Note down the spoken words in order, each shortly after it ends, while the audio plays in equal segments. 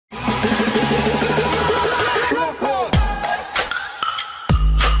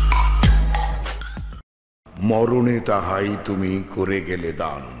মরণে তাহাই তুমি করে গেলে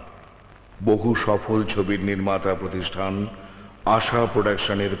দান। বহু সফল ছবির নির্মাতা প্রতিষ্ঠান আশা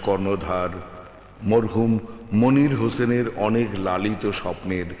প্রোডাকশনের কর্ণধার মরহুম মনির হোসেনের অনেক লালিত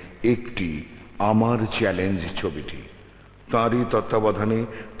স্বপ্নের একটি আমার চ্যালেঞ্জ ছবিটি। তাঁরই তত্ত্বাবধানে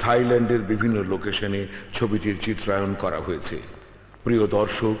থাইল্যান্ডের বিভিন্ন লোকেশনে ছবিটির চিত্রায়ন করা হয়েছে। প্রিয়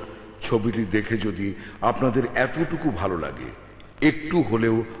দর্শক, ছবিটি দেখে যদি আপনাদের এতটুকু ভালো লাগে, একটু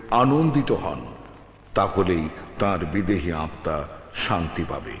হলেও আনন্দিত হন, তাহলেই তাঁর বিদেহী আত্মা শান্তি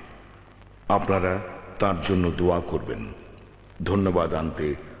পাবে। আপনারা তার জন্য দোয়া করবেন। ধন্যবাদ। আনতে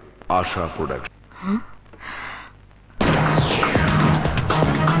আশা প্রোডাকশন।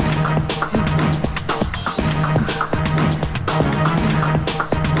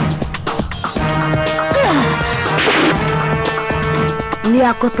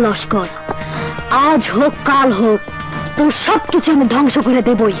 লিয়াকত লস্কর, আজ হোক কাল হোক তোর সবকিছু আমি ধ্বংস করে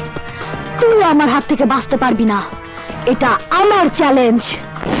দেবই। তুই আমার হাত থেকে বাঁচতে পারবি না, এটা আমার চ্যালেঞ্জ।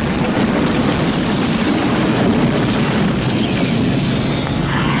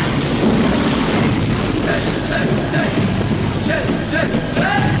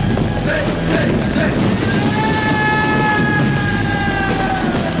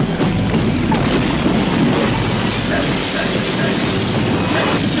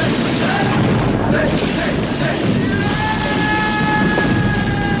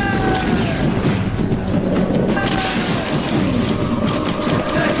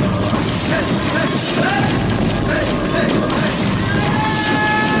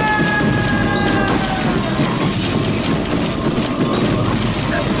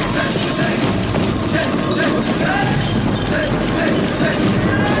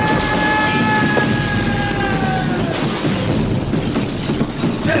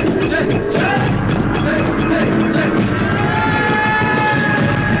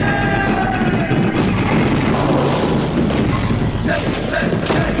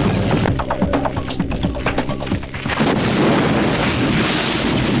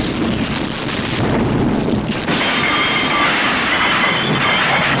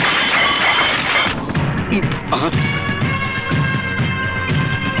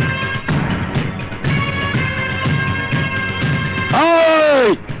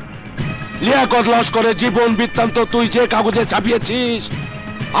 লস্করের জীবন বৃত্তান্ত তুই যে কাগজে ছাপিয়েছিস,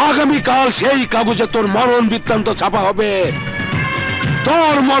 আগামীকাল সেই কাগজে তোর মরণ বৃত্তান্ত ছাপা হবে।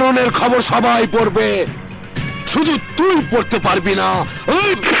 তোর মরণের খবর সবাই পড়বে, শুধু তুই পড়তে পারবি না।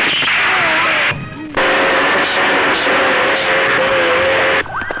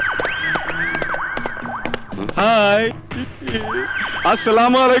 হাই,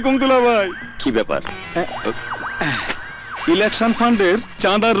 আসসালামু আলাইকুম দুলা ভাই। কি ব্যাপার? ইলেকশন ফান্ডের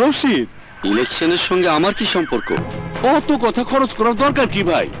চাঁদার রসিদ। ইলেকশনের সঙ্গে আমার কি সম্পর্ক? অত কথা খরচ করার দরকার কি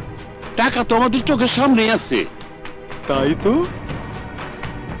ভাই? টাকা তো আমাদের চোখের সামনে আছে। তাই তো,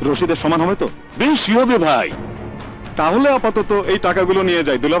 রসিদের সমান হবে তো? বেশি হবে ভাই। তাহলে আপাতত এই টাকাগুলো নিয়ে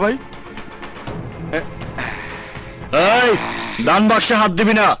যাই দুলা ভাই। এই দান বাক্সে হাত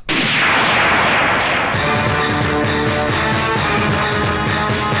দিবি না।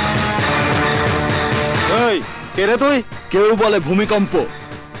 এই কে রে তুই? কেউ বলে ভূমিকম্প,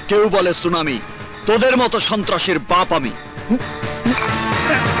 কেউ বলে সুনামি, তোদের মতো সন্ত্রাসীর বাপ আমি।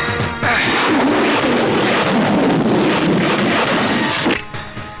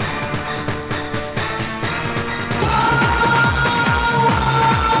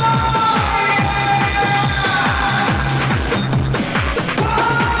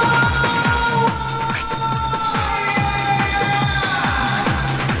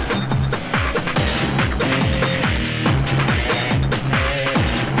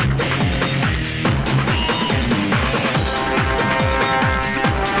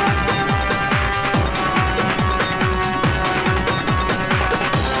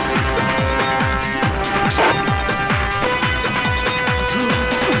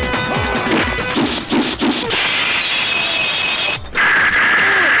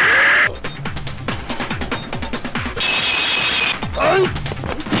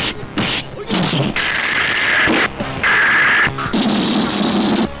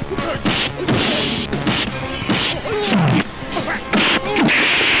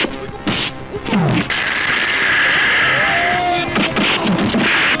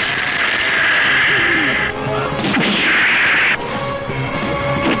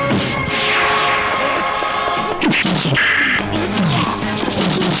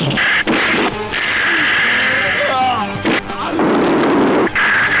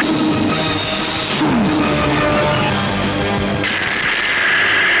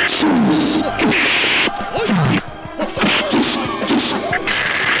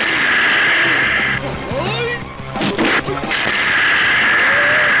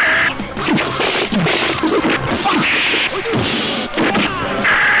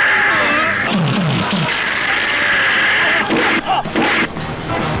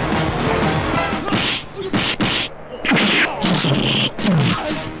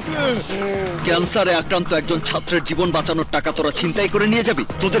 ক্যান্সারে আক্রান্ত একজন ছাত্রের জীবন বাঁচানোর টাকা তোরা ছিনতাই করে নিয়ে যাবি?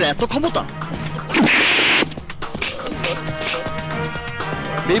 তোদের এত ক্ষমতা?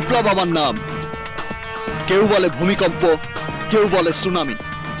 বিপ্লব আমার নাম। কেউ বলে ভূমিকম্প, কেউ বলে সুনামি।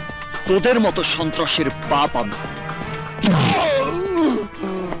 তোদের মতো সন্ত্রাসের বাপ আমি।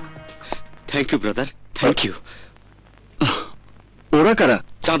 Thank you brother, thank you. ওরা কারা?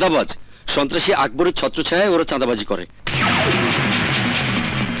 চাঁদাবাজ, সন্ত্রাসী আকবরের ছত্রছায়ায় ওরা চাঁদাবাজি করে।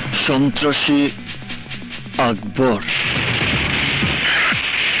 সন্ত্রাসী আকবর?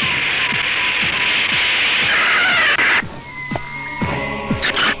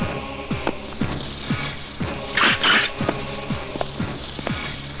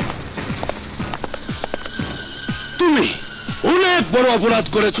 তুমি অনেক বড় অপরাধ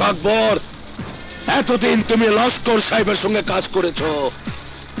করেছো আকবর। এতদিন তুমি লস্কর সাহেবের সঙ্গে কাজ করেছো,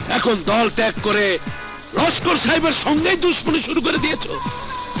 এখন দল ত্যাগ করে লস্কর সাহেবের সঙ্গেই দুশ্মনী শুরু করে দিয়েছো।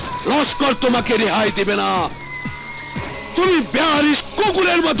 লস্কর তোমাকে রেহাই দেবে না। তুমি 42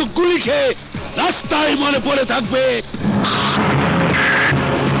 কুকুরের মতো গুলি খেয়ে রাস্তায় মনে পড়ে থাকবে।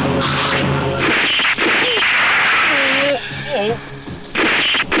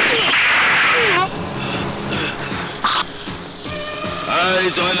 এই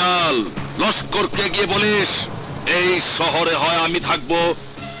জয়নাল, লস্করকে গিয়ে বলিস এই শহরে হয় আমি থাকবো,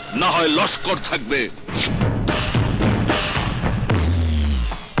 না হয় লস্কর থাকবে।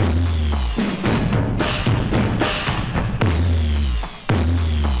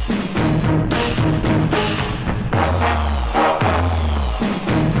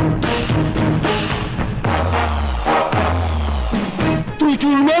 তুই কি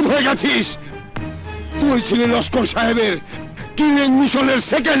উন্মাদ হয়ে গেছিস? তুই ছিলি লস্কর সাহেবের কিলিং মিশনের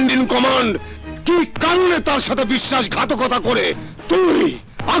সেকেন্ড ইন কমান্ড। কি কারণে তার সাথে বিশ্বাসঘাতকতা করে তুই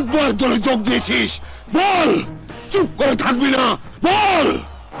আকবর দলে যোগ দিয়েছিস? বল, চুপ করে থাকবি না, বল।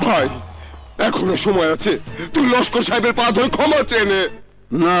 ভাই, এখনো সময় আছে, তুই লস্কর সাহেবের পা ধরে ক্ষমা চেয়ে নে।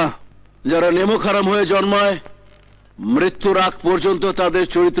 না, যারা নেমো খারাম হয়ে জন্মায় মৃত্যুর আগ পর্যন্ত তাদের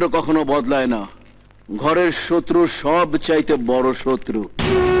চরিত্র কখনো বদলায় না। ঘরের শত্রু সব চাইতে বড় শত্রু।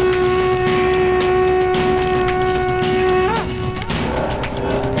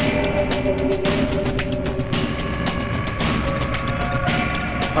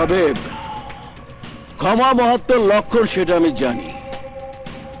 হাবিব, ক্ষমা মহত্বের লক্ষণ সেটা আমি জানি,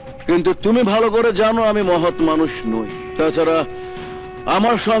 কিন্তু তুমি ভালো করে জানো আমি মহৎ মানুষ নই। তাছাড়া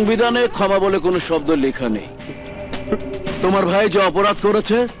আমার সংবিধানে ক্ষমা বলে কোনো শব্দ লেখা নেই। তোমার ভাই যে অপরাধ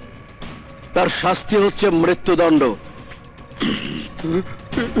করেছে তার শাস্তি হচ্ছে মৃত্যুদণ্ড।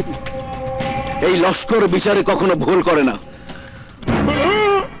 এই লস্কর বিচারে কখনো ভুল করে না।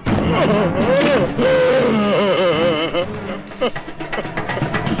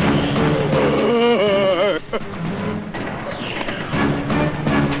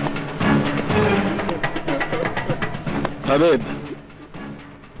 হাবিব,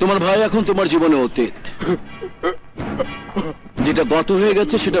 তোমার ভাই এখন তোমার জীবনে অতীত। যেটা গত হয়ে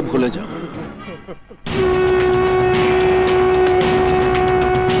গেছে সেটা ভুলে যাও।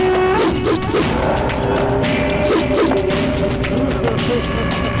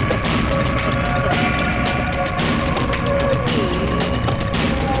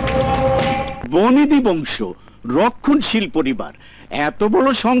 বনেদি বংশ, রক্ষণশীল পরিবার, এত বড়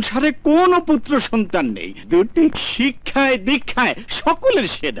সংসারে কোন পুত্র সন্তান নেই। দুটি শিক্ষায় দীক্ষায় সকলের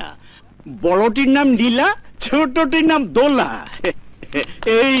সেরা। বড়টির নাম লীলা, ছোটটির নাম দোলা।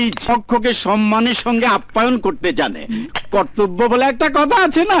 এই চক্ষকে সম্মানের সঙ্গে আপ্যায়ন করতে জানে। কর্তব্য বলে একটা কথা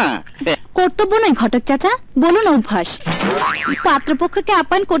আছে না? কর্তব্য নয় ঘটক চাচা, বলুন অভ্যাস। পাত্রপক্ষকে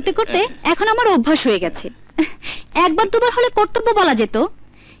আপ্যায়ন করতে করতে এখন আমার অভ্যাস হয়ে গেছে। একবার দুবার হলে কর্তব্য বলা যেত,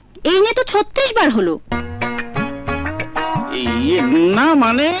 এই নিয়ে তো 36 বার হলো। না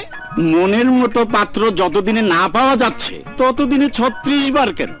মানে মনের মতো পাত্র যতদিনে না পাওয়া যাচ্ছে ততদিনে 36 বার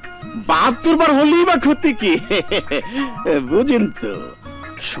কেন, 72 বার হলেই বা ক্ষতি কি? বুঝেন তো,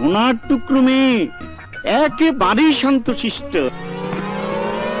 সোনার টুকরো মেয়ে, একেবারেই শান্তশিষ্ট।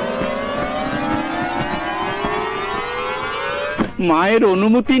 মায়ের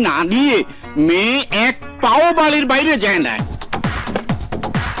অনুমতি না নিয়ে মেয়ে এক পাও বাড়ির বাইরে যায় না।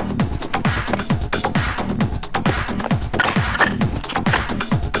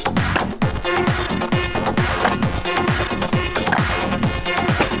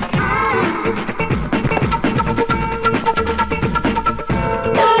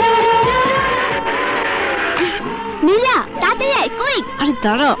 আরে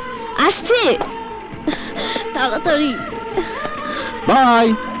দাঁড়া, আসছে তাড়াতাড়ি। বাই।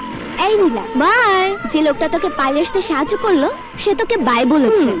 এই নীলা, বাই। যে লোকটা তোকে পালিয়ে আসতে সাহায্য করলো সে তোকে বাই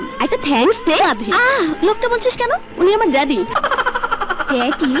বলেছে, একটা থ্যাঙ্কস দে। লোকটা বলছিস কেন? উনি আমার ড্যাডি।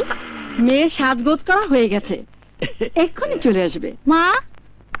 ড্যাডি? মেয়ের সাজগোজ করা হয়ে গেছে, এক্ষুনি চলে আসবে। মা,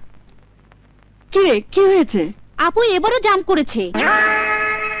 কি রে, কি হয়েছে? আপু এবারও জাম করেছে।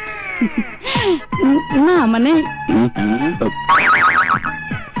 না মানে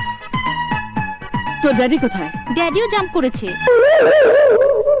তোর ড্যাডি কোথায়? ড্যাডিও জাম করেছে।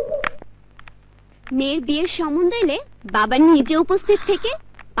 মেয়ের বিয়ের সম্বন্ধ এলে বাবা নিজে উপস্থিত থেকে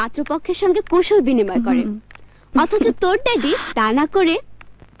পাত্রপক্ষের সঙ্গে কুশল বিনিময় করেন, অথচ তোর ড্যাডি তা না করে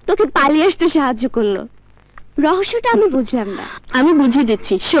তোকে পালিয়ে আসতে সাহায্য করলো। রহস্যটা আমি বুঝলাম না। আমি বুঝিয়ে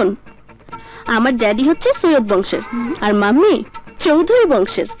দিচ্ছি, শোন। আমার ড্যাডি হচ্ছে সৈয়দ বংশের আর মাম্মি চৌধুরী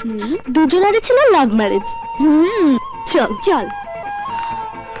বংশের। দুজনেরই ছিল লাভ ম্যারেজ। চল চল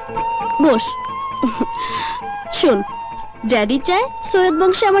বস। শোন, ড্যাডি চায় সৈয়দ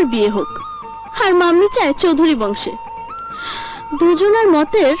বংশে আমার বিয়ে হোক, আর মাম্মি চায় চৌধুরী বংশে। দুজনের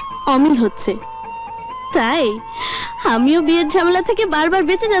মতের অমিল হচ্ছে, তাই আমিও বিয়ের ঝামেলা থেকে বারবার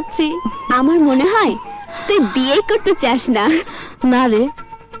বেঁচে যাচ্ছি। আমার মনে হয় তুই বিয়ে করতে চাস না। না রে,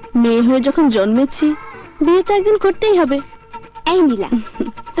 মেয়ে হয়ে যখন জন্মেছি বিয়ে তো একদিন করতেই হবে। এই নীলা,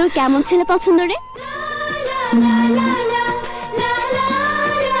 তোর কেমন ছেলে পছন্দ রে?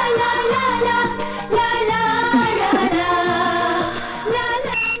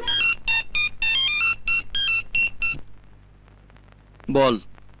 বল।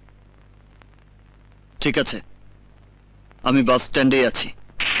 ঠিক আছে, আমি বাস স্ট্যান্ডে আছি।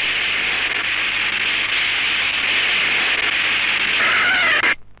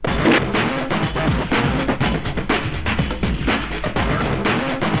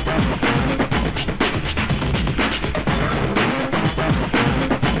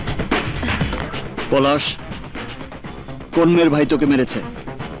 পলাশ, কোন মেয়ের ভাই তোকে মেরেছে?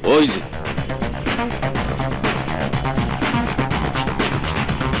 ওই যে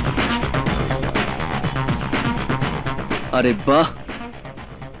আরে বাহ,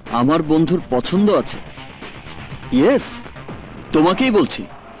 আমার বন্ধুর পছন্দ আছে। ইয়েস, তোমাকেই বলছি।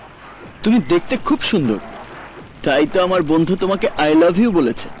 তুমি দেখতে খুব সুন্দর, তাই তো আমার বন্ধু তোমাকে আই লাভ ইউ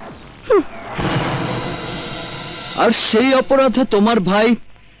বলেছে। আর সেই অপরাধে তোমার ভাই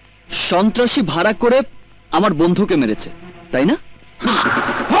সন্ত্রাসী ভাড়া করে আমার বন্ধুকে মেরেছে, তাই না?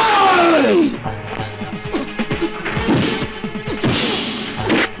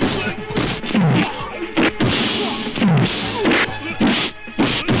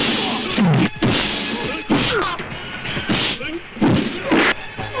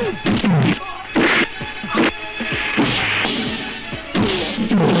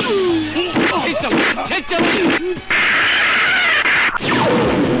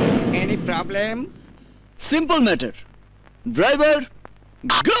 Any problem? Simple matter. Driver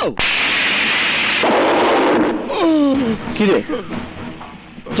গো। কিরে,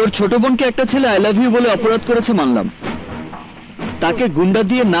 তোর ছোট বোনকে একটা ছেলে আই লাভ ইউ বলে অপরাধ করেছে মানলাম, তাকে গুন্ডা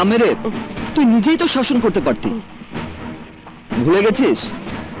দিয়ে না মেরে তুই নিজেই তো শাসন করতে পারতি। ভুলে গেছিস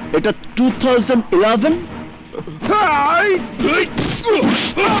এটা 2011?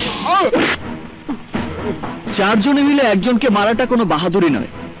 চারজনে মিলে একজনকে মারাটা কোনো বাহাদুরি নয়,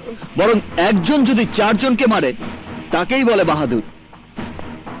 বরং একজন যদি চারজনকে মারে তাকেই বলে বাহাদুর।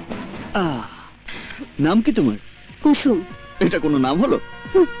 নাম কি তোমার? কুসুম। এটা কোনো নাম হলো?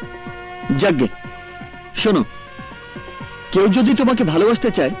 যাগ্গে, শোনো, কেউ যদি তোমাকে ভালোবাসতে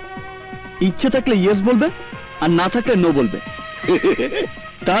চায়, ইচ্ছে থাকলে ইয়েস বলবে আর না থাকলে নো বলবে।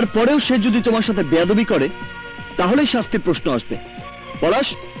 তারপরেও সে যদি তোমার সাথে বেয়াদবি করে তাহলেই শাস্তির প্রশ্ন আসবে। পলাশ,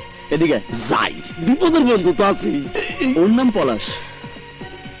 এদিকে যাই, বিপদের বন্ধু তো আছি। ওর নাম পলাশ,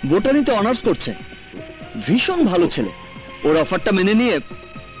 বোটানিতে অনার্স করছে, ভীষণ ভালো ছেলে। ওর অফারটা মেনে নিয়ে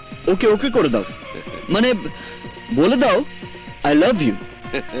ওকে ওকে করে দাও, মানে বলে দাও আই লাভ ইউ।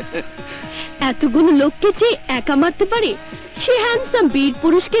 এতগুলো লোককে যে একা মারতে পারে সে হ্যান্ডসাম বীর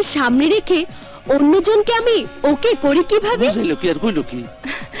পুরুষকে সামনে রেখে অন্যজনকে আমি ওকে করি কিভাবে?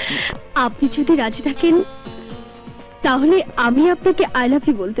 আপনি যদি রাজি থাকেন তাহলে আমি আপনাকে আই লাভ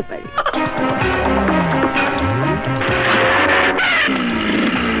ইউ বলতে পারি।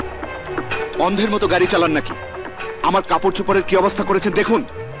 অন্ধের মতো গাড়ি চালান নাকি? আমার কাপড় চোপড়ের কি অবস্থা করেছেন দেখুন।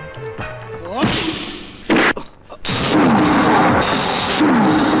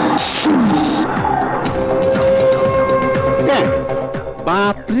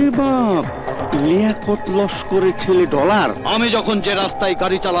 বাপরে বাপ, লিয়াকত লস্করের ছেলে ডলার। আমি যখন যে রাস্তায়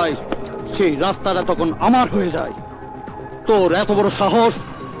গাড়ি চালাই সেই রাস্তাটা তখন আমার হয়ে যায়। তোর এত বড় সাহস,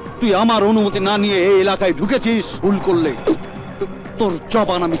 তুই আমার অনুমতি না নিয়ে এই এলাকায় ঢুকেছিস। ভুল করলে তোর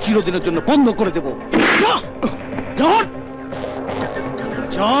জবান আমি চিরদিনের জন্য বন্ধ করে দেব। যা যা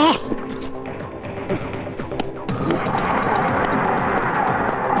যা।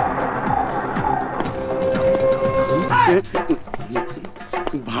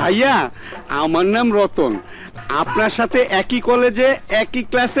 ভাইয়া আমার নাম রতন, আপনার সাথে একই কলেজে একই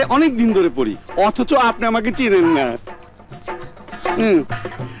ক্লাসে অনেক দিন ধরে পড়ি, অথচ আপনি আমাকে চিনেন না।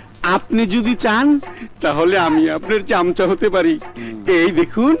 আপনি যদি চান তাহলে আমি আপনার চামচা হতে পারি। এই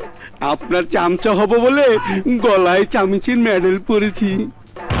দেখুন, আপনার চামচা হব বলে গলায় চামিচের মেডেল পরেছি।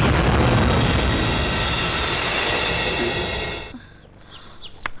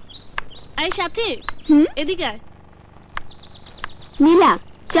 এই সাথী, এদিকে আয়। নীলা,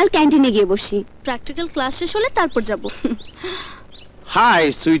 চল ক্যান্টিনে গিয়ে বসি। প্র্যাকটিক্যাল ক্লাস শেষ হলে তারপর যাব। High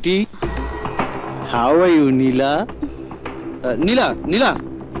Sweety, how are you নীলা? নীলা, নীলা,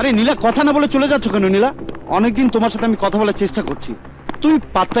 আরে নীলা, কথা না বলে চলে যাচ্ছ কেন নীলা? অনেকদিন তোমার সাথে আমি কথা বলার চেষ্টা করছি, তুমি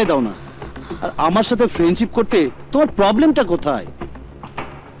পাত্তাই দাও না। আর আমার সাথে ফ্রেন্ডশিপ করতে তোমার প্রবলেমটা কোথায়?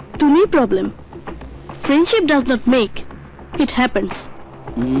 তুমি problem. Friendship does not make, it happens.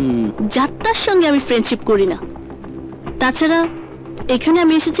 যাত্রার সঙ্গে আমি ফ্রেন্ডশিপ করি না। তাছাড়া এখানে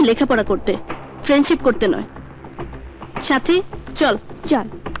আমি এসেছি লেখাপড়া করতে, ফ্রেন্ডশিপ করতে নয়। সাথী চল। চল।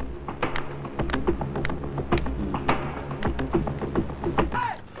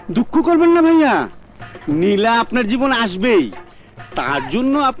 দুঃখ করবেন না ভাইয়া, নীলা আপনার জীবন আসবেই, তার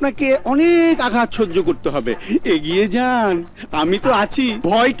জন্য আপনাকে অনেক আঘাত সহ্য করতে হবে। এগিয়ে যান, আমি তো আছি।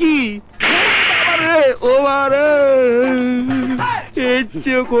 ভয় কি? এর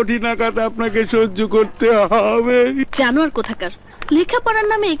চেয়েও কঠিন আঘাত আপনাকে সহ্য করতে হবে। জানোয়ার কোথাকার, লেখাপড়ার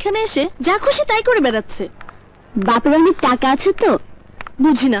নামে এখানে এসে যা খুশি তাই করে বেড়াচ্ছে। বাপের অনেক টাকা আছে তো?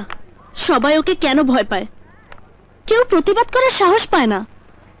 বুঝি না সবাই ওকে কেন ভয় পায়, কেউ প্রতিবাদ করার সাহস পায় না।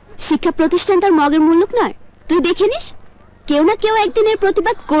 শিক্ষা প্রতিষ্ঠান তার মগের মুল্লুক নয়, তুই দেখে নিস, কেউ না কেউ একদিন এর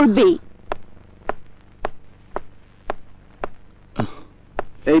প্রতিবাদ করবেই।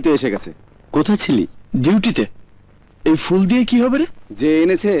 এই তো এসে গেছে। কোথায় ছিলি? ডিউটিতে। এই ফুল দিয়ে কি হবে রে? যে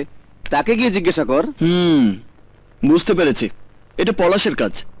এনেছে তাকে গিয়ে জিজ্ঞাসা কর। বুঝতে পেরেছি, এটা পলাশের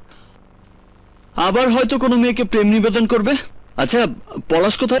কাজ। আবার হয়তো কোনো মেয়েকে প্রেম নিবেদন করবে। আচ্ছা,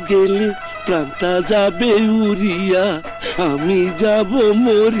 পলাশ কোথায়? গেলে প্রাণটা যাবে উড়িয়া, আমি যাব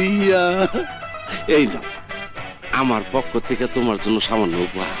মরিয়া। এই না, আমার পক্ষ থেকে তোমার জন্য সামান্য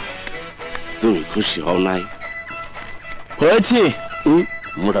উপহার। তুমি খুশি হও নাই? হয়েছি।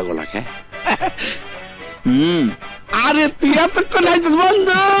 মোটা গলা খায়। আরে তুই এতক্ষণ আছিস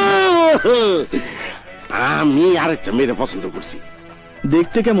বন্ধু? আমি আরেকটা মেয়ের পছন্দ করছি।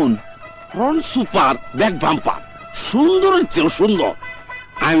 দেখতে কেমন? ফ্রন্ট সুপার, ব্যাক বাম্পার, সুন্দরের চেয়েও সুন্দর।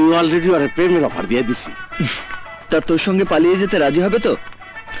 আমি অলরেডি ওর প্রেমের অফার দিয়ে দিছি। তা তোর সঙ্গে পালিয়ে যেতে রাজি হবে তো?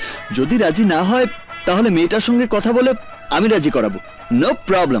 যদি রাজি না হয় তাহলে মেয়েটার সঙ্গে কথা বলে আমি রাজি করাবো, নো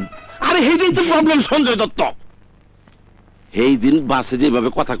প্রবলেম। আরে এইটাই তো প্রবলেম সঞ্জয় দত্ত। এই দিন বাসে যেভাবে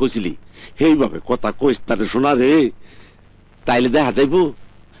কথা কইছিলি, এইভাবে কথা কইস তারে শোনা রে, তাইলে দেখা যাইব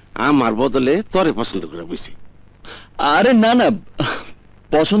আমার বদলে তরে পছন্দ করে বইছি। আরে না না,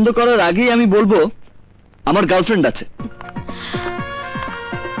 পছন্দ করার আগেই আমি বলবো আমার গার্লফ্রেন্ড আছে।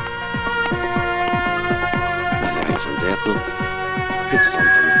 সঞ্জয় এত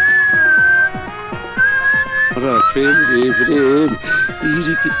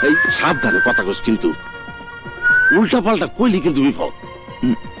সাবধানে কথা কইস, কিন্তু উল্টা পাল্টা কইলি কিন্তু বিপদ।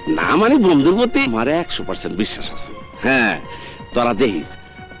 না মানে বন্ধুর প্রতি আমার 100% বিশ্বাস আছে। হ্যাঁ, তোরা দেখিস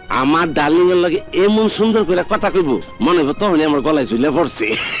আমার ডার্লিং এর লাগে এমন সুন্দর করে কথা কইব, মনে হবে তখনই আমার গলায় ঝুলে পড়ছে।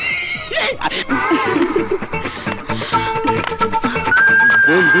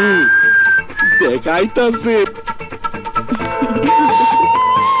 বন্ধু দেখাইতাছে।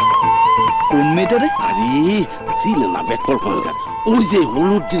 কোন মেয়েটারে? আরে চিনে না বেকর কোনটা, ওই যে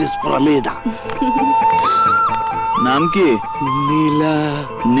হলুদ ড্রেস পরা মেয়েটা। নাম কি? নীলা।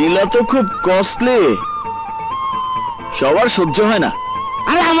 নীলা তো খুব কস্টলি, সবার সহ্য হয় না।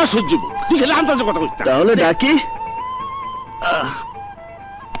 আরে আমার সহ্য, তুই খেলে আন্দাজে কথা কইস। তাহলে ডাকি।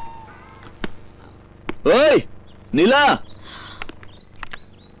 ওই নীলা,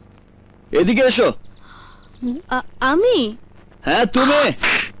 এদিকে এসো। আমি? হ্যাঁ তুমি,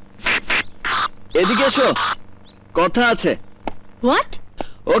 এদিকে এসো, কথা আছে। হোয়াট?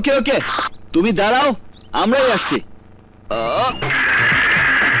 ওকে ওকে, তুমি দাঁড়াও, আমরাই আসছি।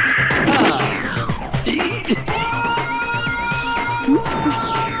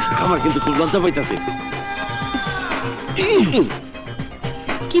 আমার কিন্তু খুব লজ্জা পাইতাছে।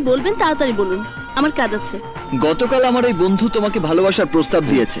 কি বলবেন তাড়াতাড়ি বলুন, আমার কাজ আছে। গতকাল আমার এই বন্ধু তোমাকে ভালোবাসার প্রস্তাব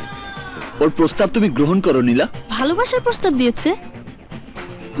দিয়েছে, ওর প্রস্তাব তুমি গ্রহণ করো নীলা। ভালোবাসার প্রস্তাব দিয়েছে?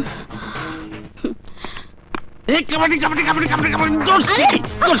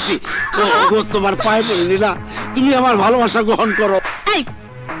 তোমার পায়ে পড়ে নীলা, তুমি আমার ভালোবাসা গ্রহণ করো। এই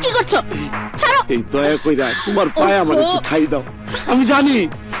কি করছো? ছাড়ো। এই দয়া কইরা তোমার পায়ে আমার একটু ঠাই দাও। আমি জানি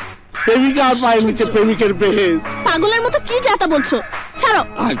প্রেমিকা আর পায়ের নিচে প্রেমিকের বেহেস। পাগলের মতো কি যাতা বলছো? ছাড়ো।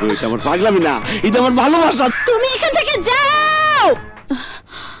 এটা আমার পাগলামি না, এটা আমার ভালোবাসা। তুমি এখান থেকে যাও।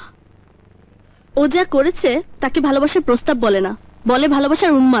 ও যা করেছে তাকে ভালোবাসার প্রস্তাব বলে না, বলে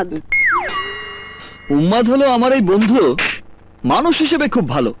ভালোবাসার উন্মাদ। উন্মাদ হলো আমার এই বন্ধু, মানুষ হিসেবে খুব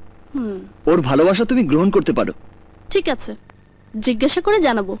ভালো। ওর ভালোবাসা তুমি গ্রহণ করতে পারো। ঠিক আছে, জিজ্ঞাসা করে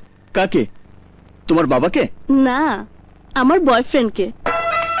জানাবো। কাকে? তোমার বাবাকে? না, আমার বয়ফ্রেন্ডকে।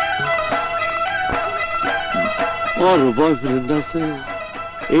 ওর বয়ফ্রেন্ড আছে?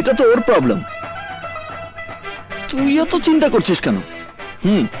 এটা তো ওর প্রবলেম, তুই এত চিন্তা করছিস কেন?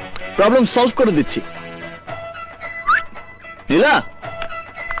 প্রবলেম সলভ করে দিচ্ছি। নীলা,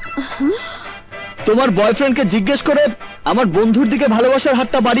 তোমার বয়ফ্রেন্ডকে জিজ্ঞেস করে আমার বন্ধুর দিকে ভালোবাসার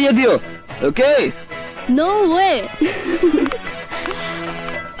হাতটা বাড়িয়ে দিও। ওকে? No way.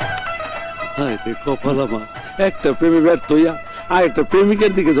 হায় রে কপাল আমার, একটা প্রেমে ব্যর্থ হইয়া আর একটা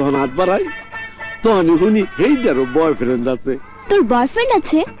প্রেমিকের দিকে যখন হাত বাড়াই তখনই শুনি এইটারও বয়ফ্রেন্ড আছে। তোর বয়ফ্রেন্ড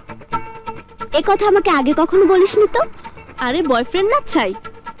আছে? এ কথা আমাকে আগে কখনো বলিসনি তো। আরে বয়ফ্রেন্ড না ছাই।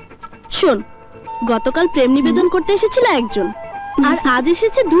 শোন, গতকাল প্রেম নিবেদন করতে এসেছিল একজন, আর আজ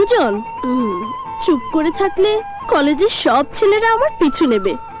এসেছে দুজন। চুপ করে থাকলে কলেজের সব ছেলেরা আমার পিছু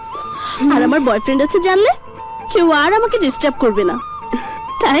নেবে, আর আমার বয়ফ্রেন্ড আছে জানলে কেউ আর আমাকে ডিস্টার্ব করবে না,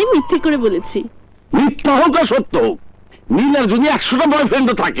 তাই মিথ্যে করে বলেছি। মিথ্যা হোক আর সত্য হোক, নীলার যদি 100টা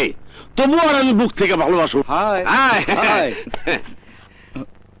বয়ফ্রেন্ডও থাকে তবু আর আমি বুক থেকে ভালোবাসো।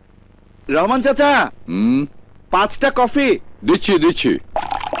 রহমান চাচা, 5টা কফি। দিচ্ছি দিচ্ছি।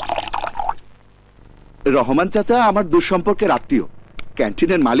 রহমান চাচা আমার দুঃসম্পর্কের আত্মীয়,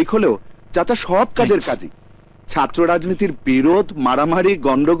 ক্যান্টিনের মালিক হলেও চাচা সব কাজের কাজী। ছাত্র রাজনীতির বিরোধ, মারামারি,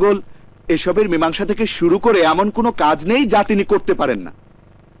 গন্ডগোল এসবের মীমাংসা থেকে শুরু করে এমন কোনো কাজ নেই যা তিনি করতে পারেন না।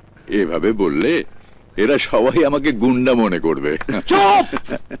 এভাবে বললে এরা সবাই আমাকে গুন্ডা মনে করবে। চুপ!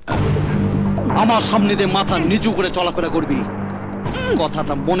 আমার সামনে দিয়ে মাথা নিচু করে চলাফেরা করবি,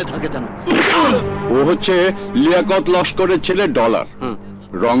 কথাটা মনে থাকে যেন। ও হচ্ছে লিয়াকত লস্করের ছেলে ডলার,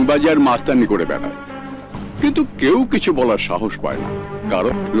 রংবাজার মাস্তানি করে বেড়ায়, কিন্তু কেউ কিছু বলার সাহস পায় না,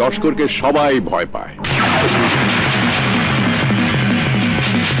 কারণ লস্করকে সবাই ভয় পায়।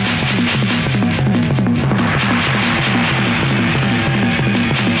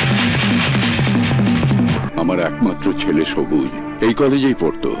 আমার একমাত্র ছেলে সবুজ এই কলেজেই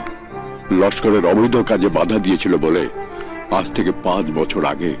পড়তো। লস্করের অবৈধ কাজে বাধা দিয়েছিল বলে আজ থেকে 5 বছর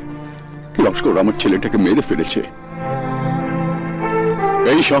আগে লস্কর আমার ছেলেটাকে মেরে ফেলেছে।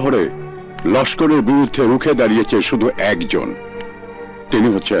 এই শহরে লস্করের বিরুদ্ধে রুখে দাঁড়িয়েছে শুধু একজন, তিনি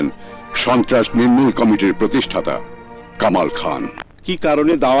হচ্ছেন সন্ত্রাস নির্মূল কমিটির প্রতিষ্ঠাতা কামাল খান। কি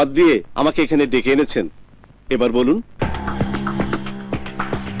কারণে দাওয়াত দিয়ে আমাকে এখানে ডেকে এনেছেন এবার বলুন।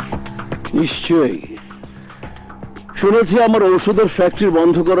 নিশ্চয়ই শুনেছি আমার ঔষধের ফ্যাক্টরি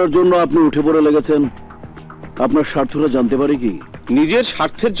বন্ধ করার জন্য আপনি উঠে পড়ে লেগেছেন। আপনার স্বার্থটা জানতে পারি কি? নিজের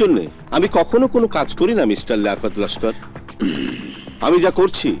স্বার্থের জন্য আমি কখনো কোনো কাজ করি না মিস্টার লিয়াকত লস্কর। আমি যা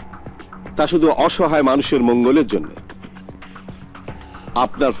করছি তা শুধু অসহায় মানুষের মঙ্গলের জন্য।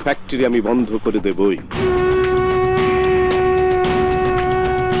 আপনার ফ্যাক্টরি আমি বন্ধ করে দেবই।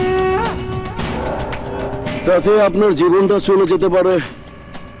 তাতে আপনার জীবনটা চলে যেতে পারে,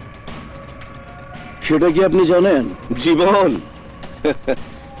 সেটা কি আপনি জানেন? জীবন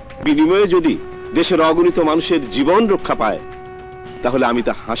বিনিময়ে যদি দেশের অগণিত মানুষের জীবন রক্ষা পায় তাহলে আমি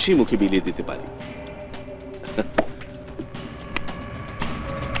তা হাসি মুখে বিলিয়ে দিতে পারি।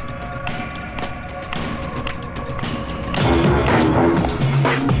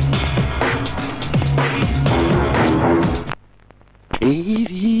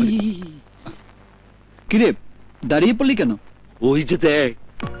 কিরে দাঁড়িয়ে পড়লি কেন? ওই যে দেখ।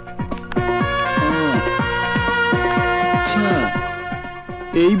 আচ্ছা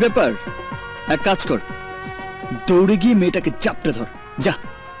এই ব্যাপার, এক কাজ কর, দৌড়ে গিয়ে মেয়েটাকে চাপটে ধর, যা।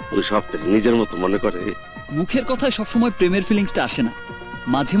 ওই সব নিজের মতো মনে করে। মুখের কথায় সবসময় প্রেমের ফিলিংসটা আসে না,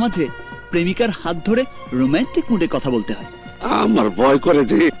 মাঝে মাঝে প্রেমিকার হাত ধরে রোমান্টিক মুডে কথা বলতে হয়। আমার ভয় করে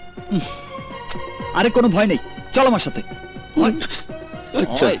যে। আরে কোনো ভয় নেই, চল আমার সাথে।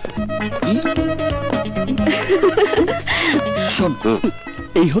 আচ্ছা শোন,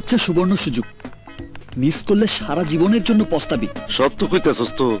 এই হচ্ছে সুবর্ণ সুযোগ, মিস করলে সারা জীবনের জন্য পস্তাবি। সত্য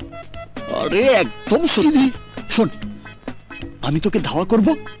কইতেছস তো? আরে একদম সত্যি। শোন, আমি তোকে ধাওয়া করব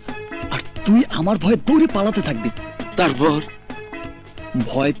আর তুই আমার ভয়ে দৌড়ে পালাতে থাকবি। তারপর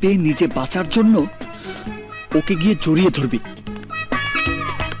ভয় পেয়ে নিজে বাঁচার জন্য ওকে গিয়ে জড়িয়ে ধরবি।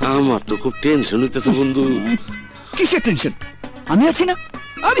 আমার তো খুব টেনশন হইতেছে বন্ধু। কিসের টেনশন? আমি আছি না।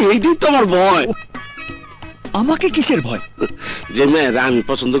 আরে এইটাই তো আমার ভয়। আমাকে কিসের ভয়? যে মেয়ের আমি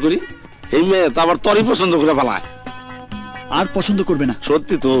পছন্দ করি এই মেয়ে তো আবার তরই পছন্দ করে ফেলায়। আর পছন্দ করবে না।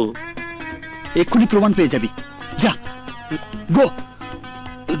 সত্যি তো? এক্ষুনি প্রমাণ পেয়ে যাবি, যা গো।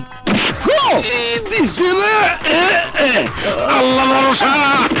 আল্লাহ ভরসা।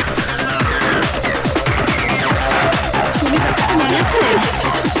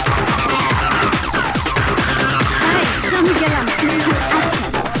 আমি গেলাম।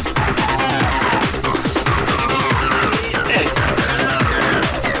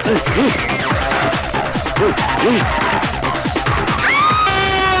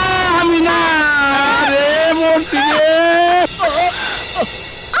 আমি না রে মরছি রে।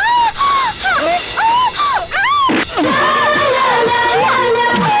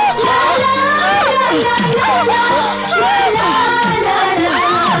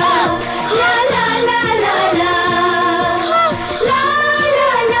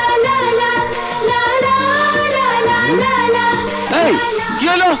 কি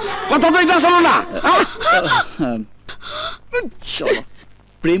হলো? কথা তো এটা শোনো না। চলো,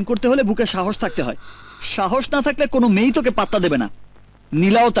 প্রেম করতে হলে বুকে সাহস থাকতে হয়। সাহস না থাকলে কোনো মেয়েই তোকে পাত্তা দেবে না।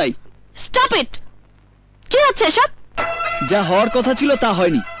 নীলাও তাই। Stop it. কি হচ্ছে এসব? যা হওয়ার কথা ছিল তা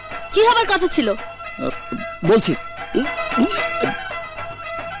হয়নি। কি হবার কথা ছিল? বলছি,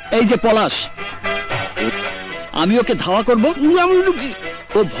 এই যে পলাশ, আমি ওকে ধাওয়া করব,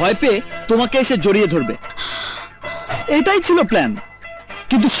 ও ভয় পেয়ে তোমাকে এসে জড়িয়ে ধরবে। এটাই ছিল প্ল্যান,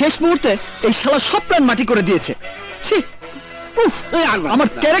 কিন্তু শেষ মুহূর্তে এই শালা সব প্ল্যান মাটি করে দিয়েছে। ছি, উফ, আমার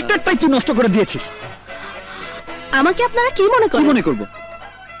ক্যারেক্টারটাই তুই নষ্ট করে দিয়েছিস। আমাকে আপনারা কি মনে করেন? কি মনে করব?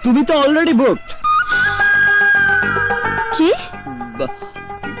 তুমি তো অলরেডি বুকড। কি?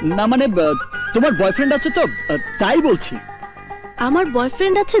 না মানে তোমার বয়ফ্রেন্ড আছে তো, তাই বলছি। আমার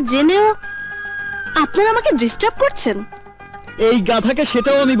বয়ফ্রেন্ড আছে জেনেও আপনারা আমাকে ডিস্টার্ব করছেন? এই গাধাকে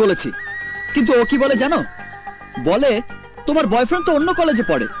সেটাও আমি বলেছি, কিন্তু ও কি বলে জানো? বলে তোমার বয়ফ্রেন্ড তো অন্য কলেজে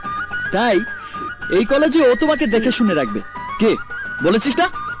পড়ে, তাই এই কলেজে ও তোমাকে দেখে শুনে রাখবে। কে বলেছিস না?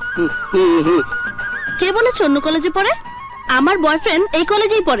 কে বলেছে অন্য কলেজে পড়ে? আমার বয়ফ্রেন্ড এই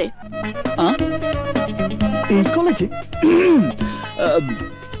কলেজেই পড়ে। এই কলেজে?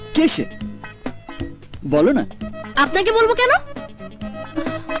 কে সে? বলো না। আপনাকে বলবো কেন?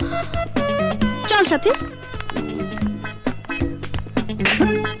 চল সাথী।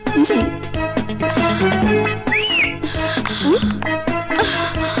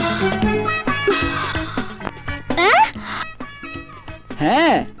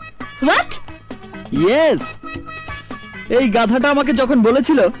 হ্যাঁ। হোয়াট? ইয়েস। এই গাধাটা আমাকে যখন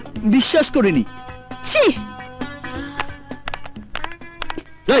বলেছিল বিশ্বাস করিনি। ছি।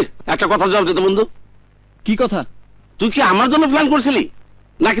 এই একটা কথা জবাব দে তো বন্ধু। কি কথা? তুই কি আমার জন্য প্ল্যান করছিলি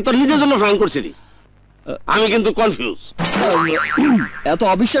নাকি তোর নিজের জন্য প্ল্যান করছিলি? আমি কিন্তু কনফিউজ। এত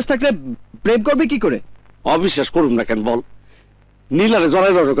অবিশ্বাস থাকলে প্রেম করবে কি করে? অবিশ্বাস করুন না কেন বল? নীলারে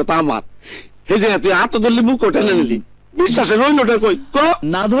জড়াই জড়ো কথা আমার, এই যে তুই হাত ধরলি বুক টেনে নিলি, বিশ্বাসে রইলটা কই?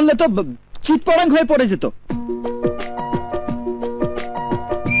 না ধরলে তো চিৎপড়াং হয়ে পড়ে যেত।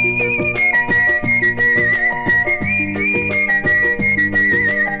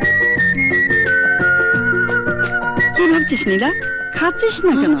 কি ভাবছিস নীলা? খাচ্ছিস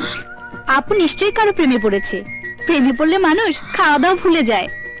না কেন? আপু নিশ্চয়ই কারো প্রেমে পড়েছে। প্রেমে পড়লে মানুষ খাওয়া দাওয়া ভুলে যায়।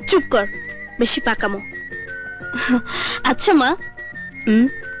 চুপ কর, বেশি পাকামো। আচ্ছা মা,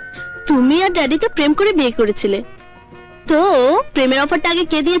 তুমি আর ড্যাডি তো প্রেম করে বিয়ে করেছিলে, তো প্রেমের অফারটা আগে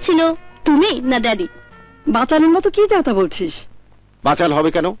কে দিয়েছিল, তুমি না ড্যাডি? বাচালের মতো কি যাতা বলছিস? বাচাল হবে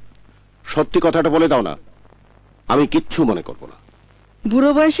কেন? সত্যি কথাটা বলে দাও না, আমি কিচ্ছু মনে করবো না।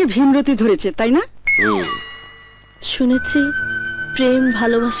 বুড়ো বয়সে ভীমরতি ধরেছে, তাই না? শুনেছি প্রেম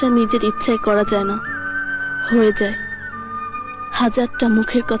ভালোবাসা নিজের ইচ্ছায় করা যায় না, হয়ে যায়। হাজারটা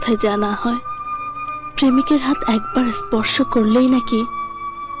মুখের কথায় যা না হয়, প্রেমিকের হাত একবার স্পর্শ করলেই নাকি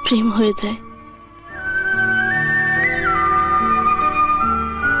প্রেম হয়ে যায়।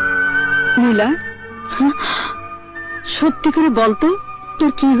 নীলা, সত্যি করে বলতো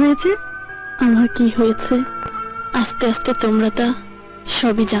তোর কি হয়েছে? আমার কি হয়েছে আস্তে আস্তে তোমরা তা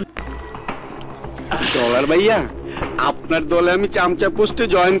সবই জানো। ডলার ভাইয়া, আপনার দলে আমি চামচা পোস্টে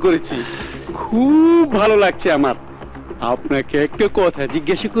জয়েন করেছি, খুব ভালো লাগছে আমার। আপনাকে একটা কথা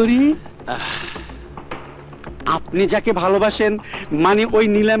জিজ্ঞাসা করি, আপনি যাকে ভালোবাসেন মানে ওই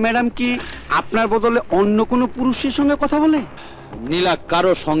নীলা ম্যাডাম কি আপনার বদলে অন্য কোনো পুরুষের সঙ্গে কথা বলে? নীলা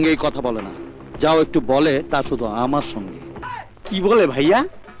কারো সঙ্গেই কথা বলে না, যাও একটু বলে তা শুধু আমার সঙ্গে। কি বলে ভাইয়া?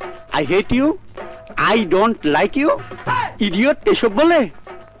 I hate you, I don't like you, idiot, এসব বলে?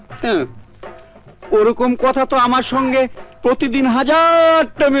 ওরকম কথা তো আমার সঙ্গে প্রতিদিন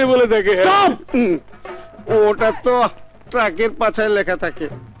হাজারটা মেয়ে বলে থাকে। ওটা তো ট্রাকের পাছায় লেখা থাকে,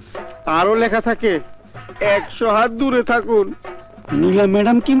 আরো লেখা থাকে 100 হাত দূরে থাকুন। নীলা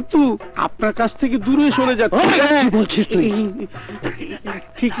ম্যাডাম কিন্তু আপনার কাছ থেকে দূরে সরে যাচ্ছে। কি বলছিস তুই?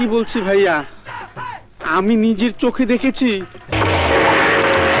 ঠিকই বলছি ভাইয়া, আমি নিজের চোখে দেখেছি।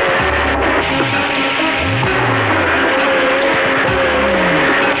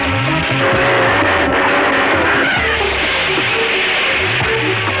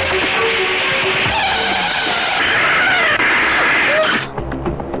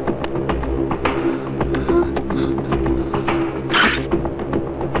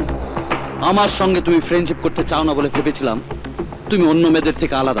 আমার সঙ্গে তুমি ফ্রেন্ডশিপ করতে চাও না বলে ভেবেছিলাম তুমি অন্য মেয়েদের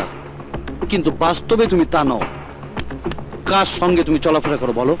থেকে আলাদা, কিন্তু বাস্তবে তুমি তা নও। কার সঙ্গে তুমি চলাফেরা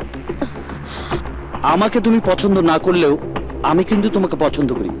করো বলো? আমাকে তুমি পছন্দ না করলেও আমি কিন্তু তোমাকে পছন্দ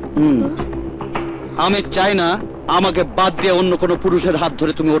করি। আমি চাই না আমাকে বাদ দিয়ে অন্য কোনো পুরুষের হাত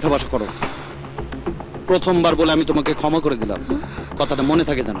ধরে তুমি ওঠা বসা করো। প্রথমবার বলে আমি তোমাকে ক্ষমা করে দিলাম, কথাটা মনে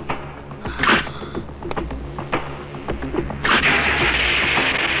থাকে যেন।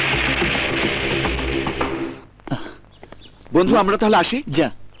 বন্ধু আমরা তাহলে আসি। যা।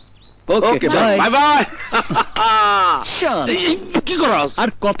 Okay bye bye. কি করস? আর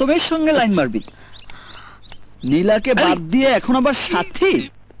কত মেয়ের সঙ্গে লাইন মারবি? নীলাকে বাদ দিয়ে এখন আবার সাথী?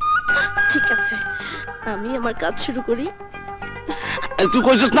 ঠিক আছে, আমি আমার কাজ শুরু করি। তুই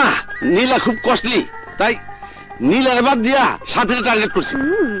কইছিস না নীলা খুব কস্টলি, তাই নীলার বাদ দিয়া সাথে টার্গেট করছি।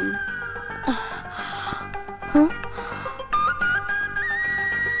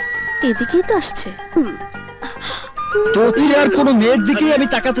 এদিকেই তো আসছে। তোকে আর কোনো মেয়ের দিকেই আমি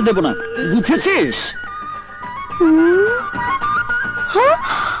তাকাতে দেব না, বুঝেছিস?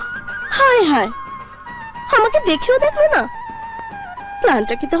 হায় হায়, আমাকে দেখেও দেখলো না।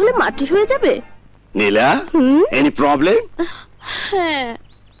 প্ল্যানটা কি তাহলে মাটি হয়ে যাবে? নীলা, এনি প্রবলেম? হ্যাঁ,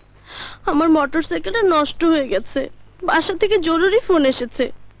 আমার মোটরসাইকেলটা নষ্ট হয়ে গেছে। বাসা থেকে জরুরি ফোন এসেছে,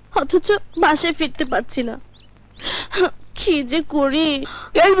 অথচ বাসায় ফিরতে পারছি না। কি যে করি।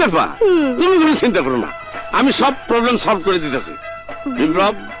 এই ব্যাপার, তুমি কোনো চিন্তা করো না, আমি সব প্রবলেম সলভ করে দিতেছি।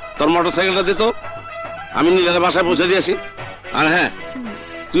 বিপ্লব, তোর মোটরসাইকেলটা দিত, আমি নীলার বাসায় পৌঁছে দিয়েছি। আর হ্যাঁ,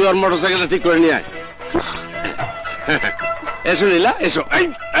 তুই ওর মোটরসাইকেলটা ঠিক করে নিয়ে আয়। এসো নীলা, এসো।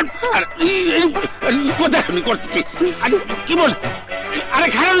 কোথায় তুমি করছি কি বল? আরে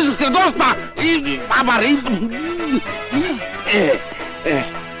খারাপ দোস্ত না বাবার।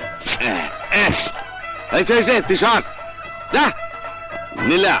 তুই সর যা।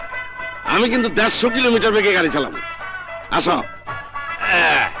 নীলা, আমি কিন্তু 150 কিলোমিটার বেগে গাড়ি চালাবো। আসো।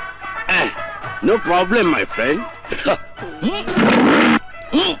 No problem my friend.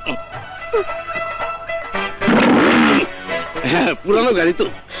 হ্যাঁ, পুরানো গাড়ি তো,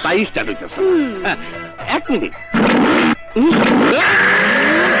 তাই স্টার্ট হইতেছে। 1 মিনিট।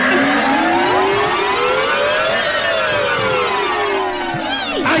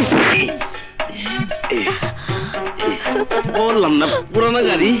 বললাম না পুরানো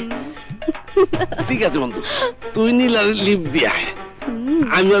গাড়ি। ঠিক আছে বন্ধু, তুই নীলার লিফট দিয়া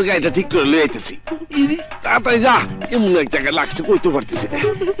আমি ওর গাড়িটা ঠিক করে লয়ে আইতেছি। তাড়াতাড়ি যা, এমন এক জায়গায় লাগছে কইতে পারতেছি না।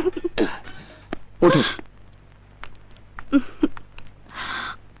 ওঠো।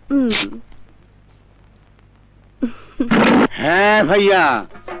 হ্যাঁ ভাইয়া,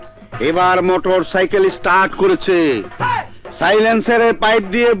 এবার মোটর সাইকেল স্টার্ট করেছে। সাইলেন্সারের পাইপ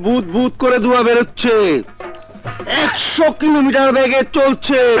দিয়ে বুদ বুদ করে ধোঁয়া বেরোচ্ছে। 100 কিলোমিটার বেগে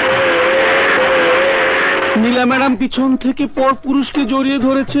চলছে। নীলা ম্যাডাম পিছন থেকে পর পুরুষকে জড়িয়ে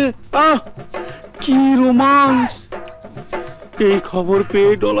ধরেছে। আহ, কি রোমান্স! এই খবর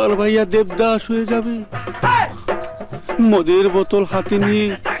পেয়ে ডলার ভাইয়া দেবদাস হয়ে যাবে। মদের বোতল হাতে নিয়ে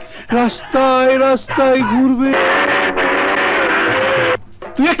রাস্তায় রাস্তায় ঘুরবে।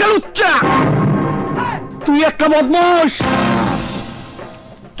 তুই একটা লুচ্চা, তুই একটা বদমাশ,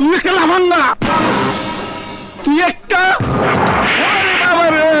 তুই একটা লাভাঙ্গা, তুই একটা।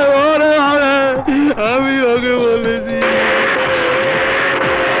 আমি ওকে বলেছি।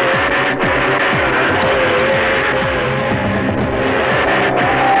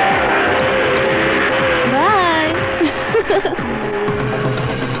 বাই।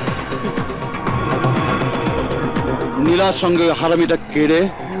 নীলার সঙ্গে হারামিটা কেড়ে।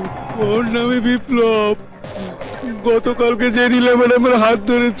 ওর নামে বিপ্লব। গতকালকে যে নীলা ম্যাডামের হাত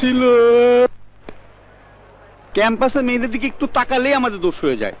ধরেছিল। ক্যাম্পাসে মেয়েদের দিকে একটু তাকালেই আমাদের দোষ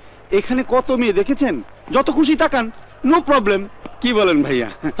হয়ে যায়। এখানে কত মেয়ে দেখেছেন, যত খুশি তাকান, নো প্রবলেম। কি বলেন ভাইয়া?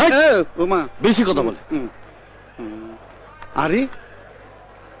 ওমা, বেশি কথা বলে। আরে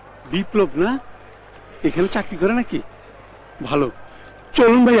বিপ্লব না, এখানে চাকরি করে নাকি? ভালো,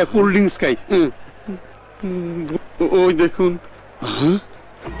 চলুন ভাইয়া কোল্ড ড্রিঙ্কস খাই। ওই দেখুন।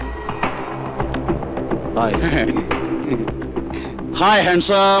 হাই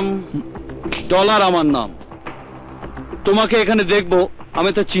হ্যান্ডসাম, ডলার আমার নাম। তোমাকে এখানে দেখবো আমি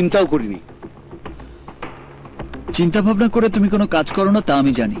তো চিন্তাও করিনি। চিন্তা ভাবনা করে তুমি কোনো কাজ করো না তা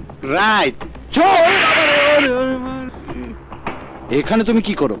আমি জানি। রাইট। এখানে তুমি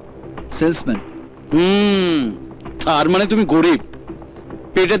কি করো? সেলসম্যান। তার মানে তুমি গরিব,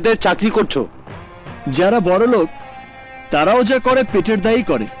 পেটের দায়ে চাকরি করছো। যারা বড় লোক তারাও যা করে পেটের দায়েই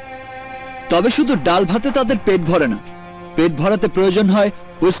করে, তবে শুধু ডাল ভাতে তাদের পেট ভরে না। পেট ভরাতে প্রয়োজন হয়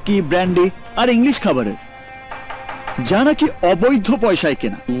হুইস্কি, ব্র্যান্ডি আর ইংলিশ খাবারের। যা নাকি অবৈধ পয়সায়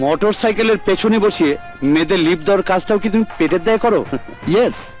কেনা। মোটর সাইকেলের পেছনে বসিয়ে মেয়েদের লিপ দেওয়ার কাজটাও কি তুমি পেটের দায়ে করো?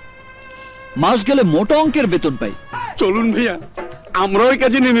 ইয়েস, মাস গেলে মোটা অঙ্কের বেতন পাই। চলুন ভাইয়া, আমরাও ওই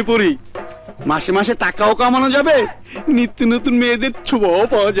কাজে নেমে পড়ি। মাসে মাসে টাকাও কামানো যাবে, নিত্য নতুন মেয়েদের ছোঁয়াও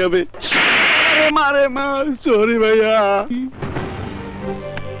পাওয়া যাবে। মারে মা, সরি ভাইয়া।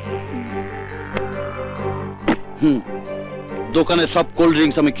 দোকানের সব কোল্ড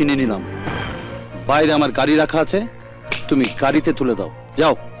ড্রিঙ্কস আমি কিনে নিলাম। বাইরে আমার গাড়ি রাখা আছে, তুমি গাড়িতে তুলে দাও,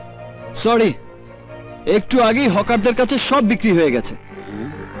 যাও। সরি, একটু আগেই হকারদের কাছে সব বিক্রি হয়ে গেছে।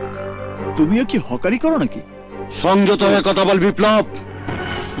 তুমিও কি হকারি করো নাকি? সংযত হয়ে কথা বল বিপ্লব।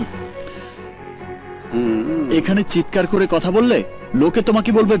 এখানে চিৎকার করে কথা বললে লোকে তোমাকে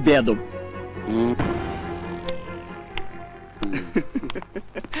বলবে বেয়াদব।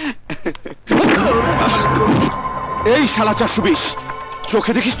 এই শালা 420,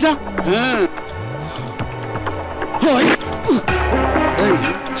 চোখে দেখিস না? এই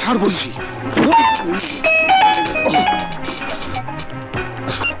ছাড় বলছি।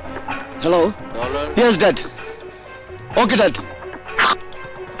 Hello, yes dad. Okay dad.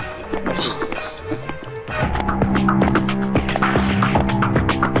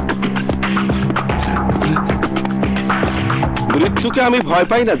 মৃত্যুকে আমি ভয়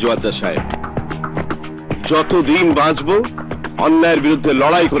পাই না জোয়ারদার সাহেব। যতদিন বাঁচবো অন্যায়ের বিরুদ্ধে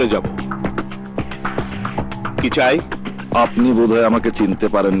লড়াই করে যাব। কি চাই? আপনি বোধহয় আমাকে চিনতে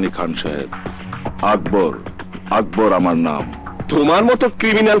পারেননি খান সাহেব। আকবর, আকবর আমার নাম। তোমার মতো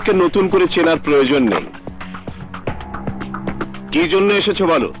ক্রিমিনালকে নতুন করে চেনার প্রয়োজন নেই। কি জন্য এসেছো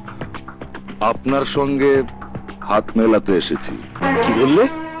বলো? আপনার সঙ্গে হাত মেলাতে এসেছি। কি বললে?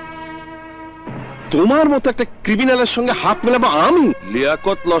 তোমার মতো একটা ক্রিমিনালের সঙ্গে হাত মেলাবো আমি?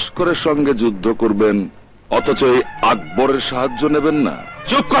 লিয়াকত লস্করের সঙ্গে যুদ্ধ করবেন, অথচ এই আকবরের সাহায্য নেবেন না?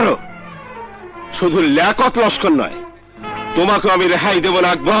 চুপ করো। শুধু লিয়াকত লস্কর নয়, তোমাকে আমি রেহাই দেব না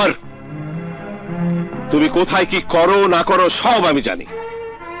আকবর। তুমি কোথায় কি করো না করো সব আমি জানি।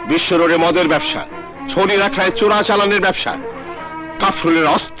 বিশ্ব রোডে মদের ব্যবসা, ছড়ি রাখায় চোরা চালানের ব্যবসা, কাফরুলের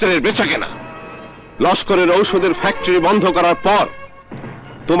অস্ত্রের বেচা কেনা, লস্করের ঔষধের ফ্যাক্টরি বন্ধ করার পর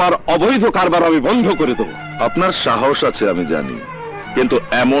তোমার অবৈধ কারবার আমি বন্ধ করে দেব। আপনার সাহস আছে আমি জানি, কিন্তু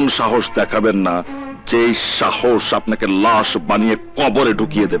এমন সাহস দেখাবেন না যেই সাহস আপনাকে লাশ বানিয়ে কবরে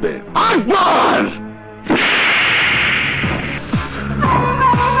ঢুকিয়ে দেবে। আকবর!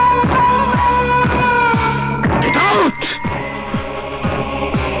 Get out!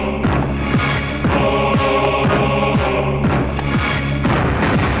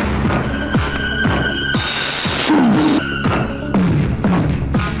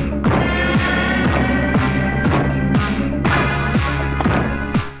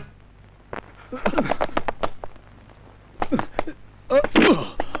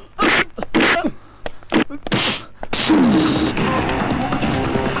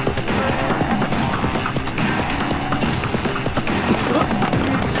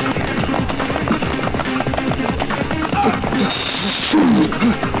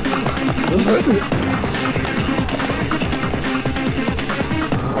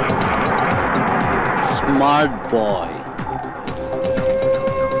 Smart boy.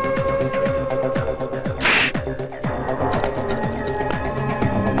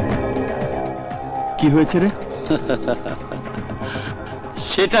 কি হয়েছে রে?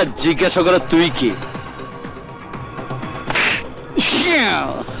 সেটা জিজ্ঞাসা করা তুই কি?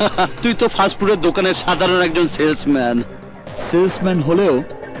 তুই তো ফাস্টফুডের দোকানের সাধারণ একজন সেলসম্যান। সেলসম্যান হলেও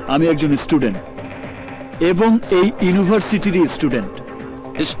আমি একজন স্টুডেন্ট, এবং এই ইউনিভার্সিটির স্টুডেন্ট।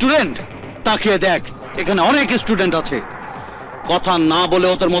 স্টুডেন্ট? তাকিয়ে দেখ, এখানে অনেক স্টুডেন্ট আছে। কথা না বলে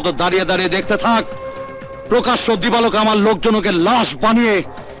ওদের মতো দাঁড়িয়ে দাঁড়িয়ে দেখতে থাক। প্রকাশ্য দিবালোকে আমার লোকজনকে লাশ বানিয়ে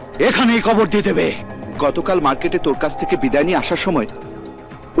এখানেই কবর দিয়ে দেবে। গতকাল মার্কেটে তোর কাছ থেকে বিদায় নিয়ে আসার সময়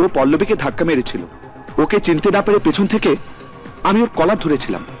ও পল্লবীকে ধাক্কা মেরেছিল। ওকে চিনতে না পেরে পেছন থেকে আমি ওর কলার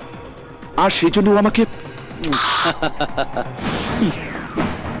ধরেছিলাম, আর সেই জন্য ও আমাকে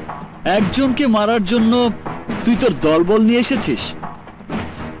একজনকে মারার জন্য তুই তোর দলবল নিয়ে এসেছিস?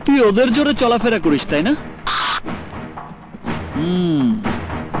 তুই ওদের জোরে চলাফেরা করিস, তাই না?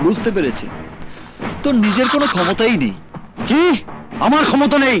 বুঝতে পেরেছি, তোর নিজের কোনো ক্ষমতাই নেই। কি? আমার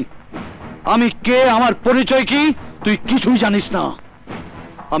ক্ষমতা নেই? আমি কে, আমার পরিচয় কি, তুই কিছুই জানিস না।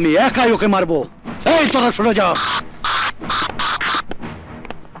 আমি একাই ওকে মারবো। এই তোরা সরে যা।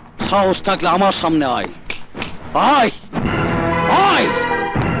 সাহস থাকলে আমার সামনে আয়। আয় আয়।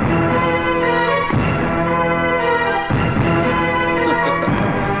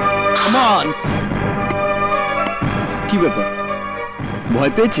 Come on! কি ব্যাপার,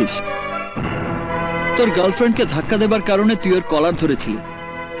 ভয় পেয়েছিস? তোর গার্লফ্রেন্ডকে ধাক্কা দেবার কারণে তুই ওর কলার ধরেছিলি,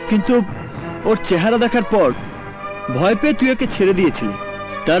 কিন্তু ওর চেহারা দেখার পর ভয় পেয়ে তুই ওকে ছেড়ে দিয়েছিলি।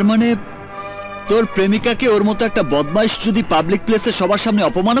 তার মানে তোর প্রেমিকাকে ওর মতো একটা বদমাইশ যদি পাবলিক প্লেসে সবার সামনে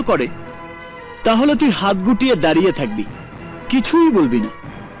অপমানও করে, তাহলে তুই হাত গুটিয়ে দাঁড়িয়ে থাকবি, কিছুই বলবি না,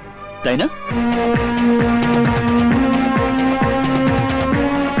 তাই না?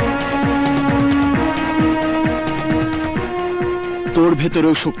 তোর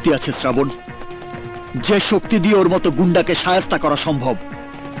ভেতরেও শক্তি আছে শ্রাবণ, যে শক্তি দিয়ে ওর মতো গুন্ডাকে শায়েস্তা করা সম্ভব।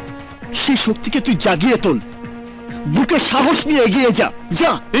 সেই শক্তিকে তুই জাগিয়ে তোল, বুকে সাহস নিয়ে এগিয়ে যা।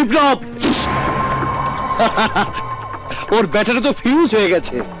 যা বিপ্লব, ওর ব্যাটারি তো ফিউজ হয়ে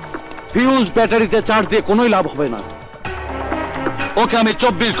গেছে। ফিউজ ব্যাটারিতে চার্জ দিয়ে কোনোই লাভ হবে না। ওকে আমি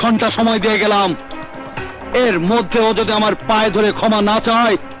 24 ঘন্টা সময় দিয়ে গেলাম। এর মধ্যে ও যদি আমার পায়ে ধরে ক্ষমা না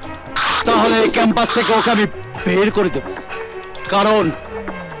চায়, তাহলে এই ক্যাম্পাস থেকে ওকে আমি বের করে দেব। কারণ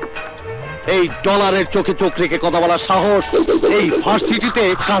এই ডলারের চোখে চোখ রেখে কথা বলার সাহস এই ভার্সিটিতে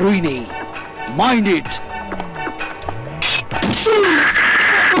কারোই নেই। Mind it.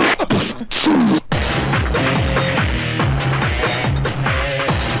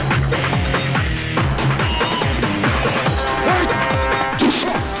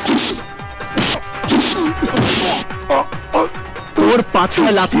 তোর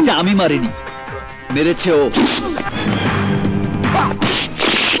পাছায় লাঠিটা আমি মারিনি, মেরেছে ও।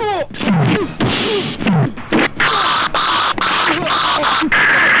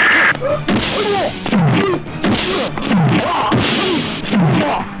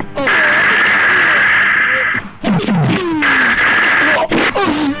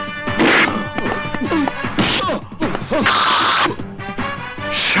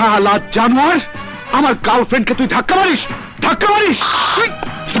 শালা জানোয়ার, আমার গার্লফ্রেন্ডকে তুই ধাক্কা মারিস, ধাক্কা মারিস।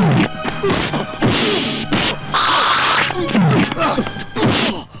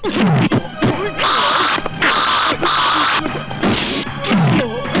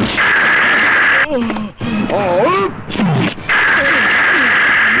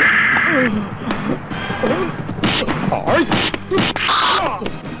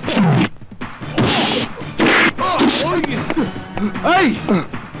 এই,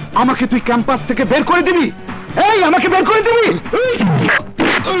 আমাকে তুই ক্যাম্পাস থেকে বের করে দিবি? এই, আমাকে বের করে দিবি?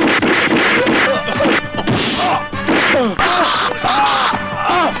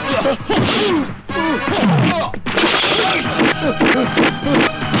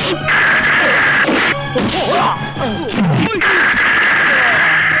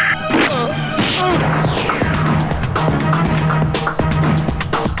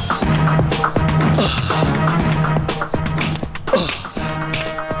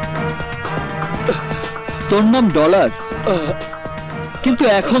 তোর নাম ডলার, কিন্তু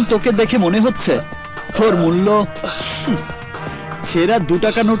এখন তোকে দেখে মনে হচ্ছে তোর মূল্য ছেঁড়া 2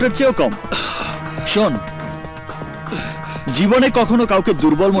 টাকা নোটের চেয়েও কম। শোন, জীবনে কখনো কাউকে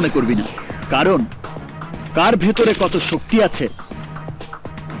দুর্বল মনে করবি না, কারণ কার ভেতরে কত শক্তি আছে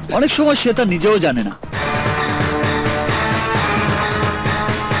অনেক সময় সে তা নিজেও জানে না।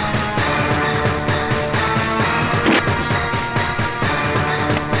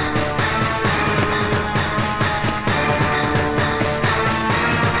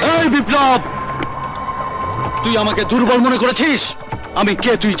 বিপ্লব, তুই আমাকে দুর্বল মনে করেছিস? আমি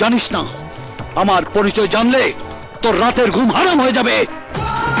কে তুই জানিস না। আমার পরিচয় জানলে তোর রাতের ঘুম হারাম হয়ে যাবে।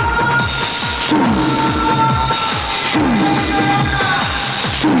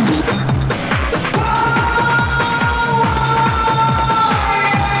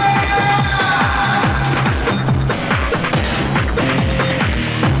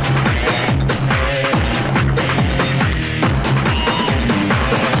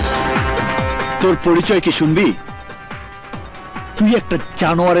 তোর পরিচয় কি শুনবি? তুই একটা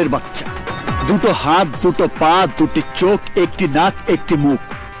জানোয়ারের বাচ্চা, 2 হাত, 2 পা, 2 চোখ, 1 নাক, 1 মুখ,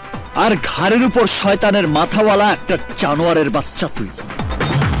 আর ঘাড়ের উপর শয়তানের মাথাওয়ালা একটা জানোয়ারের বাচ্চা তুই।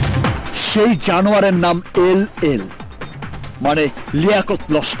 সেই জানোয়ারের নাম এল, মানে লিয়াকত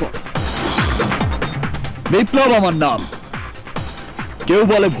লস্কর। বিপ্লব আমার নাম। কেউ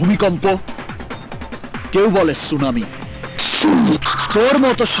বলে ভূমিকম্প, কেউ বলে সুনামি। তোর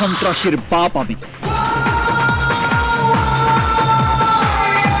মতো সন্ত্রাসীর বাপ আমি।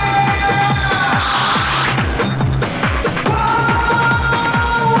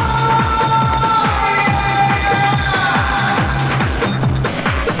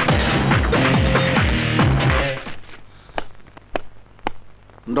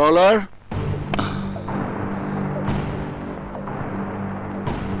 ডলার,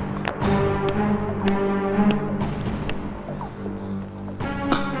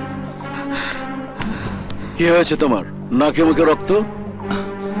 কি হয়েছে তোমার? নাকে মুখে রক্ত?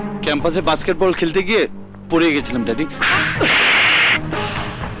 ক্যাম্পাসে বাস্কেটবল খেলতে গিয়ে পড়ে গেছিলাম ড্যাডি।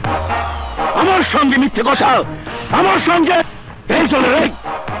 আমার সঙ্গে মিথ্যে কথা! আমার সঙ্গে এই চলে রে।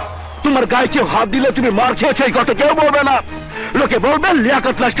 তোমার গায়ে কেউ হাত দিলে তুমি মার খেয়েছে এই কথা কেউ বলবে না, লোকে বলবে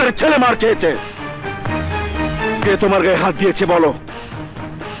লিয়াকত লস্করের ছেলে মার খেয়েছে। কে তোমার গায়ে হাত দিয়েছে বলো?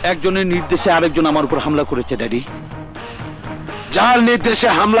 একজনের নির্দেশে আরেকজন আমার উপর হামলা করেছে ড্যাডি। যার নির্দেশে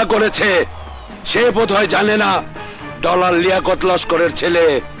হামলা করেছে সে বোধহয় জানে না ডলার লিয়াকত লস্করের ছেলে।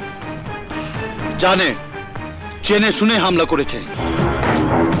 জানে, চেনে শুনে হামলা করেছে।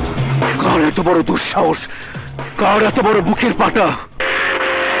 কার এত বড় দুঃসাহস, কার এত বড় বুকের পাটা?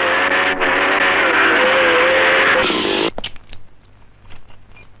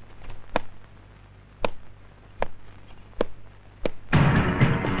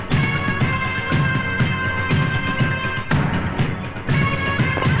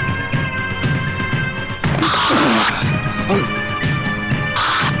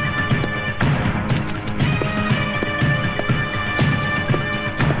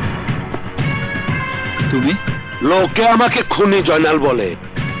 তুমি? লোকে আমাকে খুনি জয়নাল বলে।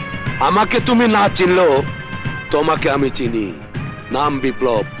 আমাকে তুমি না চিনলেও তোমাকে আমি চিনি। নাম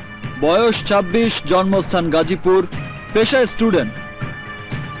বিপ্লব। বয়স 26, জন্মস্থান গাজীপুর, পেশা স্টুডেন্ট।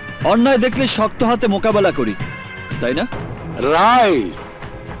 অন্যায় দেখলে শক্ত হাতে মোকাবেলা করি, তাই না? রাইট।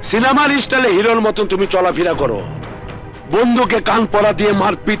 সিনেমার স্টাইলে হিরোর মতন তুমি চলাফেরা করো, বন্ধুকে কান পরা দিয়ে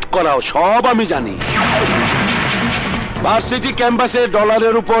মারপিট করাও, সব আমি জানি। ভার্সিটি ক্যাম্পাসে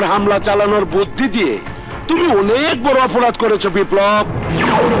ডলারের উপর হামলা চালানোর বুদ্ধি দিয়ে তুমি অনেক বড় অপরাধ করেছো বিপ্লব।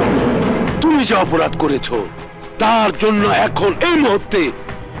 তুমি যে অপরাধ করেছো তার জন্য এখন এই মুহূর্তে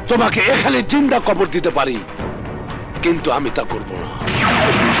তোমাকে এখানে জিন্দা কবর দিতে পারি, কিন্তু আমি তা করব না।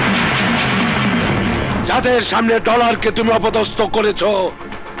 যাদের সামনে ডলারকে তুমি অপদস্থ করেছো,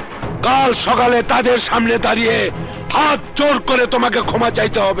 কাল সকালে তাদের সামনে দাঁড়িয়ে হাত জোর করে তোমাকে ক্ষমা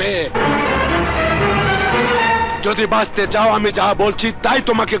চাইতে হবে। যদি বাঁচতে চাও আমি যা বলছি তাই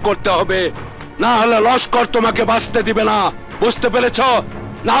তোমাকে করতে হবে, না হলে লস্কর তোমাকে বাঁচতে দিবে না। বুঝতে পেরেছ?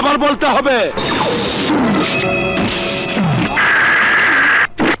 না আবার বলতে হবে?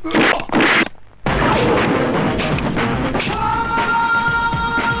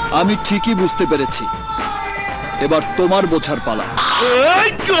 আমি ঠিকই বুঝতে পেরেছি, এবার তোমার বোঝার পালা।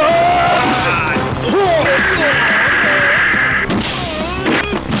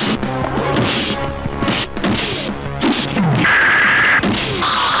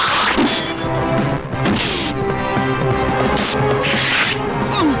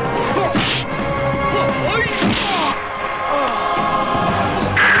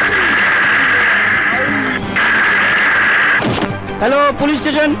 Hello, police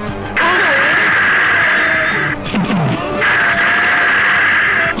station.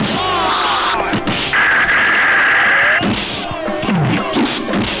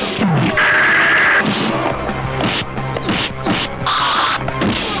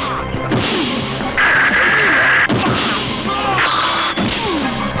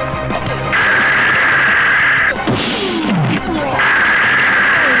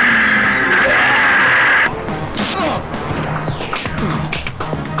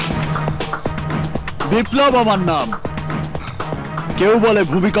 বিপ্লব আমার নাম। কেউ বলে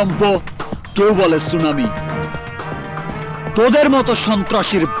ভূমিকম্প, কেউ বলে সুনামি। তোদের মতো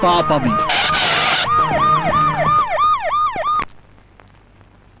সন্ত্রাসীর বাপ আমি।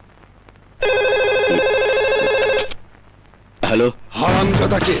 হ্যালো।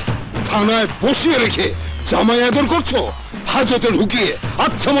 হারামজাদাকে থানায় বসিয়ে রেখে জামাই আদর করছো, হাজতে ঢুকিয়ে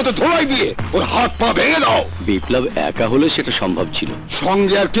আচ্ছা মতো ধোলাই দিয়ে ওর হাত পা ভেঙে দাও। বিপ্লব একা হলে সেটা সম্ভব ছিল।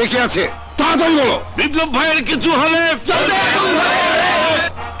 সঙ্গে আর কে কে আছে তাড়াতাড়ি বলো। বিপ্লব ভাইয়ের কিছু হলে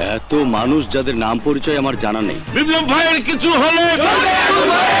এত মানুষ যাদের নাম পরিচয় আমার জানা নেই। বিপ্লব ভাইয়ের কিছু হলে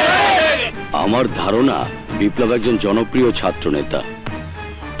আমার ধারণা বিপ্লব একজন জনপ্রিয় ছাত্র নেতা,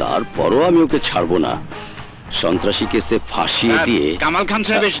 তারপরও আমি ওকে ছাড়বো না। সন্ত্রাসী কেসে ফাঁসিয়ে দিয়ে। কামাল খান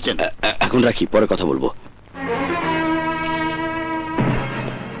সাহেব এসেছেন। এখন রাখি, পরে কথা বলবো।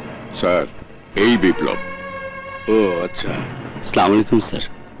 স্যার, এই বিপ্লব। ও আচ্ছা। আসসালামু আলাইকুম স্যার।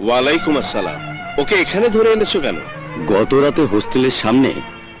 ওয়ালাইকুম আসসালাম। ওকে এখানে ধরে এনেছো কেন? গত রাতে হোস্টেলের সামনে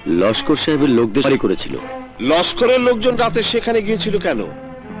লস্কর সাহেবের লোকদের বাড়ি করেছিল। লস্করের লোকজন রাতে সেখানে গিয়েছিল কেন?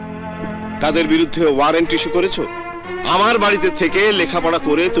 তাদের বিরুদ্ধে ওয়ারেন্ট ইস্যু করেছো? আমার বাড়িতে থেকে লেখাপড়া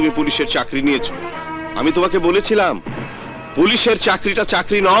করে তুমি পুলিশের চাকরি নিয়েছো। আমি তোমাকে বলেছিলাম পুলিশের চাকরিটা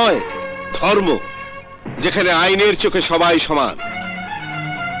চাকরি নয়, ধর্ম, যেখানে আইনের চোখে সবাই সমান।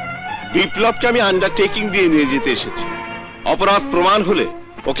 বিপ্লবকে আমি আন্ডারটেকিং দিয়ে নিয়ে যেতে এসেছি। অপরাধ প্রমাণ হলে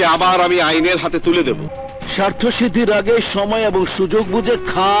ওকে আবার আমি আইনের হাতে তুলে দেব। স্বার্থ সিদ্ধির আগে সময় এবং সুযোগ বুঝে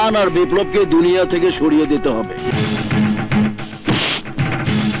খান আর বিপ্লবকে দুনিয়া থেকে সরিয়ে দিতে হবে।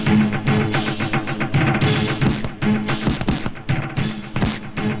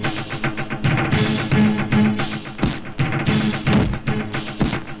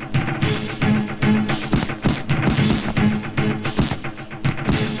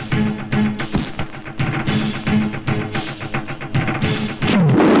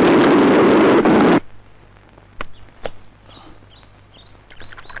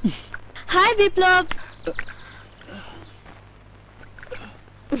 হাই বিপ্লব।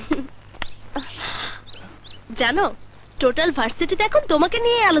 জানো টোটাল ভার্সিটিতে এখন তোমাকে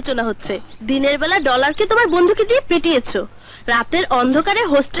নিয়ে আলোচনা হচ্ছে। দিনের বেলা ডলারকে তোমার বন্ধুকে দিয়ে পিটিয়েছো, রাতের অন্ধকারে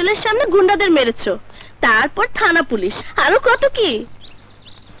হোস্টেলের সামনে গুন্ডাদের মেরেছো, তারপর থানা পুলিশ, আরো কত কি।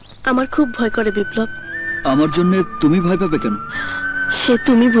 আমার খুব ভয় করে বিপ্লব। আমার জন্য তুমি ভয় পাবে কেন? সে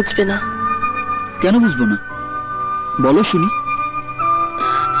তুমি বুঝবে না। কেন বুঝবো না বলো শুনি।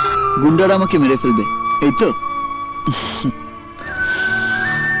 গুন্ডারা আমাকে মেরে ফেলবে এই তো?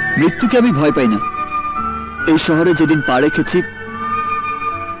 মৃত্যুকে আমি ভয় পাই না। এই শহরে যেদিন পা রেখেছি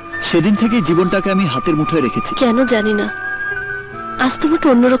সেদিন থেকে জীবনটাকে আমি হাতের মুঠোয় রেখেছি। কেন জানি না, আজ তোমাকে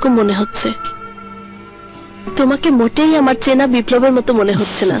অন্যরকম মনে হচ্ছে। তোমাকে মোটেই আমার চেনা বিপ্লবের মতো মনে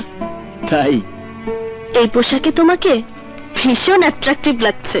হচ্ছে না। তাই? এই পোশাকে তোমাকে ভীষণ অ্যাট্রাকটিভ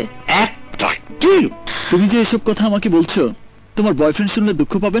লাগছে। তুমি যে এসব কথা আমাকে বলছো, তোমার বয়ফ্রেন্ড শুনলে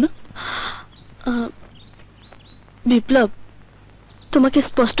দুঃখ পাবে না? বিপ্লব, তোমাকে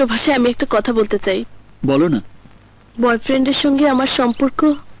স্পষ্ট ভাষায় আমি একটা কথা বলতে চাই। বলো না। বয়ফ্রেন্ডের সঙ্গে আমার সম্পর্ক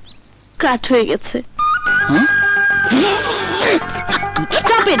কাট হয়ে গেছে।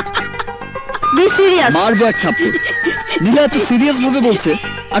 Stop it! Be serious! মারবো এক থাপ্পড়। নীলা এত সিরিয়াস ভাবে বলছে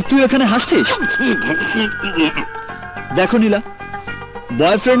আর তুই এখানে হাসছিস। দেখো নীলা,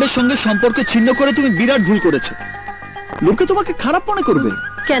 বয়ফ্রেন্ডের সঙ্গে সম্পর্ক ছিন্ন করে তুমি বিরাট ভুল করেছো। লোকে তোমাকে খারাপ মনে করবে।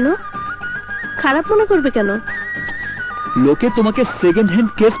 কেন খারাপ মনে করবে? কেন? লোকে তোমাকে সেকেন্ড হ্যান্ড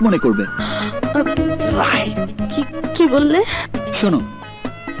কেস মনে করবে। কি বললে? শোনো,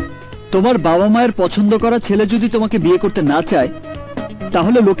 তোমার বাবা মায়ের পছন্দ করা ছেলে যদি তোমাকে বিয়ে করতে না চায়,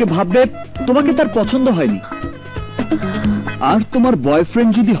 তাহলে লোকে ভাববে তোমাকে তার পছন্দ হয়নি। আর তোমার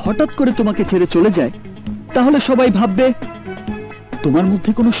বয়ফ্রেন্ড যদি হঠাৎ করে তোমাকে ছেড়ে চলে যায়, তাহলে সবাই ভাববে তোমার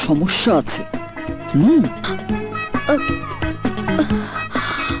মধ্যে কোনো সমস্যা আছে।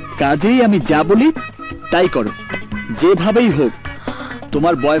 কাজেই আমি যা বলি তাই করো, যেভাবেই হোক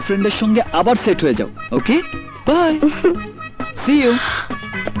তোমার বয়ফ্রেন্ডের সঙ্গে আবার সেট হয়ে যাও। ওকে, বাই, সি ইউ।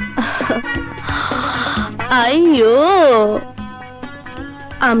 আইয়ো,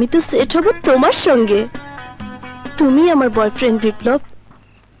 আমি তো সেট হব তোমার সঙ্গে। তুমি আমার বয়ফ্রেন্ড বিপ্লব।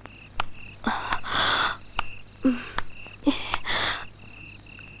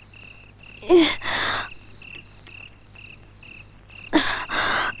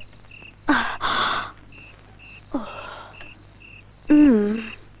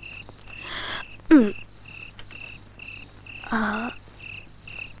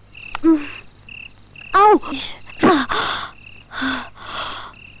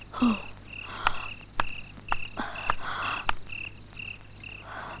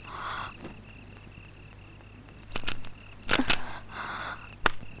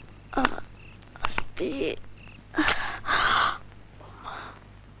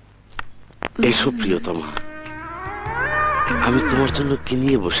 এসো প্রিয়তমা, আমি তোমার জন্য কি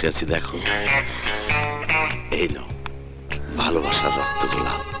নিয়ে বসে আছি দেখো। এই নাও ভালোবাসার রক্ত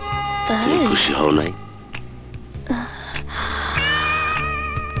গোলাপ। তুমি খুশি হও নাই?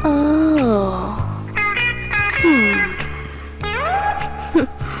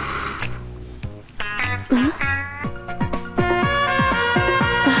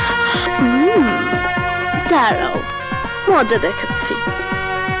 দাঁড়াও, মজা দেখাচ্ছি।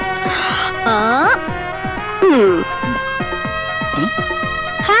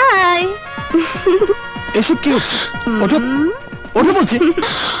 হাই, এসব কি হচ্ছে? ওঠো, ওঠো বলছি।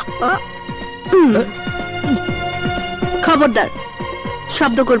 খবরদার,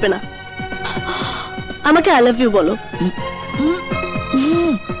 শব্দ করবে না। আমাকে আই লাভ ইউ বলো।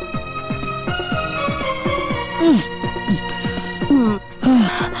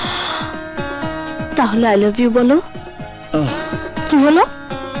 তাহলে আই লাভ ইউ বলো। কি হলো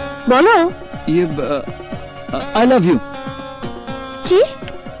বলো? I love you. কি?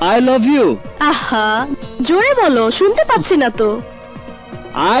 I love you. আহা, জোরে বলো, শুনতে পাচ্ছি না তো।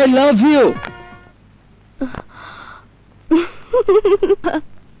 I love you.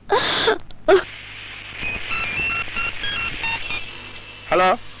 হ্যালো,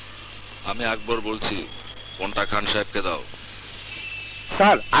 আমি আকবর বলছি। ফোনটা খান সাহেবকে দাও।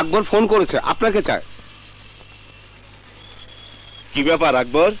 স্যার, আকবর ফোন করেছে, আপনাকে চায়। কি ব্যাপার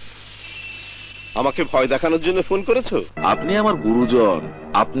আকবর, আমাকে ভয় দেখানোর জন্য ফোন করেছো? আপনি আমার গুরুজন,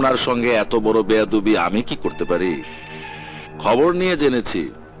 আপনার সঙ্গে এত বড় বেয়াদবি আমি কি করতে পারি? খবর নিয়ে জেনেছি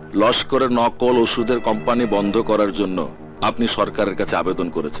লস্করের নকল ওষুধের কোম্পানি বন্ধ করার জন্য আপনি সরকারের কাছে আবেদন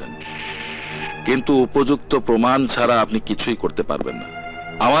করেছেন, কিন্তু উপযুক্ত প্রমাণ ছাড়া আপনি কিছুই করতে পারবেন না।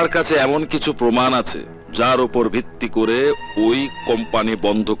 আমার কাছে এমন কিছু প্রমাণ আছে যার উপর ভিত্তি করে ওই কোম্পানি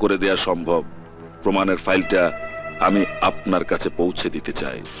বন্ধ করে দেয়া সম্ভব। প্রমাণের ফাইলটা আমি আপনার কাছে পৌঁছে দিতে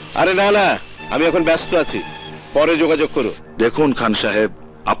চাই। আরে না না, আমি এখন ব্যস্ত আছি, পরে যোগাযোগ করো। দেখুন খান সাহেব,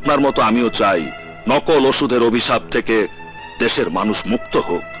 আপনার মতো আমিও চাই নকল ওষুধের অভিশাপ থেকে দেশের মানুষ মুক্ত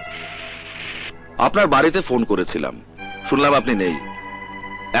হোক। আপনার বাড়িতে ফোন করেছিলাম, শুনলাম আপনি নেই।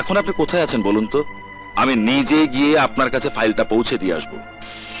 এখন আপনি কোথায় আছেন বলুন তো, আমি নিজে গিয়ে আপনার কাছে ফাইলটা পৌঁছে দিয়ে আসবো।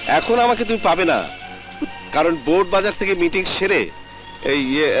 এখন আমাকে তুমি পাবে না, কারণ বোর্ড বাজার থেকে মিটিং সেরে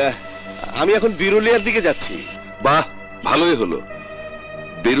আমি এখন বিরুলিয়ার দিকে যাচ্ছি। বাহ, ভালোই হলো।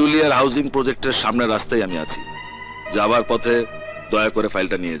 বিরুলিয়ার হাউজিং প্রজেক্টের সামনের রাস্তায় আমি আছি। যাবার পথে দয়া করে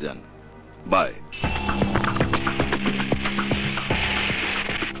ফাইলটা নিয়ে যান। বাই।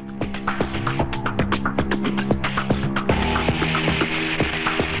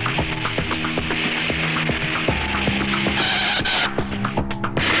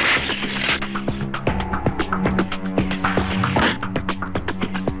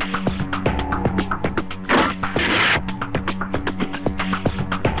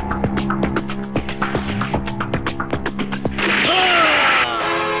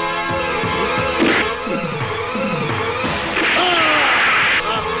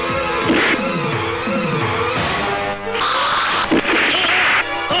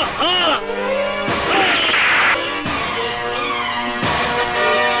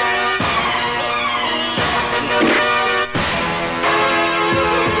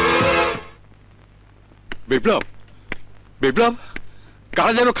 বিপ্লব, বিপ্লব,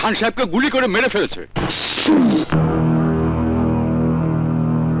 কারা যেন খান সাহেবকে গুলি করে মেরে ফেলেছে।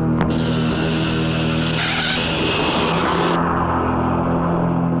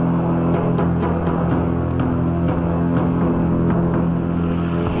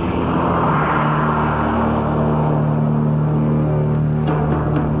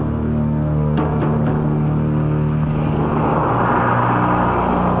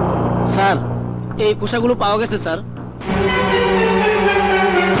 স্যার, এই কোষাগুলো পাওয়া গেছে স্যার।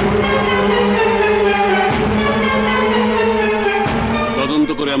 তদন্ত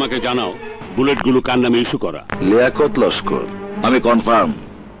করে আমাকে জানাও বুলেটগুলো কার নামে ইস্যু করা। লিয়াকত লস্কর। আমি কনফার্ম,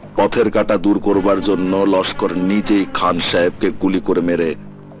 পথের কাঁটা দূর করবার জন্য লস্কর নিজেই খান সাহেবকে গুলি করে মেরে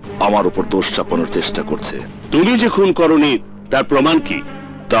আমার উপর দোষ চাপানোর চেষ্টা করছে। তুমি যে খুন করনি তার প্রমাণ কি?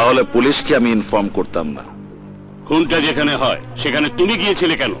 তাহলে পুলিশকে আমি ইনফর্ম করতাম না। খুনটা যেখানে হয় সেখানে তুমি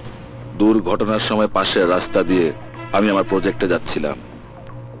গিয়েছিলে কেন? দুর্ঘটনার সময় পাশের রাস্তা দিয়ে আমি আমার প্রজেক্টে যাচ্ছিলাম,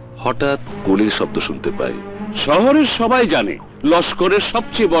 হঠাৎ গুলির শব্দ শুনতে পাই। শহরের সবাই জানে লস্করের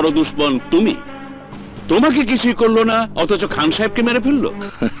সবচেয়ে বড় দুশ্মন তুমি। তোমাকে কিছুই করলো না, অথচ খান সাহেবকে মেরে ফেললো।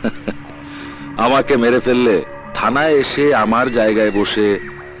 আমাকে মেরে ফেললে থানায় এসে আমার জায়গায় বসে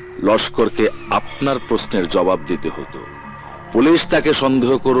লস্করকে আপনার প্রশ্নের জবাব দিতে হতো। পুলিশ তাকে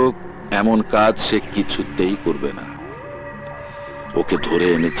সন্দেহ করুক এমন কাজ সে কিছুতেই করবে না। ওকে ধরে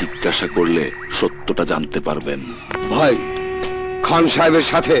এনে জিজ্ঞাসা করলে সত্যটা জানতে পারবেন। ভাই, খান সাহেবের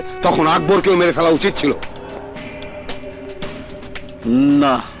সাথে তখন আকবরকেও মেরে ফেলা উচিত ছিল।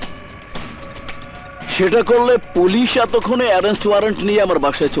 না, সেটা করলে পুলিশ এতক্ষণে অ্যারেস্ট ওয়ারেন্ট নিয়ে আমার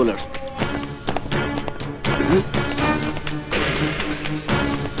বাসায় চলে আসত।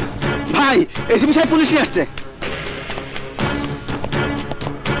 ভাই, এসিপি সাহেব পুলিশ নিয়ে আসছে।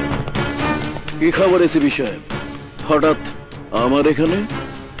 কি খবর এসিপি সাহেব, হঠাৎ আমার এখানে?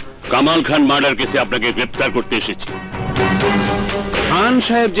 কামাল খান মার্ডার কেসে আপনাকে গ্রেফতার করতে এসেছি। খান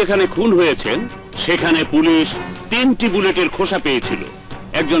সাহেব যেখানে খুন হয়েছেন সেখানে পুলিশ 3টি বুলেটের খোসা পেয়েছিল।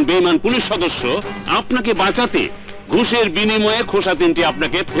 একজন বেঈমান পুলিশ সদস্য আপনাকে বাঁচাতে ঘুষের বিনিময়ে খোসা 3টি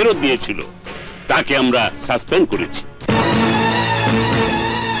আপনাকে ফেরত দিয়েছিল। তাকে আমরা সাসপেন্ড করেছি।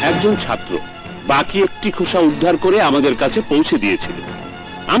 একজন ছাত্র বাকি একটি খোসা উদ্ধার করে আমাদের কাছে পৌঁছে দিয়েছিল।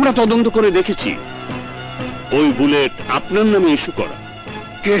 আমরা তদন্ত করে দেখেছি ওই বুলেট আপনার নামে ইস্যু করা।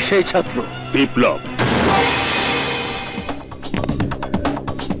 কে সেই ছাত্র? বিপ্লব।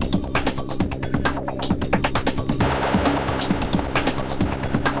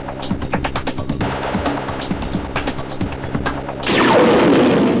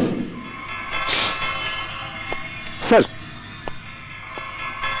 স্যার,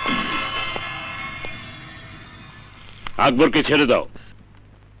 আকবরকে ছেড়ে দাও।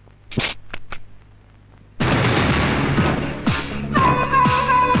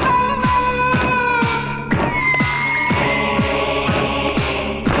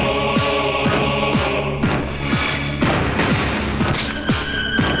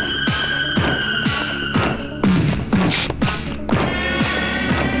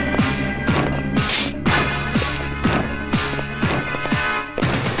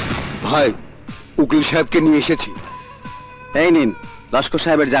 ভাই, উকিল সাহেবকে নিয়ে এসেছি। এই নিন লস্কর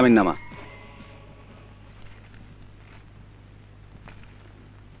সাহেবের জামিননামা।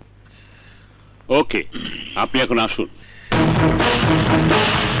 ওকে, আপনি এখন আসুন।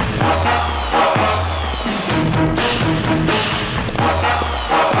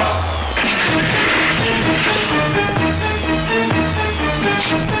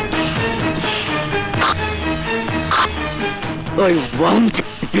 I want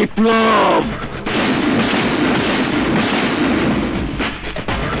Biplab.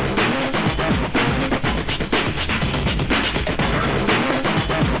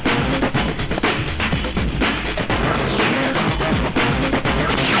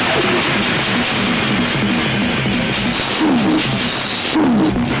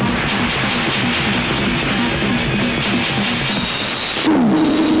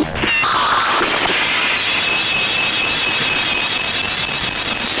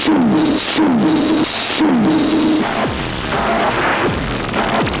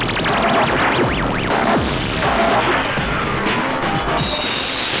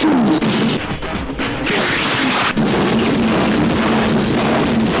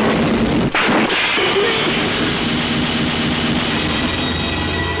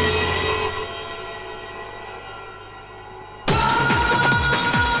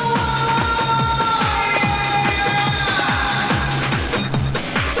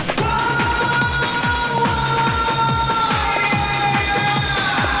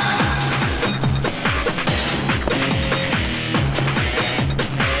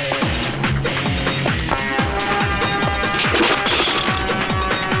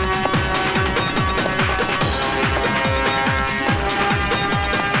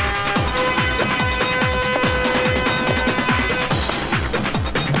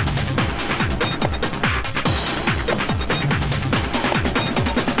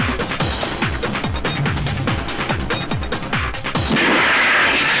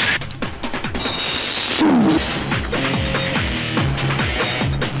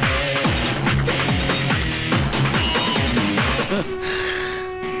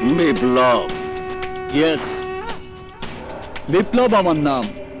 Biplab. Yes, বিপ্লব আমার নাম।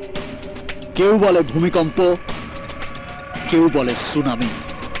 কেউ বলে ভূমিকম্প, কেউ বলে সুনামি।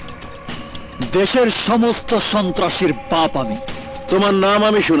 দেশের সমস্ত সন্ত্রাসীর বাপ আমি। তোমার নাম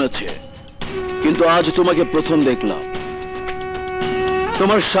আমি শুনেছি, কিন্তু আজ তোমাকে প্রথম দেখলাম।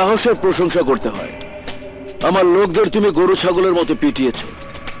 তোমার সাহসের প্রশংসা করতে হয়। আমার লোকদের তুমি গরু ছাগলের মতো পিটিয়েছ,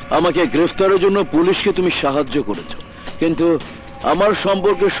 আমাকে গ্রেফতারের জন্য পুলিশকে তুমি সাহায্য করেছ, কিন্তু আমার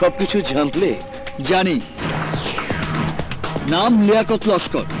সম্পর্কে সবকিছু জানলে? জানি। নাম লিয়াকত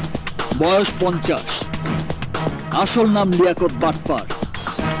লস্কর, বয়স 50, আসল নাম লিয়াকত বাটপার,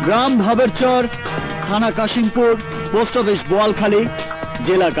 গ্রাম ভাবেরচর, থানা কাশিমপুর, পোস্ট অফিস বোয়ালখালী,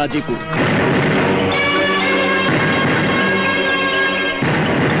 জেলা গাজীপুর।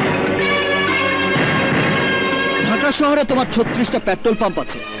 ঢাকা শহরে তোমার 36টা পেট্রোল পাম্প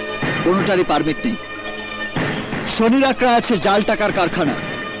আছে, কোনোটারই পারমিট নেই। শনির আঁকড়া আছে জাল টাকার কারখানা।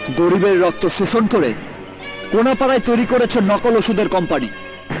 গরিবের রক্ত শোষণ করে কোনাপাড়ায় তৈরি করেছে নকল ওষুধের কোম্পানি,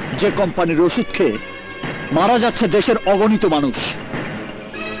 যে কোম্পানির ওষুধ খেয়ে মারা যাচ্ছে দেশের অগণিত মানুষ।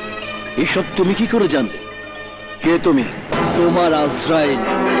 এসব তুমি কি করে জানলে? কে তুমি? তোমার আজরাইল।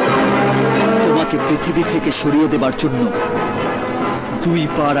 তোমাকে পৃথিবী থেকে সরিয়ে দেবার জন্য 2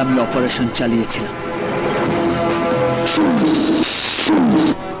 বার আমি অপারেশন চালিয়েছিলাম।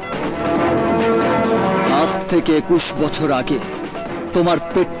 আজ থেকে 21 বছর আগে তোমার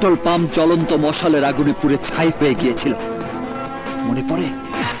পেট্রোল পাম্প জ্বলন্ত মশালের আগুনে পুড়ে ছাই হয়ে গিয়েছিল, মনে পড়ে?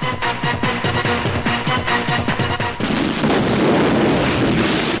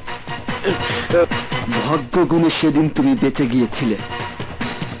 ভাগ্যগুণে সেদিন তুমি বেঁচে গিয়েছিলে,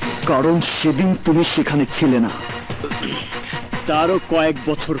 কারণ সেদিন তুমি সেখানে ছিলে না। তারও কয়েক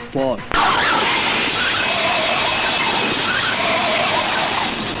বছর পর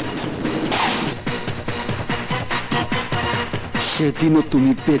সেদিনও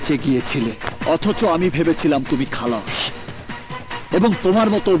তুমি বেঁচে গিয়েছিলে, অথচ আমি ভেবেছিলাম তুমি খালাস, এবং তোমার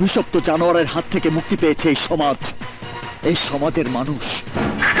মতো অভিশপ্ত জানোয়ারের হাত থেকে মুক্তি পেয়েছে এই সমাজ, এই সমাজের মানুষ।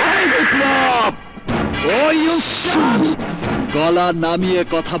 গলা নামিয়ে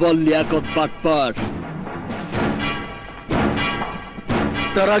কথা বল লিয়াকত বাটপার।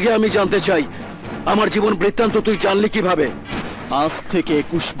 তার আগে আমি জানতে চাই, আমার জীবন বৃত্তান্ত তুই জানলি কিভাবে? আজ থেকে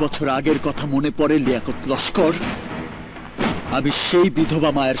 21 বছর আগের কথা মনে পড়ে লিয়াকত লস্কর। আমি সেই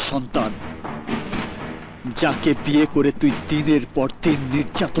বিধবা মায়ের সন্তান, যাকে বিয়ে করে তুই দিনের পর দিন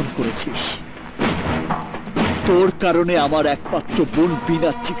নির্যাতন করেছিস। তোর কারণে আমার একমাত্র বোন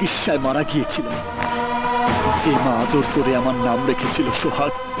বিনা চিকিৎসায় মারা গিয়েছিল, যে মা আদর করে আমার নাম রেখেছিল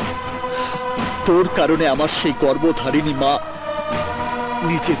সোহাগ। তোর কারণে আমার সেই গর্ভধারিণী মা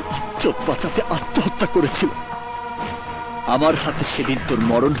নিজের ইজ্জত বাঁচাতে আত্মহত্যা করেছিল। আমার হাতে সেদিন তোর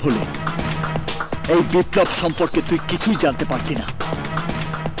মরণ হলো, এই বিপ্লব সম্পর্কে তুই কিছুই জানতে পারতি না।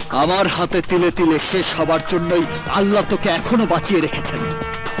 আমার হাতে তিলে তিলে শেষ হবার জন্যই আল্লাহ তোকে এখনো বাঁচিয়ে রেখেছেন।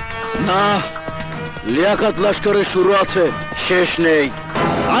 না, লিয়াকত লস্করের শুরু আছে, শেষ নেই।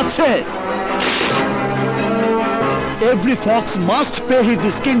 আছে। Every fox must pay his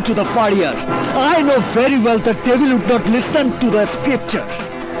skin to the farrier. I know very well the devil would not listen to the scripture.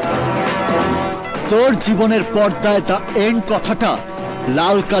 তোর জীবনের পর্দায় দ্য এন্ড কথাটা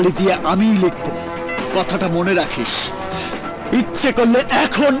লাল কালি দিয়ে আমিই লিখব। কথাটা মনে রাখিস। ইচ্ছে করলে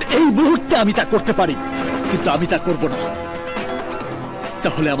এখন এই মুহূর্তে আমি তা করতে পারি, কিন্তু আমি তা করব না।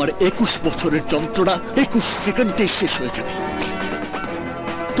 তাহলে আমার 21 বছরের যন্ত্রণা 21 সেকেন্ডে শেষ হয়ে যাবে।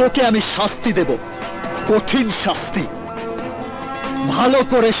 তোকে আমি শাস্তি দেব, কঠিন শাস্তি। ভালো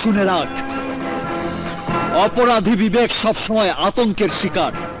করে শুনে রাখ, অপরাধী বিবেক সবসময় আতঙ্কের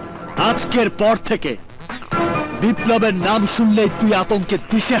শিকার। আজকের পর থেকে বিপ্লবের নাম শুনলেই তুই আতঙ্কে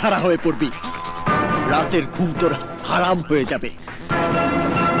দিশেহারা হয়ে পড়বি। রাতের ঘুম তোর হারাম হয়ে যাবে।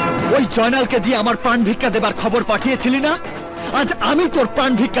 ওই জয়নালকে দিয়ে আমার প্রাণ ভিক্ষা দেবার খবর পাঠিয়েছিলি না? আজ আমি তোর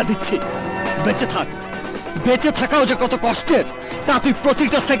প্রাণ ভিক্ষা দিচ্ছি। বেঁচে থাক। বেঁচে থাকাও যে কত কষ্টের তা তুই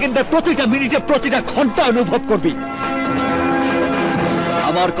প্রতিটা সেকেন্ডে, প্রতিটা মিনিটে, প্রতিটা ঘন্টা অনুভব করবি।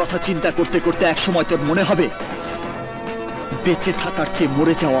 আমার কথা চিন্তা করতে করতে একসময় তোর মনে হবে বেঁচে থাকার চেয়ে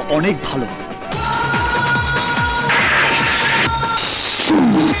মরে যাওয়া অনেক ভালো।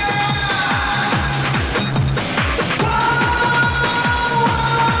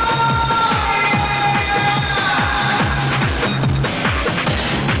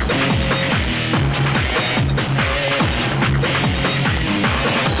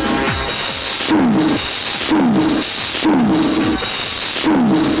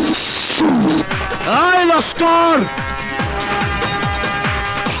 আয় লস্কর,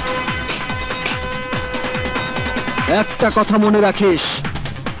 একটা কথা মনে রাখিস,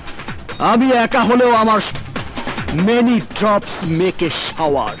 আমি একা হলেও আমার many drops make a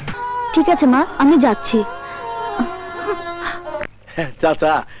shower. ঠিক আছে মা, আমি যাচ্ছি।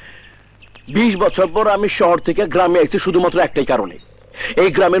 চাচা, 20 বছর পর আমি শহর থেকে গ্রামে এসেছি শুধুমাত্র একটাই কারণে, এই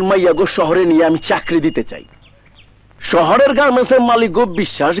গ্রামের মাইয়াগো শহরে নিয়ে আমি চাকরি দিতে চাই। শহরের গার্মেন্টসের মালিকগো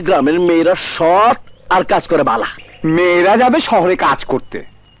বিশ্বাস গ্রামের মেয়েরা সৎ আর কাজ করে বালা। মেয়েরা যাবে শহরে কাজ করতে,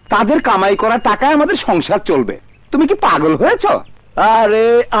 তাদের কামাই করা টাকায় আমাদের সংসার চলবে। তুমি কি পাগল হয়েছ? আরে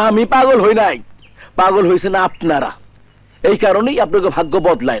আমি পাগল হই নাই, পাগল হয়েছেন আপনারা। এই কারণেই আপনাকে ভাগ্য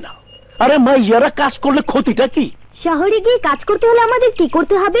বদলায় না। আরে মাইয়ারা কাজ করলে ক্ষতিটা কি? শহরে গিয়ে কাজ করতে হলে আমাদের কি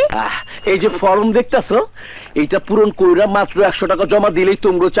করতে হবে? এই যে ফর্ম দেখতেছো, এটা পূরণ কইরা মাত্র 100 টাকা জমা দিলেই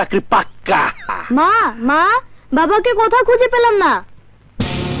তোমরা চাকরি পাক্কা। মা, মা, বাবাকে কোথাও খুঁজে পেলাম না।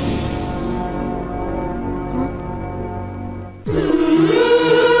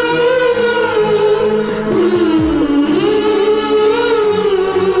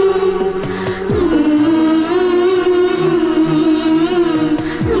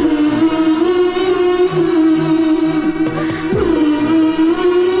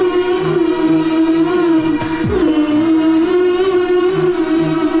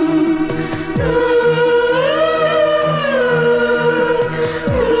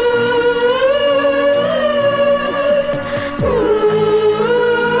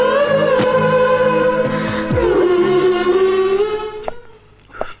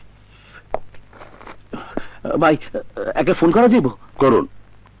 ভাই, একটা ফোন করা যাইব? করুন।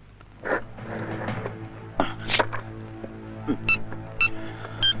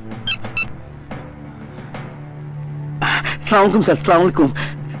 সালাম আলাইকুম স্যার। সালাম আলাইকুম।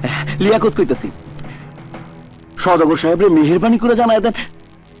 লিয়াকত কইতাছি। সওদাগর সাহেবরে মেহেরবানি করে জানায় দেন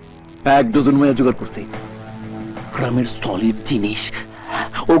 1 ডজন মায়া জোগাড় করছি। গ্রামের সলিড জিনিস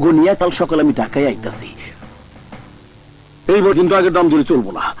ওগো নিয়ে কাল সকালে আমি ঢাকায় আইতাছি। এইবার কিন্তু আগের দাম ধরে চলবো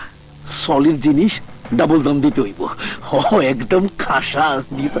না, সলিড জিনিস ডাবল দাম দিতে হইব। একদম খাসা।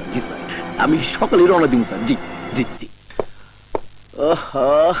 জি স্যার, জি স্যার, আমি সকালে রওনা দিব স্যার। জি জি জি।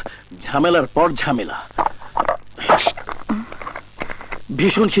 ঝামেলার পর ঝামেলা।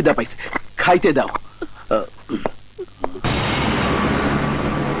 ভীষণ খিদা পাইছে, খাইতে দাও।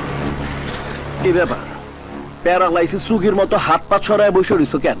 কি ব্যাপার, প্যারালাইসিস রোগীর মতো হাত পা ছড়ায় বসে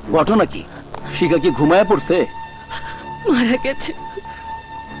রইছো কেন? ঘটনা কি? শিখা কি ঘুমায় পড়ছে? মারা গেছে।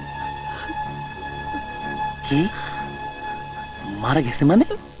 কি মারা গেছে মানে?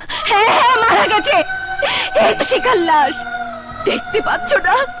 হ্যাঁ, মারা গেছে। এই তো শিখার লাশ, দেখতে পাচ্ছ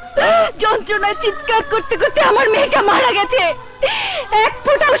না? যন্ত্রণায় চিৎকার করতে করতে আমার মেয়েটা মারা গেছে। 1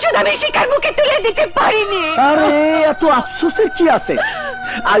 ফোঁটা ওষুধ আমি শিখার মুখে তুলে দিতে পারিনি। আরে এত আফসোসের কি আছে?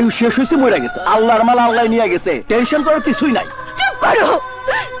 আয়ু শেষ হয়েছে, মরে গেছে। আল্লাহর মাল আল্লাহ নিয়ে গেছে, টেনশন করার কিছুই নাই। চুপ করো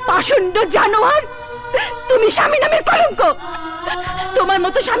পাষণ্ড জানোয়ার, তুমি স্বামী নামের কলঙ্ক। তোমার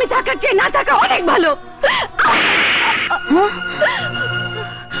মতো স্বামী থাকার চেয়ে না থাকা অনেক ভালো।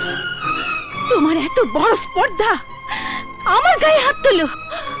 তোমার এত বড় স্পর্ধা, আমার গায়ে হাত তোলো।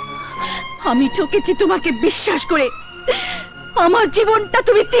 আমি ঠকেছি তোমাকে বিশ্বাস করে। আমার জীবনটা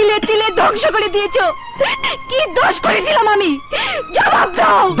তুমি তিলে তিলে ধ্বংস করে দিয়েছো। কি দোষ করেছিলাম আমি? জবাব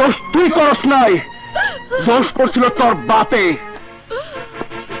দাও। দোষ তুই করস নাই, দোষ করছিল তোর বাপে।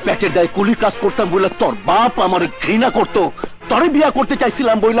 পেটের দায়ে কুলির কাজ করতাম বলে তোর বাপ আমারে ঘৃণা করতো। তোরে বিয়া করতে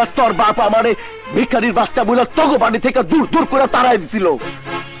চাইছিলাম বইলা তোর বাপ আমারে ভিখারির বাচ্চা বইলা তগো বাড়ি থেকে দূর দূর করে তাড়াই দিছিল।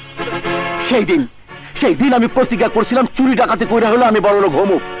 সেই দিন আমি প্রতিজ্ঞা করছিলাম চুরি ডাকাতি কইরা হলো আমি বড়লোক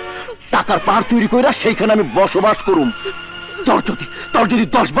হমুক, টাকার পাহাড় তৈরি কইরা সেইখানে আমি বসবাস করুম। তোর যদি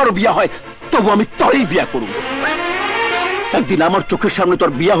 10-12 বিয়া হয় তবু আমি তোরই বিয়া করুম। একদিন আমার চোখের সামনে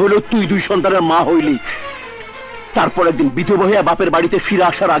তোর বিয়া হইল, তুই 2 সন্তানের মা হইলি। তারপর একদিন বিধবা হইয়া বাপের বাড়িতে ফিরে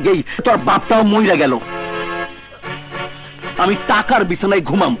আসার আগেই তোর বাপটাও মইরা গেল। আমি টাকার বিছানায়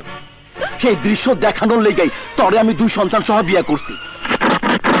ঘুমাম, সেই দৃশ্য দেখানোর লেগেই তরে আমি 2 সন্তান সহ বিয়া করছি।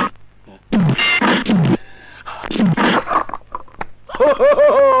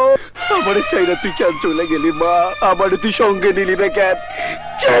 আমারে চাইরা তুই কেন চলে গেলি মা? আমারে তুই সঙ্গে নিলি না কেন?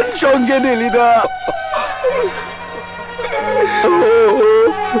 কেন সঙ্গে নিলি না?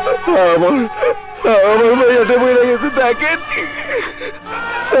 আমার ভাইয়াটা মরে গেছে, দেখেন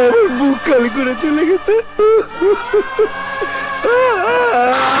আমার বুক খালি করে চলে গেছে।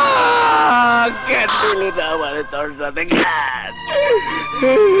 কেন দিলি না আমারে তোর সাথে? কেন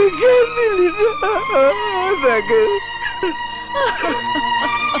দিলি না? দেখেন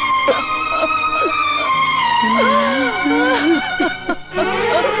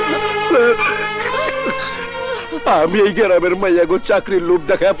আমি এই গ্রামের মাইয়াগো চাকরির লোভ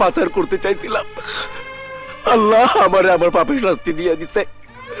দেখায় পাচার করতে চাইছিলাম। আল্লাহ আমারে আমার পাপের শাস্তি দিয়ে দিছে।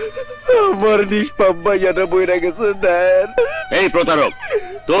 আমার নিষ্পাপ মাইয়াটা বইরা গেছে। দেন এই প্রতারক,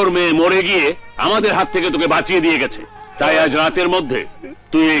 তোর মেয়ে মরে গিয়ে আমাদের হাত থেকে তোকে বাঁচিয়ে দিয়ে গেছে, তাই আজ রাতের মধ্যে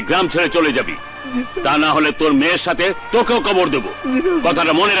তুই এই গ্রাম ছেড়ে চলে যাবি। তা না হলে তোর মেয়ের সাথে তোকেও কবর দেব,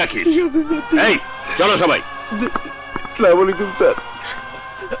 কথাটা মনে রাখিস। এই চলো সবাই। আসসালামু আলাইকুম স্যার।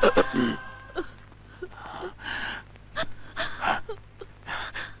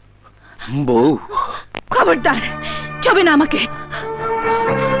 বউ খবরদার, ছবে না আমাকে।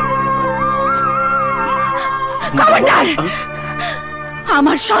 খবরদার,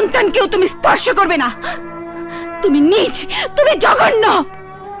 আমার সন্তানকেও তুমি স্পর্শ করবে না। তুমি নীচ, তুমি জঘন্য।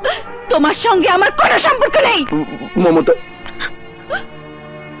 তোমার সঙ্গে আমার কোনো সম্পর্ক নেই। মমতা,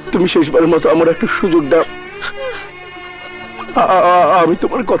 তুমি শেষবারের মতো আমার একটা সুযোগ দাও। আমি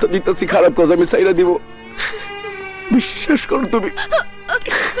তোমার কথা দিতেছি, খারাপ কাজ আমি চাইরা দিব। বিশ্বাস করো তুমি।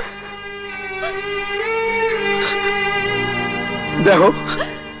 দেখো,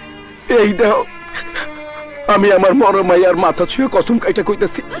 এই দেখো, আমি আমার মরম মাইয়ার মাথা ছুঁয়ে কসম কাইটা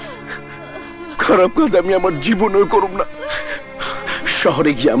কইতেছি, খারাপ কাজ আমি আমার জীবনেও করব না।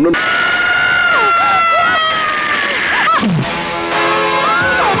 শহরে গিয়ে আমরা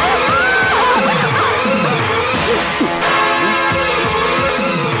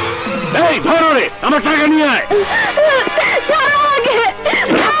এই ধরো রে, আমার টাকা নিয়ে আয়। ছাড়ো আগে।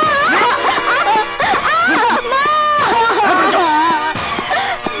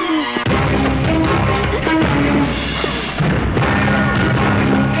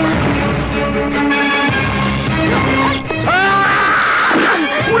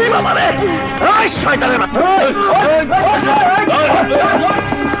 শয়তানের বাচ্চা।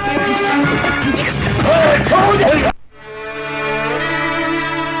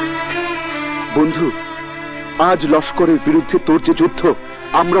 বন্ধু, আজ লস্করের বিরুদ্ধে তোর যে যুদ্ধ,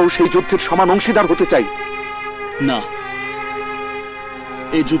 আমরাও সেই যুদ্ধের সমান অংশীদার হতে চাই। না,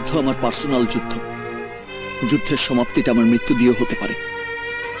 এই যুদ্ধ আমার পার্সোনাল যুদ্ধ। যুদ্ধের সমাপ্তিটা আমার মৃত্যু দিয়ে হতে পারে,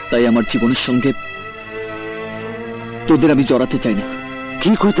 তাই আমার জীবনের সঙ্গে তোদের আমি জড়াতে চাই না।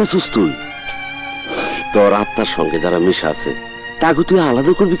 কি কইতেছিস তুই? তোর আত্মার সঙ্গে যারা মিশা আছে তাকে তুই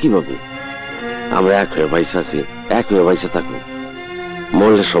আলাদা করবি কিভাবে? আমরা এক হয়ে বাইসে আছি, এক হয়ে বাইসে থাকবো।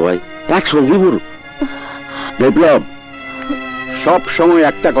 মরলে সবাই একসঙ্গে মরুক। বিপ্লব, সব সময়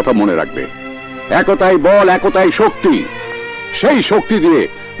একটা কথা মনে রাখবে, একতাই বল, একতাই শক্তি। সেই শক্তি দিয়ে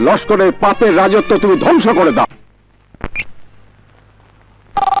লস্করের পাপের রাজত্ব তুমি ধ্বংস করে দাও।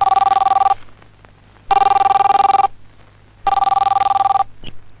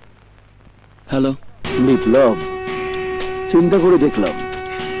 হ্যালো বিপ্লব, চিন্তা করে দেখলাম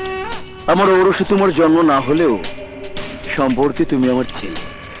আমার ওরসে তোমার জন্ম না হলেও সম্পর্কে তুমি আমার ছেলে,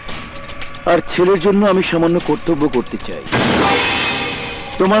 আর ছেলের জন্য আমি সামান্য কর্তব্য করতে চাই।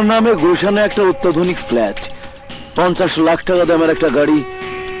 তোমার নামে গুলশানে একটা অত্যাধুনিক ফ্ল্যাট, 50 লাখ টাকা দামের একটা গাড়ি,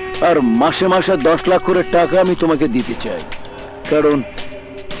 আর মাসে মাসে 10 লাখ করে টাকা আমি তোমাকে দিতে চাই। কারণ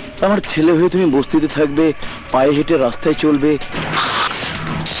আমার ছেলে হয়ে তুমি বস্তিতে থাকবে, পায়ে হেঁটে রাস্তায় চলবে।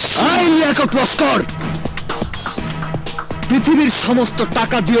 লস্কর, পৃথিবীর সমস্ত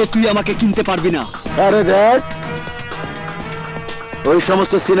টাকা দিয়েও তুই আমাকে কিনতে পারবি না। আরে দেখ, ওই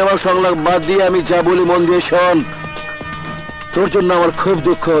সমস্ত সিনেমার সংলাপ বাদ দিয়ে আমি যা বলি মন দিয়ে শোন। তোর জন্য আমার খুব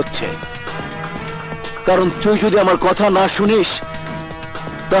দুঃখ হচ্ছে, কারণ তুই যদি আমার কথা না শুনিস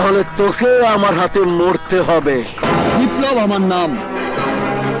তাহলে তোকে আমার হাতে মরতে হবে। বিপ্লব আমার নাম।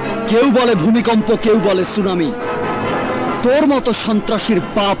 কেউ বলে ভূমিকম্প, কেউ বলে সুনামি। তোর মতো সন্ত্রাসীর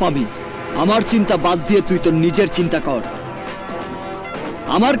বাপ আমি। আমার চিন্তা বাদ দিয়ে তুই তোর নিজের চিন্তা কর।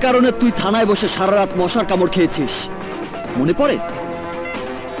 আমার কারণে তুই থানায় বসে সারা রাত মশার কামড় খেয়েছিস, মনে পড়ে?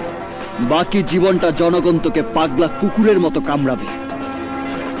 বাকি জীবনটা জনগণ তোকে পাগলা কুকুরের মতো কামড়াবে।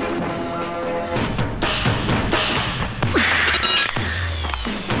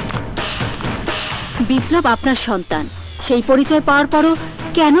 বিপ্লব আপনার সন্তান, সেই পরিচয় পাওয়ার পরও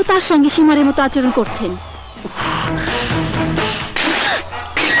কেন তার সঙ্গে সীমারের মতো আচরণ করছেন?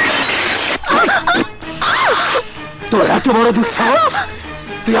 তোর এত বড় দুঃসাহস,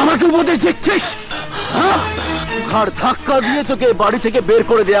 তুই আমাকে উপদেশ দিচ্ছিস? ঘাড় ধাক্কা দিয়ে তোকে বাড়ি থেকে বের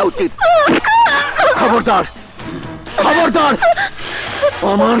করে দেওয়া উচিত। খবরদার, খবরদার,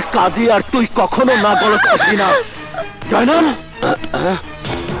 আমার কাজে আর তুই কখনো না গলত আসবি না, তাই না?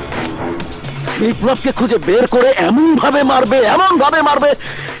 বিপ্লবকে খুঁজে বের করে এমন ভাবে মারবে, এমন ভাবে মারবে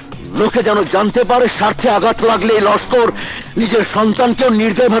লোকে যেন জানতে পারে স্বার্থে আঘাত লাগলে লস্কর নিজের সন্তানকেও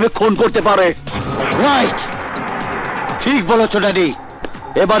নির্দয়ভাবে খুন করতে পারে। রাইট, ঠিক বলেছ ড্যাডি।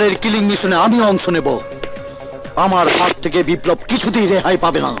 এবারের কিলিং মিশনে আমিও অংশ নেব। আমার হাত থেকে বিপ্লব কিছুতেই রেহাই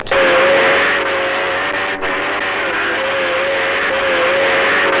পাবে না।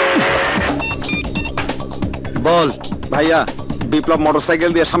 বল ভাইয়া, বিপ্লব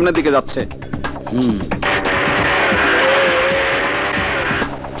মোটরসাইকেল দিয়ে সামনের দিকে যাচ্ছে।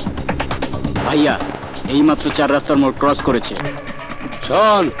 ভাইয়া, এইমাত্র 4 রাস্তার মোড় ক্রস করেছে।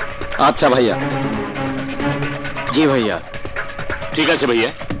 চল। আচ্ছা ভাইয়া। জি ভাইয়া। ঠিক আছে ভাইয়া।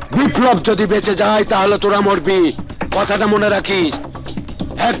 বিপ্লব যদি বেঁচে যায় তাহলে তোরা মরবি, কথাটা মনে রাখিস।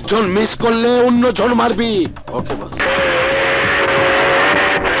 একজন মিস করলে অন্য জন মারবি। ওকে বস।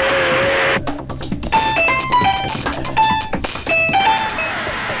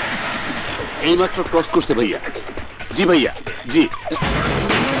 এইমাত্র ক্রস করছে ভাইয়া। জি ভাইয়া, জি।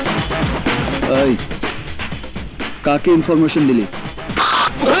 এই, কাকে ইনফরমেশন দিলি?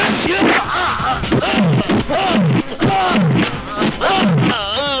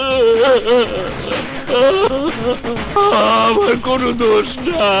 আমার কোনো দোষ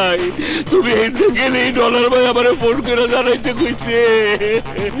নাই। তুমি এই থেকে নেই ডলার ভাই আমার ফোন করে জানাইতে কইছে।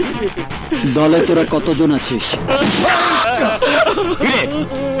 দলে তোরা কতজন আছিস?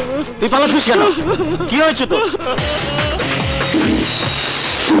 তুই পালাচ্ছিস কেন? কি হয়েছে তো?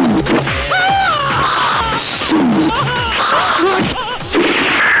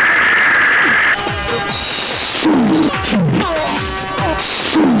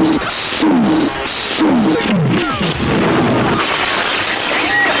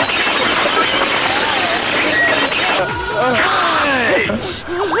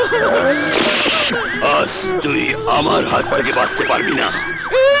 আজ তুই আমার হাত থেকে বাঁচতে পারবি না।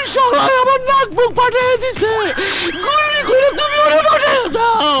 এই সবাই আমার নাক মুখ পাঠিয়ে দিছে। গুলি করে তুমি ওরে পাঠিয়ে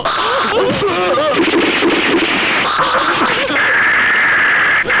দাও।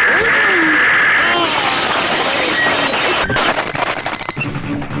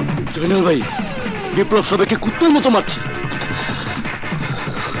 জয়নাল ভাই, বিপ্লব সবাইকে কুত্তার মতো মারছে।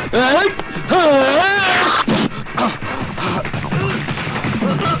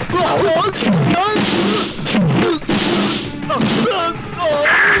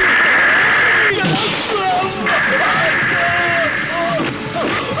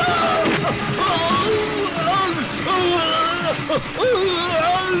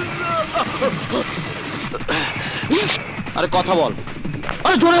 আরে কথা বল,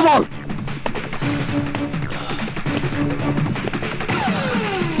 আরে জোরে বল।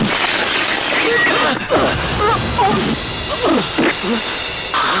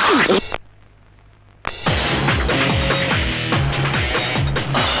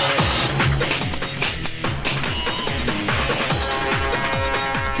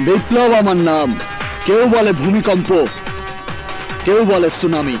 বিপ্লব আমার নাম। কেউ বলে ভূমিকম্প, কেউ বলে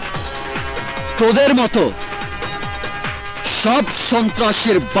সুনামি। তোদের মতো সব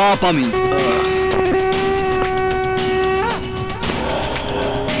সন্ত্রাসের বাপ আমি।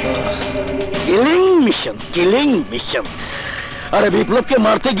 Killing mission, killing mission. আরে বিপ্লবকে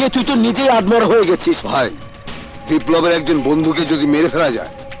মারতে গিয়ে তুই তো নিজেই আদমরা হয়ে গেছিস। ভাই, বিপ্লবের একজন বন্ধুকে যদি মেরে ফেলা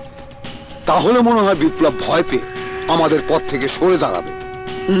যায় তাহলে মনে হয় বিপ্লব ভয় পেয়ে আমাদের পথ থেকে সরে দাঁড়াবে।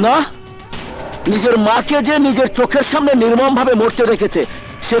 না, নিজের মাকে যে নিজের চোখের সামনে নির্মমভাবে মরতে দেখেছে,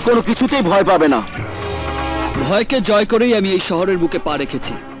 সে কোনো কিছুতেই ভয় পাবে না। ভয়কে জয় করেই আমি এই শহরের বুকে পা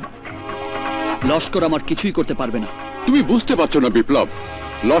রেখেছি। লস্কর আমার কিছুই করতে পারবে না। তুমি বুঝতে পারছো না বিপ্লব,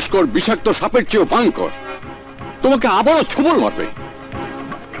 লস্কর বিষাক্ত সাপের চেয়েও ভয়ঙ্কর। তোমাকে আবারও ছোবল মারবে।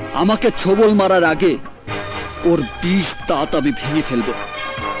 আমাকে ছোবল মারার আগে ওর বিষ দাঁত আমি ভেঙে ফেলব।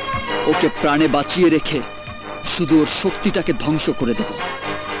 ওকে প্রাণে বাঁচিয়ে রেখে শুধু ওর শক্তিটাকে ধ্বংস করে দেব,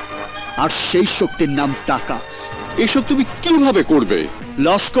 আর সেই শক্তির নাম টাকা। এসব তুমি কিভাবে করবে?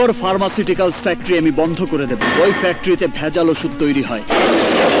 লস্কর ফার্মাসিউটিক্যালস ফ্যাক্টরি আমি বন্ধ করে দেব। ওই ফ্যাক্টরিতে ভেজাল ওষুধ তৈরি হয়।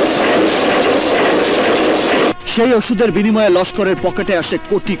 সেই ওষুধের বিনিময়ে লস্করের পকেটে আসে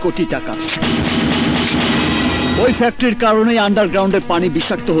কোটি কোটি টাকা। ওই ফ্যাক্টরির কারণেই আন্ডারগ্রাউন্ডের পানি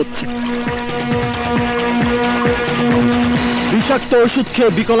বিষাক্ত হচ্ছে। বিষাক্ত ওষুধ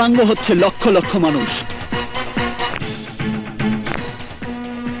খেয়ে বিকলাঙ্গ হচ্ছে লক্ষ লক্ষ মানুষ।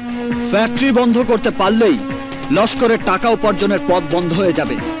 ফ্যাক্টরি বন্ধ করতে পারলেই লস্করের টাকা উপার্জনের পথ বন্ধ হয়ে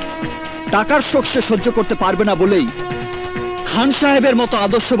যাবে। টাকার শোক সে সহ্য করতে পারবে না বলেই খান সাহেবের মতো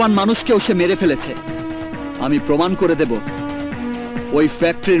আদর্শবান মানুষকেও সে মেরে ফেলেছে। আমি প্রমাণ করে দেব ওই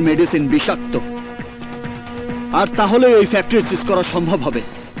ফ্যাক্টরির মেডিসিন বিষাক্ত, আর তাহলে ওই ফ্যাক্টরি সিজ করা সম্ভব হবে।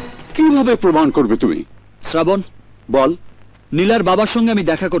 কিভাবে প্রমাণ করবে তুমি? শ্রাবণ, বল। নীলার বাবার সঙ্গে আমি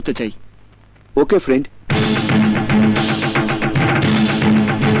দেখা করতে চাই। ওকে ফ্রেন্ড।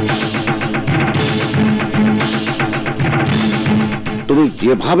 তুমি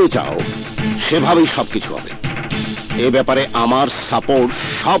যেভাবে চাও সেভাবেই সবকিছু হবে। এ ব্যাপারে আমার সাপোর্ট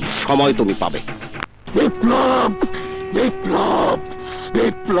সব সময় তুমি পাবে। বিপ্লব, বিপ্লব,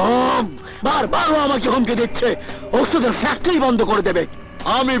 বিপ্লব বারবার আমাকে হুমকি দিচ্ছে ওষুধের ফ্যাক্টরি বন্ধ করে দেবে।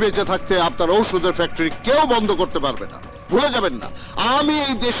 আমি বেঁচে থাকতে আপনার ওষুধের ফ্যাক্টরি কেউ বন্ধ করতে পারবে না, ভুলে যাবেন না। আমি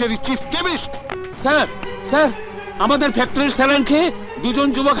এই দেশের চিফ কেমিস্ট। স্যার, স্যার, আমাদের ফ্যাক্টরির স্যালাইন খেয়ে দুজন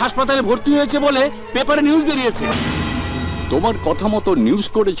যুবক হাসপাতালে ভর্তি হয়েছে বলে পেপারে নিউজ বেরিয়েছে। তোমার কথা মতো নিউজ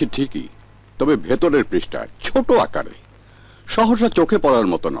করেছে ঠিকই, তবে ভেতরের পৃষ্ঠায় ছোট আকারে, সহসা চোখে পড়ার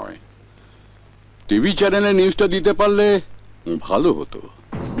মতো নয়। টিভি চ্যানেলে নিউজটা দিতে পারলে ভালো হতো।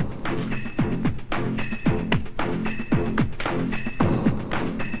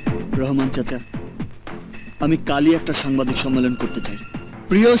 রহমান চাচা, আমি কালই একটা সাংবাদিক সম্মেলন করতে চাই।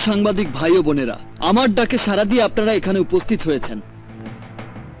 প্রিয় সাংবাদিক ভাই ও বোনেরা, আমার ডাকে সাড়া দিয়ে আপনারা এখানে উপস্থিত হয়েছেন,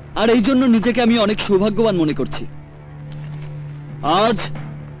 আর এই জন্য নিজেকে আমি অনেক সৌভাগ্যবান মনে করছি। আজ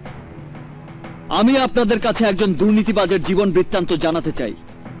আমি আপনাদের কাছে একজন দুর্নীতিবাজের জীবন বৃত্তান্ত জানাতে চাই।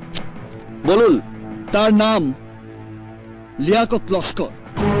 বলুন। তার নাম লিয়াকত লস্কর।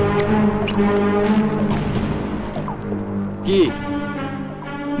 কি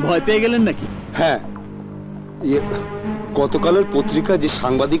ভয় পেয়ে গেলেন নাকি? হ্যাঁ, গতকালের পত্রিকা যে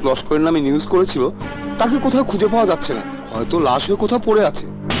সাংবাদিক লস্করের নামে নিউজ করেছিল তাকে কোথাও খুঁজে পাওয়া যাচ্ছে না, হয়তো লাশ হয়ে কোথাও পড়ে আছে।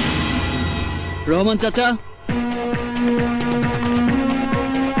 রহমান চাচা,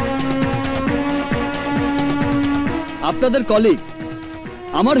 আপনাদের কলিগ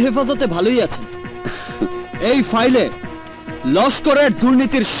আমার হেফাজতে ভালোই আছেন। এই ফাইলে লস্করের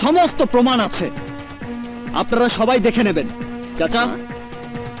দুর্নীতির সমস্ত প্রমাণ আছে, আপনারা সবাই দেখে নেবেন। চাচা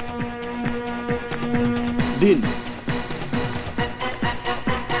দিন।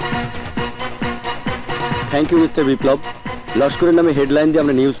 থ্যাংক ইউ মিস্টার বিপ্লব। লস্করের নামে হেডলাইন দিয়ে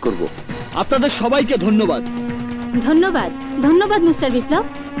আমরা নিউজ করব। আপনাদের সবাইকে ধন্যবাদ। ধন্যবাদ, ধন্যবাদ মিস্টার বিপ্লব।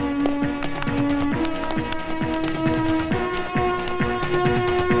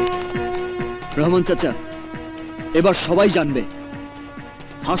 রহমান চাচা, এবার সবাই জানবে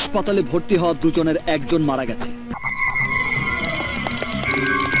হাসপাতালে ভর্তি হওয়া দুজনের একজন মারা গেছে।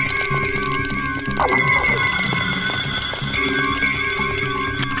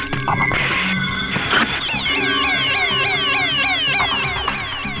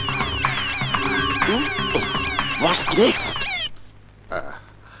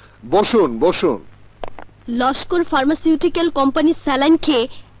 বসুন বসুন। লস্কর ফার্মাসিউটিক্যাল কোম্পানির স্যালাইন খেয়ে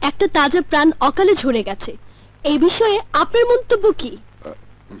একটা তাজা প্রাণ অকালে ঝরে গেছে। এই বিষয়ে আপনার মন্তব্য কি?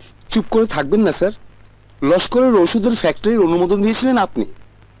 চুপ করে থাকবেন না স্যার। লস্করের ওষুধের ফ্যাক্টরির অনুমোদন দিয়েছিলেন আপনি,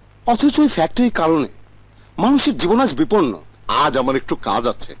 অথচ ওই ফ্যাক্টরির কারণে মানুষের জীবন আজ বিপন্ন। আজ আমার একটু কাজ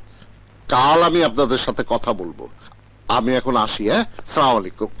আছে, কাল আমি আপনাদের সাথে কথা বলবো। আমি এখন আসি। হ্যাঁ, আসসালামু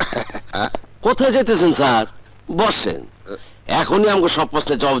আলাইকুম। কোথায় যেতেছেন স্যার? বসেন, এখনই আমাকে সব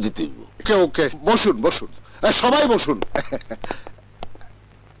প্রশ্নের জবাব দিতে হইব। ওকে ওকে, বসুন বসুন, সবাই বসুন।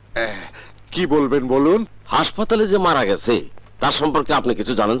 কি বলবেন বলুন। হাসপাতালে যে মারা গেছে তার সম্পর্কে আপনি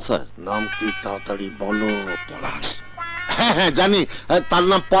কিছু জানেন স্যার? নাম কি তাড়াতাড়ি বলো। পলাশ। হ্যাঁ হ্যাঁ জানি, তার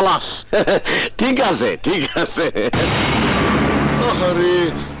নাম পলাশ। ঠিক আছে ঠিক আছে। আরে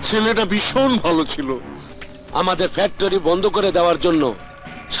ছেলেটা ভীষণ ভালো ছিল, আমাদের ফ্যাক্টরি বন্ধ করে দেওয়ার জন্য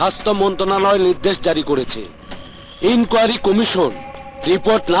স্বাস্থ্য মন্ত্রণালয় নির্দেশ জারি করেছে। ইনকোয়ারি কমিশন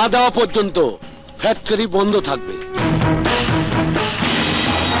রিপোর্ট না দেওয়া পর্যন্ত ফ্যাক্টরি বন্ধ থাকবে।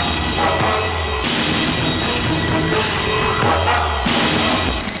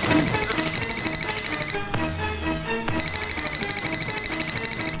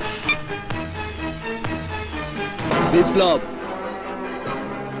 বিপ্লব,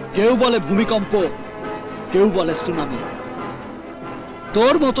 কেউ বলে ভূমিকম্প, কেউ বলে সুনামি,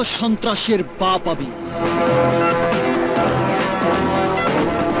 তোর মতো সন্ত্রাসের বাপ আমি।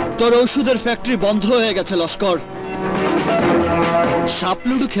 তোর ওষুধের ফ্যাক্টরি বন্ধ হয়ে গেছে লস্কর। সাপ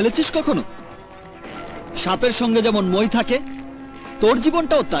লুডু খেলেছিস কখনো? সাপের সঙ্গে যেমন মই থাকে, তোর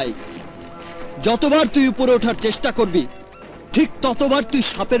জীবনটাও তাই। যতবার তুই উপরে ওঠার চেষ্টা করবি, ঠিক ততবার তুই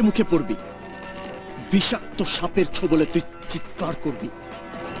সাপের মুখে পড়বি। বিষাক্ত সাপের ছোবলে তুই চিৎকার করবি।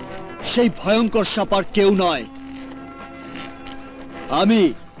 সেই ভয়ঙ্কর সাপ আর কেউ নয়, আমি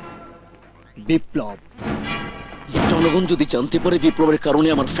বিপ্লব। জনগণ যদি জানতে পারে বিপ্লবের কারণে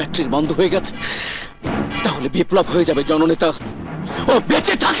আমার ফ্যাক্টরি বন্ধ হয়ে গেছে, তাহলে বিপ্লব হয়ে যাবে জননেতা। ও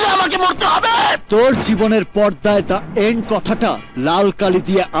বেঁচে থাকলে আমাকে মরতে হবে। তোর জীবনের পর্দায় দা এন্ড কথাটা লাল কালি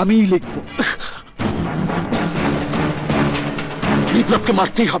দিয়ে আমিই লিখব। বিপ্লবকে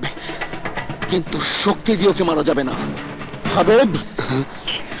মারতেই হবে, কিন্তু শক্তি দিয়ে ওকে মারা যাবে না। হাবিব,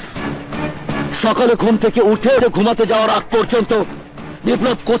 সকালে ঘুম থেকে উঠে ঘুমাতে যাওয়ার আগ পর্যন্ত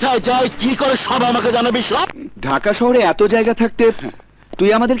বিপ্লব কোথায় যায়, কি করে, সব আমাকে জানাবি। সব ঢাকা শহরে এত জায়গা থাকতে তুই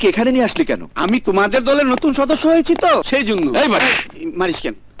আমাদেরকে এখানে নিয়ে আসলি কেন? আমি তোমাদের দলের নতুন সদস্য হয়েছি তো, সেই জন্য। এই মারিস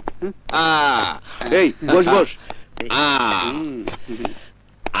কেন? এই বস বস।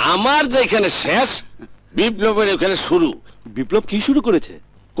 আমার যেখানে শেষ, বিপ্লবের এখানে শুরু। বিপ্লব কি শুরু করেছে?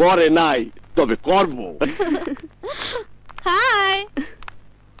 করে নাই, তবে করব। হাই,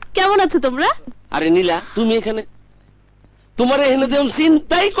 কেমন আছো তোমরা? আরে নীলা, তুমি এখানে? তোমার এখানে তো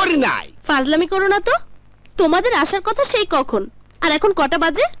চিন্তাই করি নাই। ফাজলামি করো না তো, তোমাদের আসার কথা সেই কখন, আর এখন কটা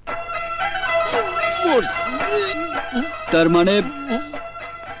বাজে? তার মানে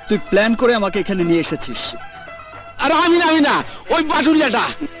তুই প্ল্যান করে আমাকে এখানে নিয়ে এসেছিস? আরে আমি না, ওই বাটুলিয়াটা।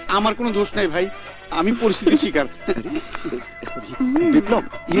 আমার কোনো দোষ নাই ভাই, আমি পরিস্থিতি শিকার। বিপ্লব,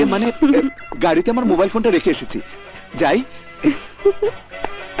 ইয়ে মানে গাড়িতে আমার মোবাইল ফোনটা রেখে এসেছি, যাই।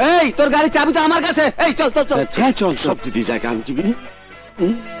 এই তোর গাড়ির চাবি তো আমার কাছে। এই চল চল চল। হ্যাঁ চল, সব দিদি জায়গা আমি কি।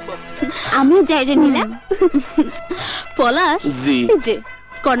 আমিও যাই রে নীলা। পলাশ, যে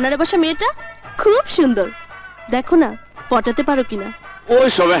কর্নারে বসা মেয়েটা খুব সুন্দর, দেখো না পটাতে পারো কিনা। ওই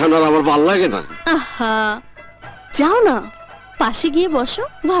সব এখন আর আমার ভালো লাগে না। আহা, যাও না, পাশে গিয়ে বসো,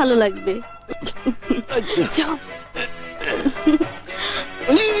 ভালো লাগবে। যাও।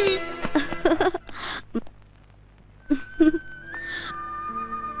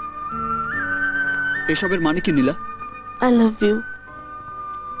 এসবের মানে কি নীলা? I love you.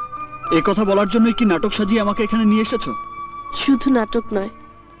 এ কথা বলার জন্যই কি নাটক সাজিয়ে আমাকে এখানে নিয়ে এসেছো? শুধু নাটক নয়,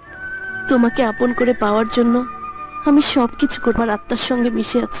 তোমাকে আপন করে পাওয়ার জন্য আমি সবকিছু করবার আত্মার সঙ্গে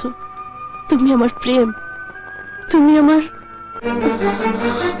মিশে আছো। তুমি আমার প্রেম, তুমি আমার।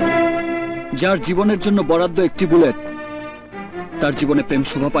 যার জীবনের জন্য বরাদ্দ একটি বুলেট, তার জীবনে প্রেম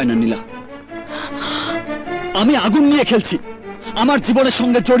শোভা পায় না নীলা। আমি আগুন নিয়ে খেলছি, আমার জীবনের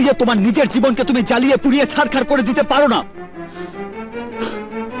সঙ্গে জড়িয়ে তোমার নিজের জীবনকে তুমি জ্বালিয়ে পুড়িয়ে ছারখার করে দিতে পারো না।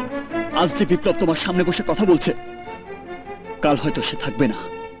 আজ যে বিপ্লব তোমার সামনে বসে কথা বলছে, কাল হয়তো সে থাকবে না,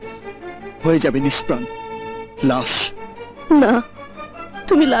 হয়ে যাবে নিষ্প্রাণ লাশ। না,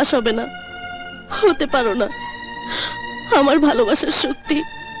 তুমি লাশ হবে না, হতে পারো না। আমার ভালোবাসার শক্তি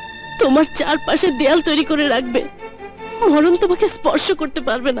তোমার চারপাশে দেয়াল তৈরি করে রাখবে, মরণ তোমাকে স্পর্শ করতে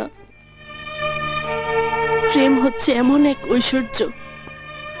পারবে না। প্রেম হচ্ছে এমন এক ঐশ্বর্য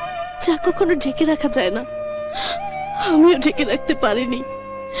যা কখনো ঢেকে রাখা যায় না। আমিও ঢেকে রাখতে পারিনি,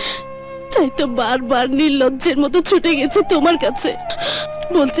 তাই তো বারবার নির্লজ্জের মতো ছুটে গেছি তোমার কাছে।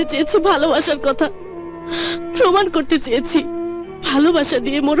 বলতে চেয়েছি ভালোবাসার কথা, প্রমাণ করতে চেয়েছি ভালোবাসা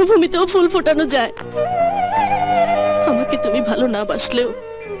দিয়ে মরুভূমিতেও ফুল ফোটানো যায়। আমাকে তুমি ভালো না বাসলেও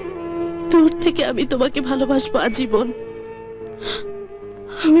দূর থেকে আমি তোমাকে ভালোবাসবো আজীবন।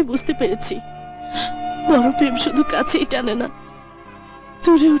 আমি বুঝতে পেরেছি বড় প্রেম শুধু কাছেই টানে না,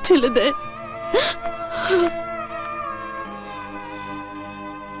 দূরেও ঠেলে দেয়।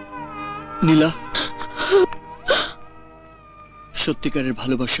 নীলা, সত্যিকারের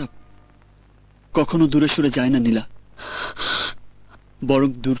ভালোবাসা কখনো দূরে সরে যায় না নীলা, বরং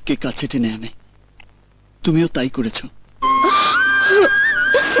দূরকে কাছে টেনে আনে। তুমিও তাই করেছো।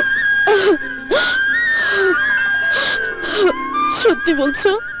 সত্যি বলছো?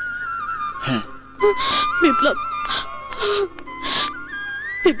 হ্যাঁ। বিপ্লব,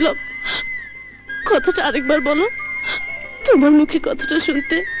 বিপ্লব, কথাটা আরেকবার বলো। তোমার মুখে কথাটা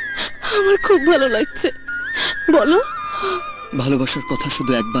শুনতে আমার খুব ভালো লাগছে, বলো। ভালোবাসার কথা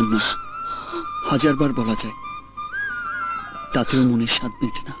শুধু একবার নয়, 1000 বার বলা যায়, তাতেও মনের স্বাদ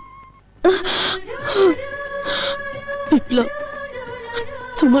মেটে না। বিপ্লব,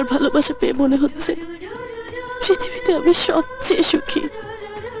 তোমার ভালোবাসা পেয়ে মনে হচ্ছে পৃথিবীতে আমি সবচেয়ে সুখী।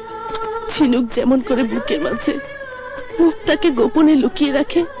 ঝিনুক যেমন করে বুকের মাঝে মুখটাকে গোপনে লুকিয়ে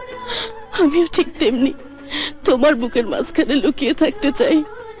রাখে, আমিও ঠিক তেমনি তোমার বুকের মাঝখানে লুকিয়ে থাকতে চাই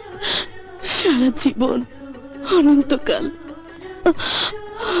সারা জীবন, অনন্তকাল।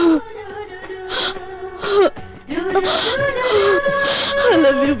 I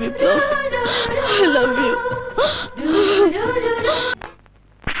love you, Biplab, I love you.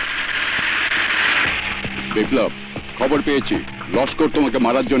 বিপ্লব, খবর পেয়েছি লস্কর তোমাকে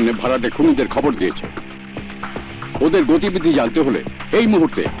মারার জন্য ভাড়াটে খুনিদের খবর দিয়েছে। ওদের গতিবিধি জানতে হলে এই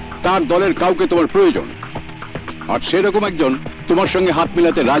মুহূর্তে তার দলের কাউকে তোমার প্রয়োজন, আর সেরকম একজন তোমার সঙ্গে হাত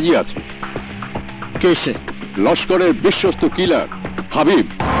মিলাতে রাজি আছে। কে সে? লস্করের বিশ্বস্ত কিলার হাবিব।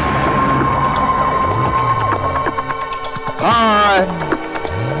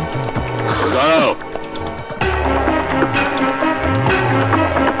 দাঁড়াও,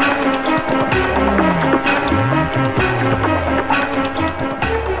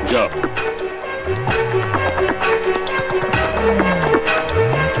 যাও।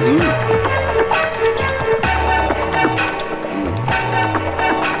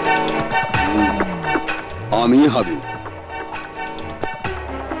 আমি হাবিব।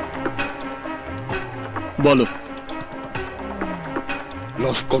 বলো।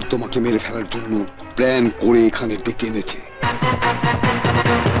 লস্কর তোমাকে মেরে ফেলার জন্য প্ল্যান করে এখানে ডেকে এনেছে।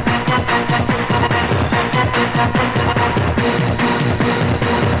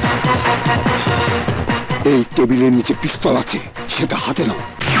 এই টেবিলের নিচে পিস্তল আছে, সেটা হাতে নাও।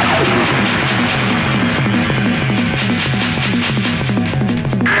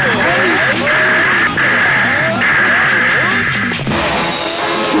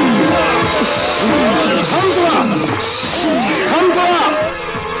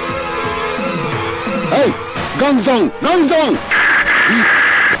 এই গানজং গানজং,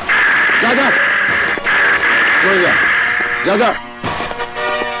 যা যা চলে যা, যা যা।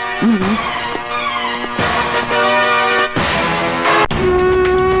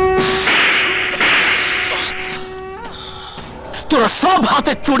 তোরা সব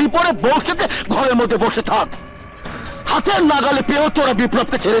হাতে চুরি পরে বসেছে, ঘরের মধ্যে বসে থাক। হাতের নাগালে পেয়েও তোরা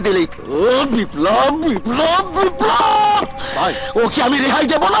বিপ্লবকে ছেড়ে দিলি। ও বিপ্লব, বিপ্লব, বিপ্লব! ওকে আমি রেহাই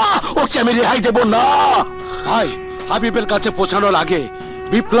দেব না, ওকে আমি রেহাই দেব না। ভাই, হাবিবের কাছে পৌঁছানোর আগে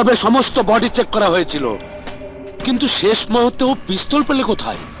বিপ্লবের সমস্ত বডি চেক করা হয়েছিল, কিন্তু শেষ মুহূর্তে ও পিস্তল পেলে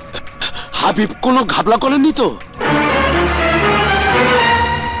কোথায়? হাবিব কোনো ঘাবলা করেনি তো?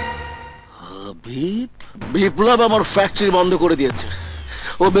 বিপ্লব আমার ফ্যাক্টরি বন্ধ করে দিয়েছে,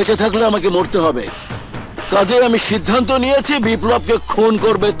 ও বেঁচে থাকলে আমাকে মরতে হবে। কাজে আমি সিদ্ধান্ত নিয়েছি বিপ্লবকে খুন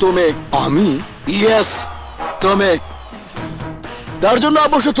করবে তুমি। আমি? ইয়েস, তুমি। তার জন্য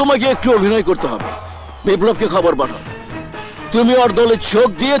অবশ্য তোমাকে একটু অভিনয় করতে হবে। বিপ্লবকে খবর পাঠাও তুমি ওর দলে যোগ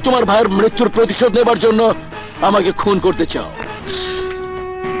দিয়ে তোমার ভাইয়ের মৃত্যুর প্রতিশোধ নেবার জন্য আমাকে খুন করতে চাও।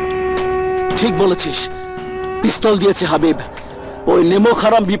 ঠিক বলেছিস, পিস্তল দিয়েছে হাবিব। ওই নেমো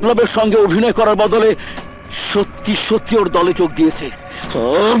খারাম বিপ্লবের সঙ্গে অভিনয় করার বদলে সত্যি সত্যি ওর দলে যোগ দিয়েছে।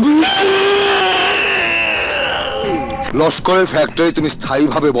 লস্করের ফ্যাক্টরি তুমি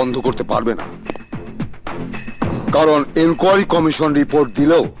স্থায়ীভাবে বন্ধ করতে পারবে না, কারণ এনকোয়ারি কমিশন রিপোর্ট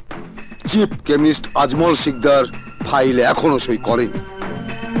দিলেও চিফ কেমিস্ট আজমল শিকদার ফাইলে এখনো সই করেনি।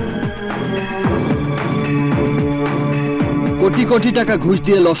 কোটি কোটি টাকা ঘুষ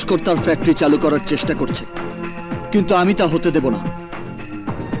দিয়ে লস্কর তার ফ্যাক্টরি চালু করার চেষ্টা করছে, কিন্তু আমি তা হতে দেব না।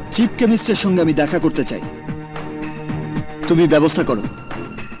 চিফ কেমিস্টের সঙ্গে আমি দেখা করতে চাই, তুমি ব্যবস্থা করো।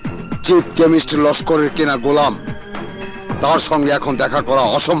 চিফ কেমিস্ট লস্করের কেনা গোলাম, তার সঙ্গে এখন দেখা করা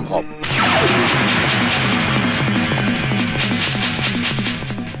অসম্ভব।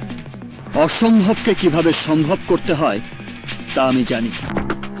 অসম্ভবকে কিভাবে সম্ভব করতে হয় তা আমি জানি।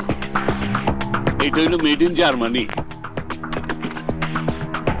 এটা হলো মেড ইন জার্মানি।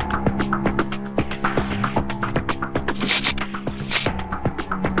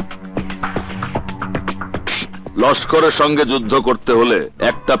 লস্করের সঙ্গে যুদ্ধ করতে হলে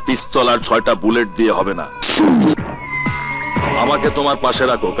একটা পিস্তল আর 6টা বুলেট দিয়ে হবে না। আমাকে তোমার পাশে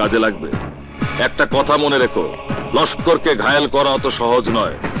রাখো, কাজে লাগবে। একটা কথা মনে রেখো, লস্করকে ঘায়েল করা অত সহজ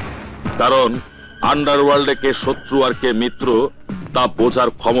নয়, কারণ আন্ডারওয়ার্ল্ডে কে শত্রু আর কে মিত্র তা বোঝার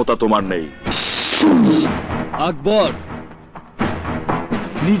ক্ষমতা তোমার নেই। আকবর,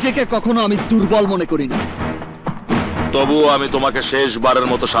 নিজেকে কখনো আমি দুর্বল মনে করি না। তবুও আমি তোমাকে শেষবারের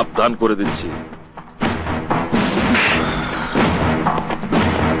মতো সাবধান করে দিচ্ছি,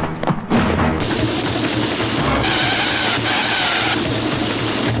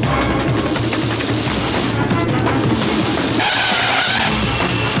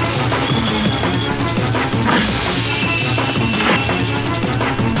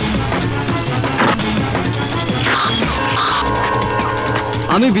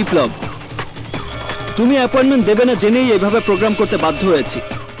 আমি বিপ্লব। তুমি অ্যাপয়েন্টমেন্ট দেবে না জেনেই এইভাবে প্রোগ্রাম করতে বাধ্য হয়েছি।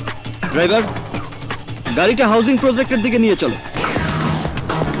 ড্রাইভার, গাড়িটা হাউজিং প্রজেক্টের দিকে নিয়ে চলো।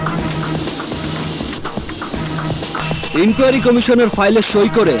 ইনকোয়ারি কমিশনের ফাইলে সই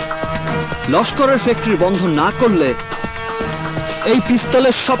করে লস্করের ফ্যাক্টরি বন্ধ না করলে এই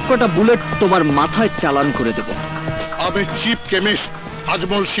পিস্তলের সবকটা বুলেট তোমার মাথায় চালান করে দেব। আমি চিফ কেমিস্ট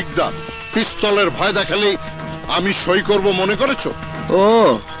আজমল শিকদার। পিস্তলের ভয় দেখালেই আমি সই করব মনে করেছো? ও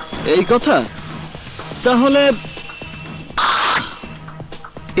এই কথা, তাহলে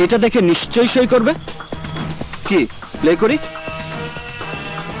এটা দেখে নিশ্চয়ই সই করবে। কি প্লে করি?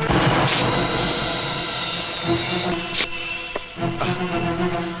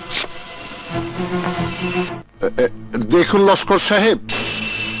 দেখুন লস্কর সাহেব,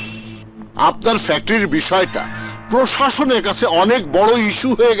 আপনার ফ্যাক্টরির বিষয়টা প্রশাসনের কাছে অনেক বড় ইস্যু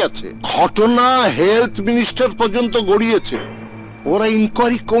হয়ে গেছে। ঘটনা হেলথ মিনিস্টার পর্যন্ত গড়িয়েছে। ওরা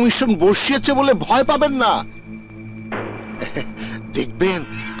ইনকোয়ারি কমিশন বসিয়েছে বলে ভয় পাবেন না। দেখবেন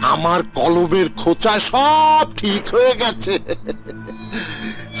আমার কলমের খোঁচায় সব ঠিক হয়ে গেছে।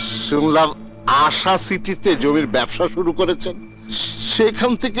 শুনলাম আশা সিটিতে জমির ব্যবসা শুরু করেছেন।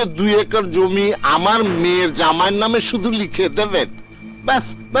 সেখান থেকে 2 একর জমি আমার মেয়ের জামাইয়ের নামে শুধু লিখে দেবেন। ব্যাস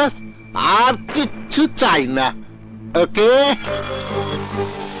ব্যাস, আর কিচ্ছু চাই না। ওকে?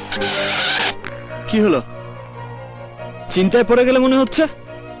 কি হলো, চিন্তায় পড়ে গেলে মনে হচ্ছে?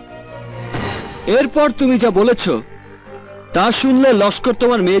 এরপর তুমি যা বলেছ তা শুনলে লস্কর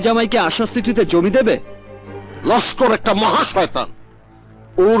তোমার মেয়ে জামাইকে আশা সিটিতে জমি দেবে? লস্কর একটা মহা শয়তান।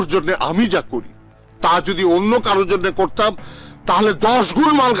 ওর জন্য আমি যা করি তা যদি অন্য কারোর জন্য করতাম তাহলে 10 গুণ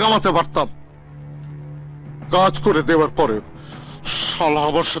মাল কামাতে পারতাম। কাজ করে দেওয়ার পরে শালা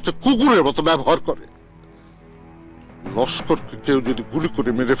আমার সাথে কুকুরের মতো ব্যবহার করে। লস্করকে কেউ যদি গুলি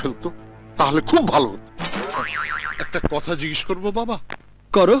করে মেরে ফেলতো তাহলে খুব ভালো হতো। একটা কথা জিজ্ঞেস করবো বাবা?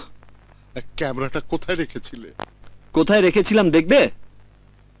 করো। ক্যামেরাটা কোথায় রেখেছিলে? কোথায় রেখেছিলাম দেখবে?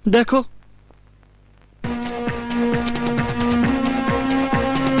 দেখো।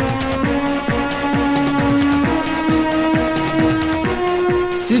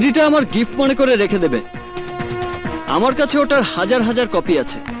 সিডিটা আমার গিফট মনে করে রেখে দেবে। আমার কাছে ওটার হাজার হাজার কপি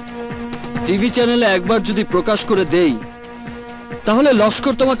আছে। টিভি চ্যানেলে একবার যদি প্রকাশ করে দেই তাহলে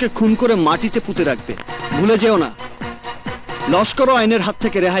লস্কর তোমাকে খুন করে মাটিতে পুঁতে রাখবে। ভুলে যেও না, লস্করও আইনের হাত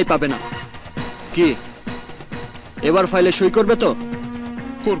থেকে রেহাই পাবে না। কি এবার ফাইলে সই করবে তো?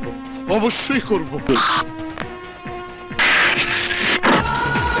 করব, অবশ্যই করব।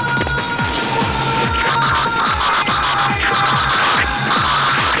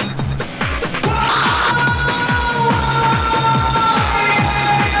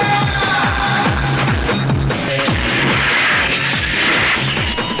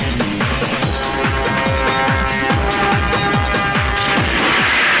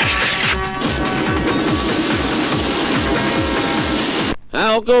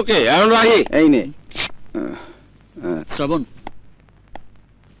 হ্যাঁ, ওকে ওকে, এখন রাহি। এই নে শ্রাবণ,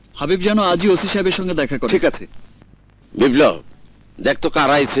 হাবিব যেন আজই ওসি সাহেবের সঙ্গে দেখা করে। ঠিক আছে। বিপ্লব, দেখ তো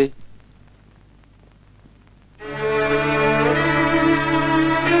কারা আইছে।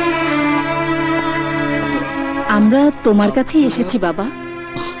 আমরা তোমার কাছেই এসেছি বাবা।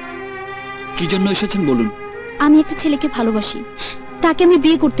 কি জন্য এসেছেন বলুন? আমি একটা ছেলেকে ভালোবাসি, তাকে আমি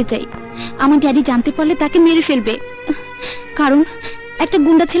বিয়ে করতে চাই। আমার ড্যাডি জানতে পারলে তাকে মেরে ফেলবে, কারণ একটা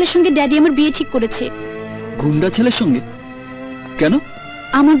গুন্ডা ছেলের সঙ্গে ড্যাডি আমার বিয়ে ঠিক করেছে। গুন্ডা ছেলের সঙ্গে? কেন?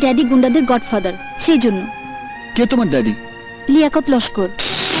 আমার ড্যাডি গুন্ডাদের গডফাদার, সেই জন্য। কে তোমার ড্যাডি? লিয়াকত লস্কর।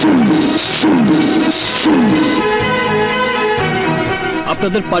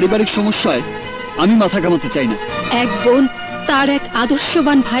 আপনাদের পারিবারিক সমস্যায় আমি মাথা ঘামাতে চাই না। এক বোন তার এক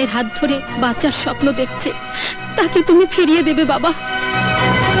আদর্শবান ভাইয়ের হাত ধরে বাঁচার স্বপ্ন দেখছে, তাকে তুমি ফিরিয়ে দেবে বাবা।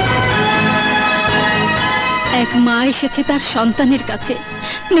 এক মা এসেছে তার সন্তানের কাছে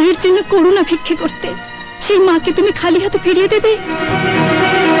মেয়ের জন্য করুণা ভিক্ষে করতে, সেই মাকে তুমি খালি হাতে ফিরিয়ে দেবে?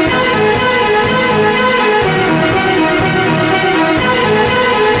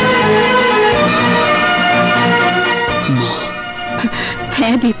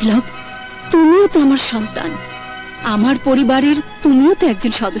 হ্যাঁ বিপ্লব, তুমিও তো আমার সন্তান, আমার পরিবারের তুমিও তো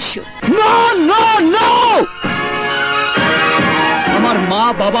একজন সদস্য। আমার মা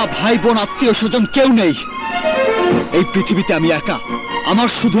বাবা ভাই বোন আত্মীয় স্বজন কেউ নেই এই পৃথিবীতে। আমি একা। আমার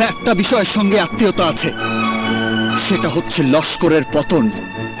শুধু একটা বিষয়ের সঙ্গে আত্মীয়তা আছে, সেটা হচ্ছে লস্করের পতন।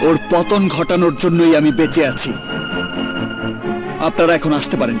 ওর পতন ঘটানোর জন্যই আমি বেঁচে আছি। আপনারা এখন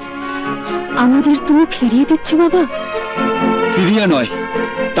আসতে পারেন। আমাদের তুমি ফিরিয়ে দিচ্ছ বাবা? ফিরিয়ে নয়,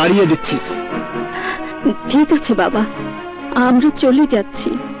 তাড়িয়ে দিচ্ছি। ঠিক আছে বাবা, আমরা চলে যাচ্ছি।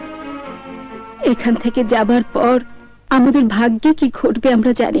 এখান থেকে যাবার পর আমাদের ভাগ্যে কি ঘটবে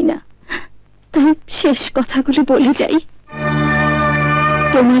আমরা জানি না, তাই শেষ কথাগুলো বলে যাই।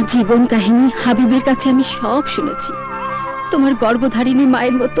 তোমার জীবন কাহিনী হাবিবের কাছে আমি সব শুনেছি। তোমার গর্ভধারিণী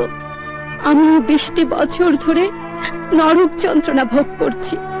মায়ের মতো আমিও 20টি বছর ধরে নরক যন্ত্রণা ভোগ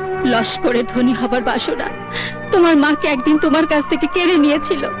করছি। লস্করের ধনী হবার বাসনা তোমার মাকে একদিন তোমার কাছ থেকে কেড়ে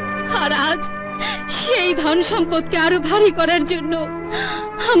নিয়েছিল, আর আজ সেই ধন সম্পদকে আরো ভারী করার জন্য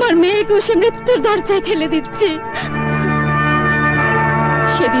আমার মেয়েকে সে মৃত্যুর দরজায় ঠেলে দিচ্ছে।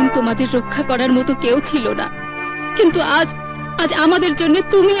 সেদিন তোমাদের রক্ষা করার মতো কেউ ছিল না, কিন্তু আজ আজ আমাদের জন্য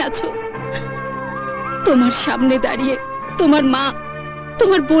তুমি আছো। তোমার সামনে দাঁড়িয়ে তোমার মা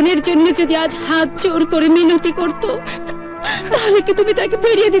তোমার বোনের জন্য যদি আজ হাত জোর করে মিনতি করত, তাহলে কি তুমি তাকে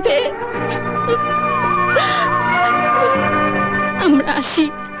বেরিয়ে দিতে? আমরা আসি,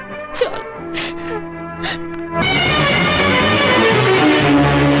 চল।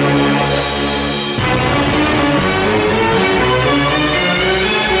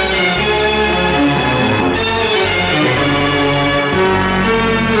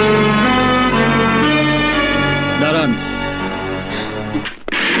 দাঁড়ান।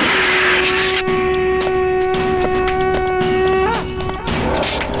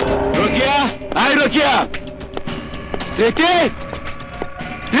 রোকিয়া, আয় রোকিয়া। স্মৃতি,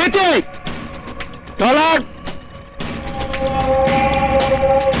 স্মৃতি, ডলার।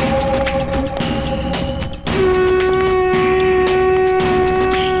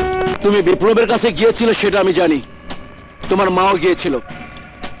 তুমি বিপ্লবের কাছে গিয়েছিলে সেটা আমি জানি, তোমার মাও গিয়েছিল।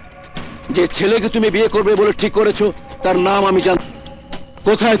 যে ছেলেকে তুমি বিয়ে করবে বলে ঠিক করেছো তার নাম আমি জানি।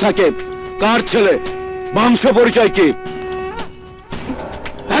 কোথায় থাকে, কার ছেলে, বংশ পরিচয় কি?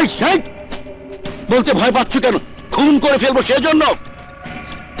 বলতে ভয় পাচ্ছ কেন? খুন করে ফেলবো সেজন্য?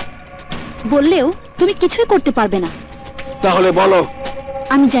 বললেও তুমি কিছুই করতে পারবে না। তাহলে বলো।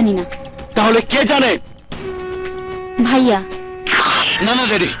 আমি জানি না। তাহলে কে জানে? ভাইয়া। না না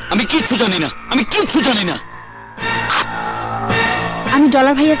ড্যাডি, আমি কিচ্ছু জানি না, আমি কিচ্ছু জানি না। আমি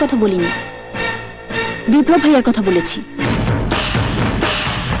ডলার ভাইয়ার কথা বলিনি, বিপ্লব ভাইয়ার কথা বলেছি।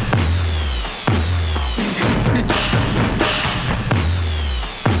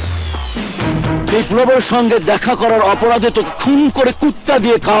 বিপ্লবের সঙ্গে দেখা করার অপরাধে তোকে খুন করে কুত্তা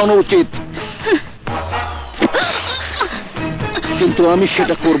দিয়ে খাওয়ানো উচিত, কিন্তু আমি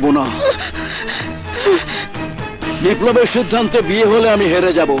সেটা করব না। বিপ্লবের সিদ্ধান্তে বিয়ে হলে আমি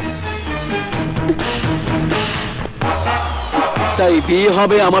হেরে যাব, তাই বিয়ে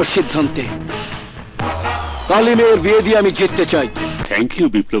হবে আমার সিদ্ধান্তে। কালী মেয়ের বিয়ে দিয়ে আমি জিততে চাই। থ্যাংক ইউ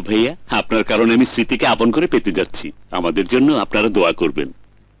বিপ্লব ভাইয়া, আপনার কারণে আমি স্মৃতিকে আপন করে পেতে যাচ্ছি। আমাদের জন্য আপনারা দোয়া করবেন।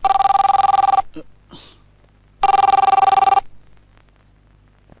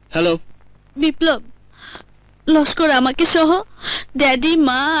 হ্যালো বিপ্লব, লস্কর আমাকে সহ ড্যাডি,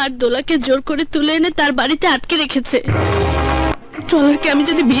 মা আর দোলাকে জোর করে তুলে এনে তার বাড়িতে আটকে রেখেছে। ট্রলারকে আমি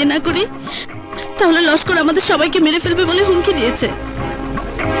যদি বিয়ে না করি তাহলে লস্কর আমাদের সবাইকে মেরে ফেলবে বলে হুমকি দিয়েছে।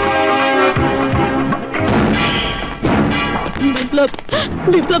 বিপ্লব,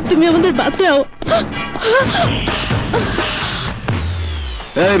 বিপ্লব তুমি আমাদের বাঁচাও।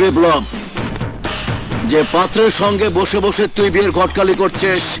 এই বিপ্লব, যে পাত্রের সঙ্গে বসে বসে তুই বিয়ের ঘটকালি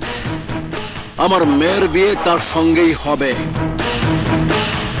করছিস, আমার মেয়ের বিয়ে তার সঙ্গেই হবে।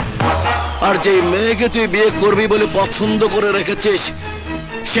 আর যে মেয়েকে তুই বিয়ে করবি বলে পছন্দ করে রেখেছিস,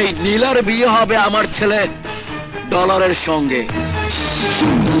 সেই নীলার বিয়ে হবে আমার ছেলে ডলারের সঙ্গে।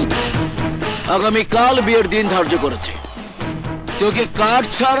 আগামীকাল বিয়ের দিন ধার্য করেছে। তোকে কার্ড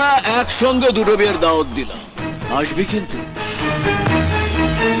ছাড়া একসঙ্গে দুটো বিয়ের দাওয়াত দিলাম, আসবি কিন্তু?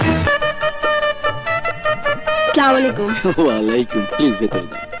 আসসালামু আলাইকুম। ওয়ালাইকুম। প্লিজ ভেতরে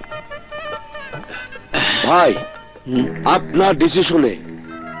যান। ভাই, আপনার ডিসিশনে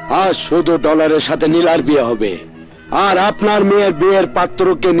আজ শুধু ডলারের সাথে নীলার বিয়ে হবে, আর আপনার মেয়ের বিয়ের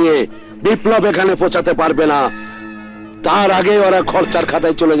পাত্রকে নিয়ে বিপ্লব এখানে পৌঁছাতে পারবে না। তার আগে ওরা খরচার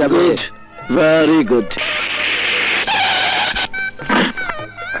খাতায় চলে যাবে। Very good.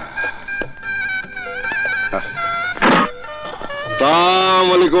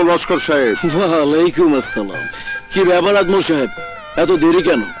 আসসালামু আলাইকুম লস্কর সাহেব। ওয়ালাইকুম আসসালাম। কি ব্যাপার আজমল সাহেব, এত দেরি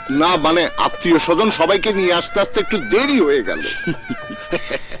কেন? না মানে আত্মীয় স্বজন সবাইকে নিয়ে আসতে আসতে একটু দেরি হয়ে গেল।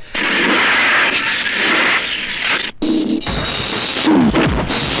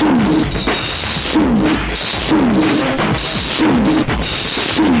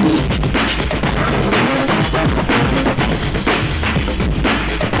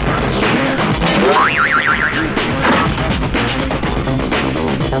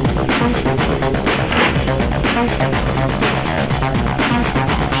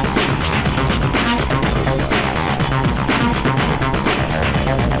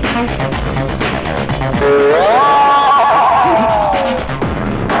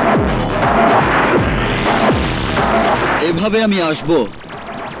 এভাবে আমি আসবো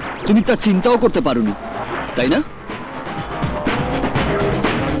তুমি তা চিন্তাও করতে পারোনি, তাই না?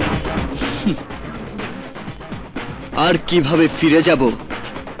 আর কিভাবে ফিরে যাব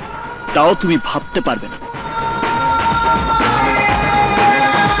তাও তুমি ভাবতে পারবে না।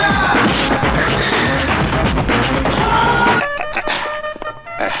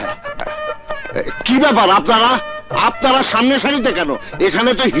 কি ব্যাপার আপনারা আপনারা সামনে সারিতে কেন?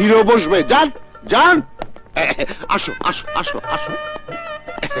 এখানে তো হিরো বসবে। যান যান, আসো আসো আসো আসো,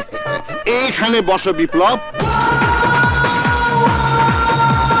 এইখানে বসো বিপ্লব।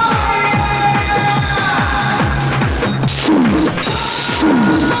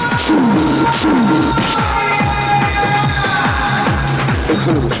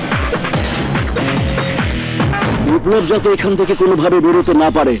 বিপ্লব যাতে এখান থেকে কোনোভাবে বেরোতে না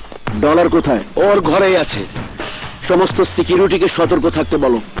পারে। ডলার কোথায়? ওর ঘরেই আছে। সমস্ত সিকিউরিটিকে সতর্ক থাকতে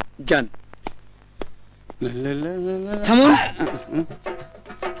বলো। যান। থামুন,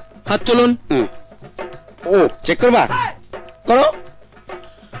 হাত তুলুন। ও চেক করবা? করো।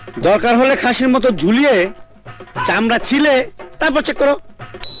 দরকার হলে খাসির মতো ঝুলিয়ে চামড়া ছিলে তারপর চেক করো।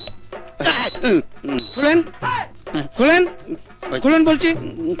 খুলেন খুলেন খুলেন বলছি।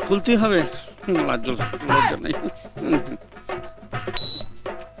 খুলতে হবে, লজ্জা নাই।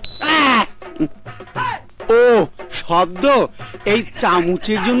 ও শব্দ, এই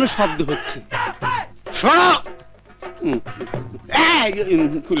চামচের জন্য শব্দ হচ্ছে।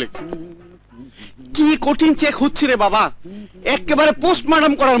 খুলে কি কঠিন চেক হচ্ছে রে বাবা, একেবারে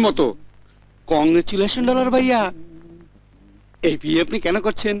পোস্টমর্টম করার মতো। কংগ্রেচুলেশন ডলার ভাইয়া। এই বিয়ে আপনি কেন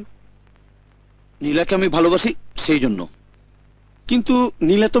করছেন? নীলাকে আমি ভালোবাসি, সেই জন্য। কিন্তু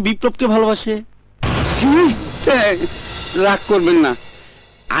নীলা তো বিপ্লবকে ভালোবাসে। রাগ করবেন না,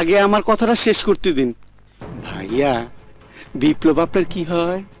 আগে আমার কথাটা শেষ করতে দিন। ভাইয়া, বিপ্লব আপনার কি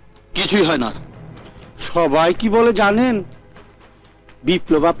হয়? কিছুই হয় না। সবাই কি বলে জানেন?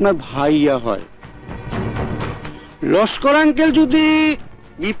 বিপ্লব আপনার ভাইয়া হয়। লস্কর আঙ্কেল যদি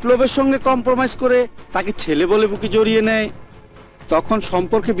বিপ্লবের সঙ্গে কম্প্রোমাইজ করে তাকে ছেলে বলে বুকে জড়িয়ে নেয়, তখন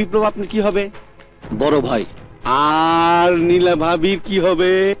সম্পর্কে বিপ্লব আপনি কি হবে? বড় ভাই। আর নীলা ভাবির কি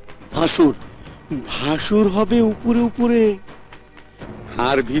হবে? ভাসুর। ভাসুর হবে উপরে উপরে,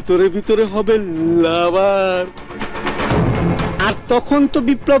 আর ভিতরে ভিতরে হবে লাভার। আর তখন তো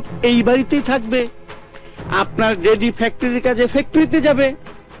বিপ্লব এই বাড়িতেই থাকবে। আপনার ডেডি ফ্যাক্টরির কাজে ফ্যাক্টরিতে যাবে,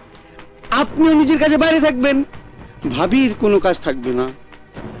 আপনিও নিজের কাজে বাইরে থাকবেন। ভাবির কোনো কাজ থাকবে না,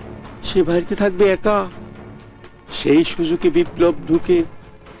 সে বাড়িতে থাকবে একা। সেই সুযোগে বিপ্লব ঢুকে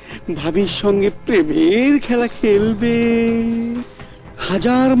ভাবির সঙ্গে প্রেমের খেলা খেলবে।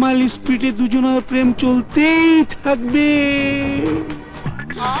 1000 মাইল স্পিডে দুজনের প্রেম চলতেই থাকবে।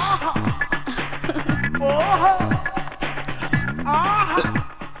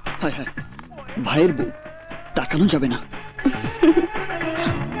 ভাইয়ের বউ, তাকানো যাবে না।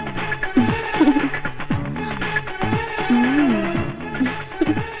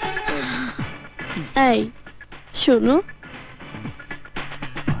 এই শোনো।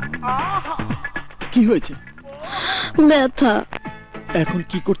 কি হয়েছে? ব্যথা। এখন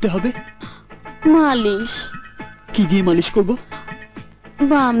কি করতে হবে? মালিশ। কি দিয়ে মালিশ করব?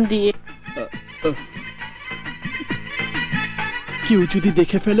 বাম দিয়ে। কেউ যদি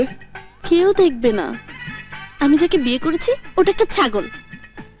দেখে ফেলে? কেউ দেখবে না। আমি যাকে বিয়ে করেছি ওটা একটা ছাগল,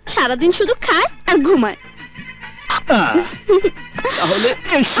 সারাদিন শুধু খায় আর ঘুমায়। তাহলে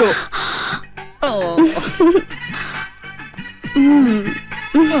এসো।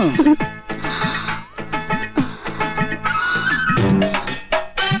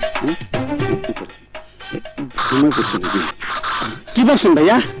 কি বলছেন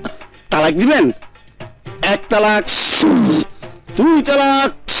ভাইয়া? তালাক দিবেন? 1 তালাক, 2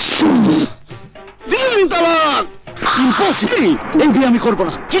 তালাক, 3 তালাক। এই বিয়ে আমি করবো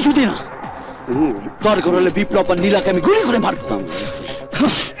না, কিছুদিন না। দরকার হলে বিপ্লব আর নীলাকে আমি গুলি করে মারতাম।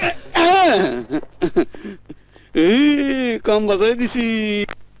 কম বাজায় দিছি।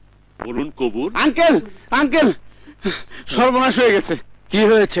 বলুন কবুর। আঙ্কেল আঙ্কেল, সর্বনাশ হয়ে গেছে। কি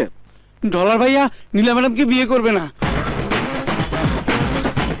হয়েছে? ডলার ভাইয়া নীলা ম্যাডামকে বিয়ে করবে না।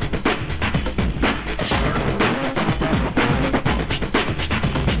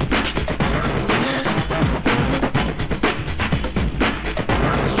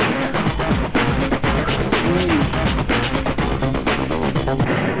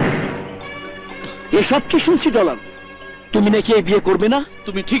 এসব কি শুনছি ডলার? তুমি নাকি এই বিয়ে করবে না?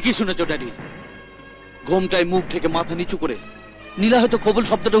 তুমি ঠিকই শুনেছো ড্যাডি। ঘুমটায় মুখ থেকে মাথা নিচু করে নীলা হয়তো কবুল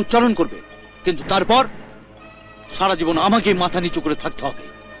শব্দটা উচ্চারণ করবে, কিন্তু তারপর সারা জীবন আমাকে মাথা নিচু করে থাকতে হবে।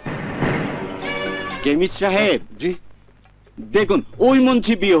 কেমিস্ট সাহেব, জি দেখুন ওই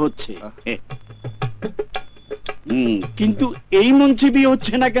মঞ্চে বিয়ে হচ্ছে। কিন্তু এই মঞ্চে বিয়ে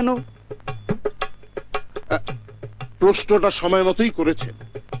হচ্ছে না কেন? প্রশ্নটা সময় মতোই করেছেন।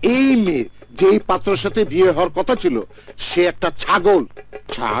 এই মেয়ে যেই পাত্রের সাথে বিয়ে হওয়ার কথা ছিল সে একটা ছাগল।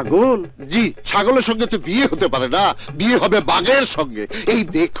 ছাগল? জি, ছাগলের সঙ্গে তো বিয়ে হতে পারে না, বিয়ে হবে বাঘের সঙ্গে। এই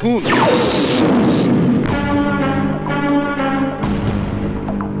দেখুন।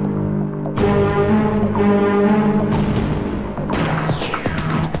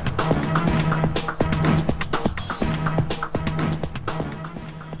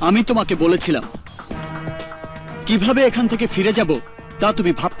 আমি তোমাকে বলেছিলাম কিভাবে এখান থেকে ফিরে যাব তা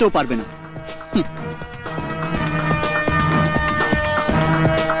তুমি ভাবতেও পারবে না।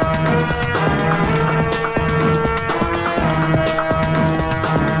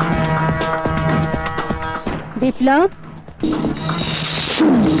 বিপ্লব,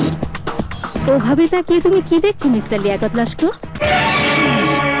 ওভাবে তাকিয়ে তুমি কি দেখছো মিস্টার লিয়াকত লস্কর?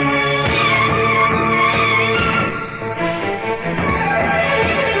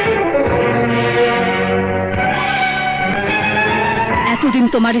 এতদিন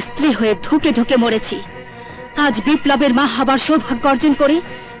তোমার স্ত্রী হয়ে ধুকে ধুকে মরেছি, আজ বিপ্লবের মা হবার সৌভাগ্য অর্জন করে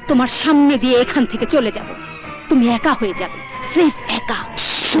তোমার সামনে দিয়ে এখান থেকে চলে যাব। তুমি একা হয়ে যাবে, স্রেফ একা।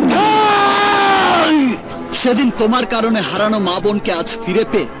 সেদিন তোমার কারণে হারানো মা বোনকে আজ ফিরে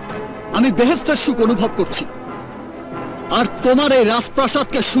পেয়ে আমি বেহেশতের সুখ অনুভব করছি, আর তোমার এই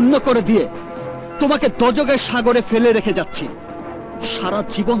রাজপ্রাসাদকে শূন্য করে দিয়ে তোমাকে দোজখের সাগরে ফেলে রেখে যাচ্ছি। সারা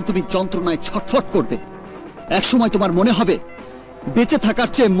জীবন তুমি যন্ত্রণায় ছটফট করবে। একসময় তোমার মনে হবে বেঁচে থাকার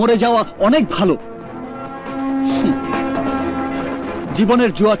চেয়ে মরে যাওয়া অনেক ভালো। জীবনের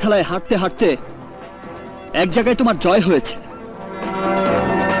জুয়া খেলায় হারতে হারতে এক জায়গায় তোমার জয় হয়েছে।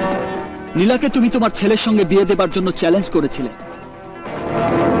 নীলাকে তুমি তোমার ছেলের সঙ্গে বিয়ে দেবার জন্য চ্যালেঞ্জ করেছিলে।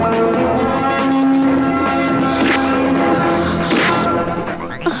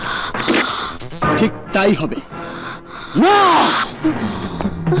 ঠিক তাই হবে।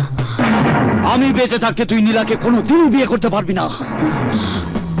 আমি বেঁচে থাকতে তুই নীলাকে কোনোদিন বিয়ে করতে পারবি না।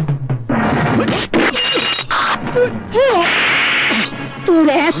 তোর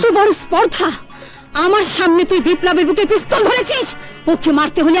এত বড় স্পর্ধা, আমার সামনে তুই বিপ্লবের বুকে পিস্তল ধরেছিস। ওকে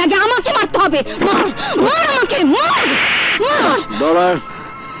মারতে হলে আগে আমাকে মারতে হবে। মার, মার আমাকে, মার, মার। ডলার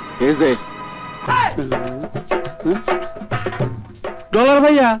এসে ডলার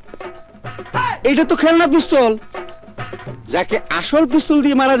ভাইয়া, এটা তো খেলনা পিস্তল। যাকে আসল পিস্তল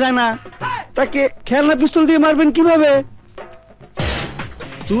দিয়ে মারা যায় না তাকে খেলনা পিস্তল দিয়ে মারবেন কিভাবে?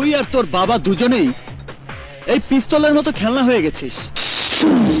 তুই আর তোর বাবা দুজনেই এই পিস্তলের মতো খেলনা হয়ে গেছিস।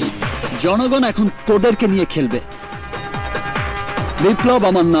 জনগণ এখন তোদেরকে নিয়ে খেলবে। বিপ্লব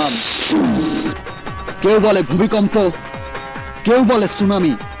আমার নাম। কেউ বলে ভূমিকম্প, কেউ বলে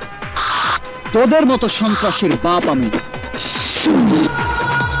সুনামি। তোদের মতো সন্ত্রাসীর বাপ আমি।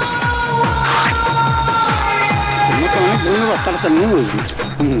 অনেক ধন্যবাদ, তারা তো নিউজ।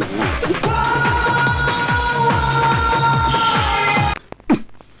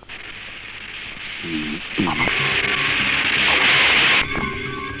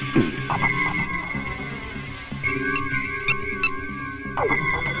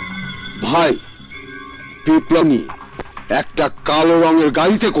 ভাই, বিপ্লবী একটা কালো রঙের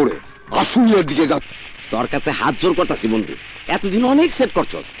গাড়িতে করে আশুলিয়ার দিকে যাচ্ছে। তোর কাছে হাত জোর করতেছি বন্ধু, এতদিন অনেক সেট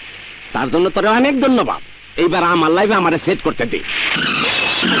করছস, তার জন্য তোর অনেক ধন্যবাদ। এইবার আমার লাইভে আমারে সেট করতে দে।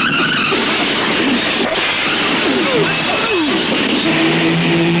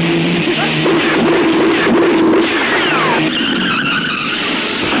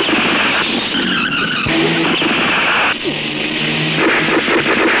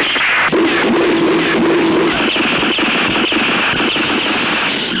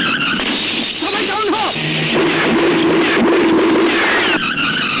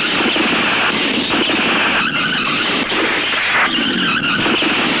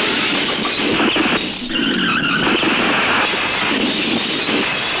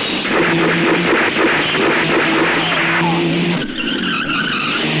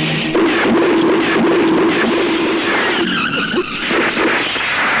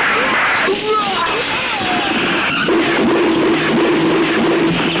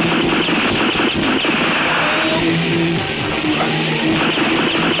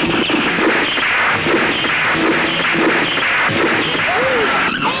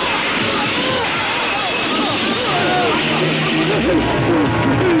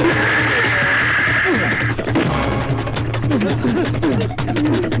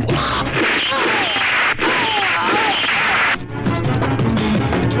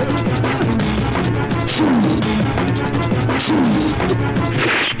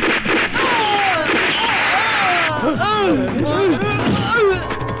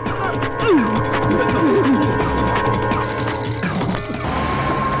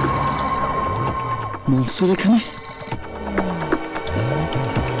 তোর এখানে?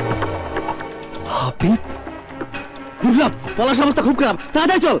 হাবিব, বিপ্লব, পলাশ অবস্থা খুব খারাপ,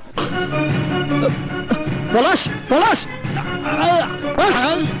 তাড়াতাড়ি চল। পলাশ, পলাশ,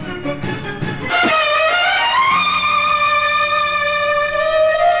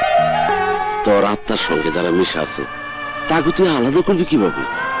 তোর আত্মার সঙ্গে যারা মিশা আছে তাকে তুই আলাদা করবি কিভাবে?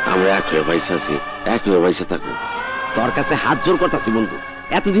 আমরা এক হয়ে বাইসে আছি, এক হয়ে বাইসে থাকবো। তোর কাছে হাত জোর করতেছি বন্ধু,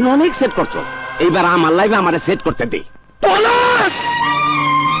 এতদিন অনেক সেট করছ, এইবার আমার লাইভে আমারে সেট করতে দে। পলাশ!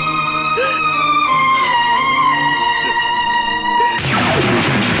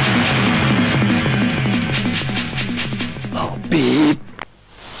 হাবিব,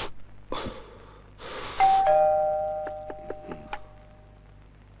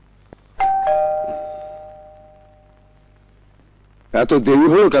 এত দেরি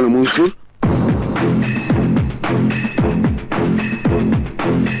হলো কেন মনসুর?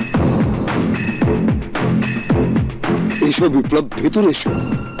 এসো বিপ্লব, ভেতরে এসো।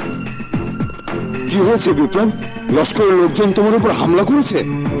 কি হয়েছে বিপ্লব? লস্করের লোকজন তোমার উপর হামলা করেছে?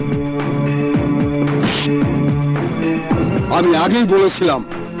 আমি আগেই বলেছিলাম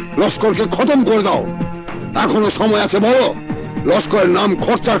লস্করকে খতম করে দাও। এখনো সময় আছে, বলো লস্করের নাম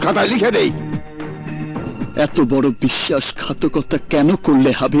খরচার খাতায় লিখে দেই। এত বড় বিশ্বাসঘাতকতা কেন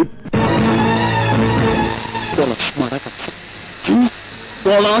করলে হাবিব? পলাশ মারা গেছে। কি?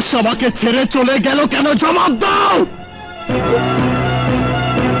 পলাশ আমাকে ছেড়ে চলে গেল কেন? জবাব দাও।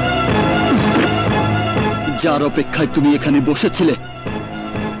 যার অপেক্ষায় তুমি এখানে বসেছিলে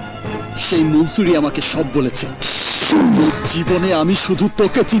সেই মনসুরি আমাকে সব বলেছে। জীবনে আমি শুধু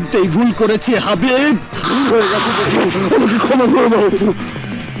তোকে চিনতেই ভুল করেছি হাবিব। আমাকে ক্ষমা করে দাও।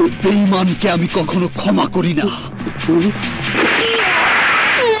 বেঈমানকে আমি কখনো ক্ষমা করি না।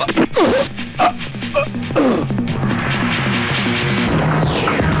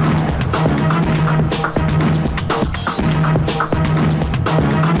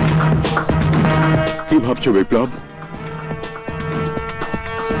 কি ভাবছো বিপ্লব?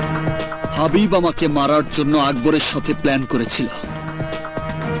 হাবিব আমাকে মারার জন্য আকবরের সাথে প্ল্যান করেছিল,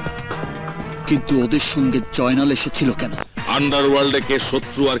 কিন্তু ওদের সঙ্গে জয়নাল এসেছিল কেন? আন্ডারওয়ার্ল্ডে কে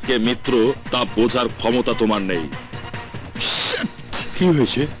শত্রু আর কে মিত্র তা বোঝার ক্ষমতা তোমার নেই। কি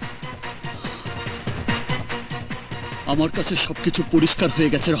হয়েছে? আমার কাছে সবকিছু পরিষ্কার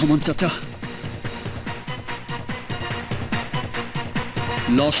হয়ে গেছে রহমান চাচা।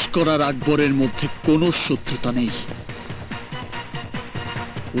 লস্কর আর আকবরের মধ্যে কোনো শত্রুতা নেই,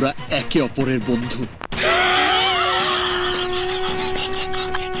 ওরা একে অপরের বন্ধু।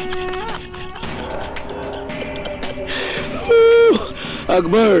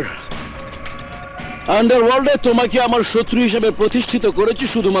 আকবর, আন্ডারওয়ার্ল্ডে তোমাকে আমার শত্রু হিসেবে প্রতিষ্ঠিত করেছি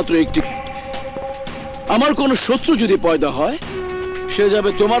শুধুমাত্র একটি। আমার কোন শত্রু যদি পয়দা হয় সে যাবে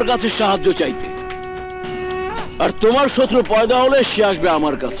তোমার কাছে সাহায্য চাইতে, আর তোমার শত্রু পয়দা হলে সে আসবে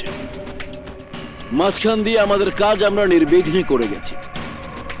আমার কাছে। মাঝখান দিয়ে আমাদের কাজ আমরা নির্বিঘ্নে করে গেছি।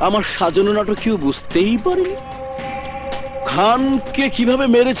 আমার সাজানো নাটক কেউ বুঝতেই পারেনি। খানকে কিভাবে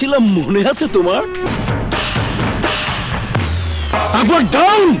মেরেছিলাম মনে আছে তোমার? আকবর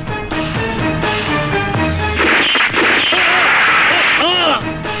ডাউন!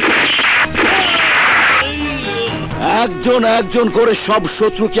 একজন একজন করে সব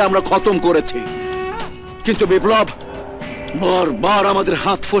শত্রুকে আমরা খতম করেছি, কিন্তু বিপ্লব বারবার আমাদের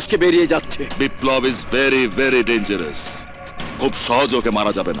হাত ফসকে বেরিয়ে যাচ্ছে। বিপ্লব ইজ ভেরি ভেরি ডেঞ্জারাস। খুব সহজ ওকে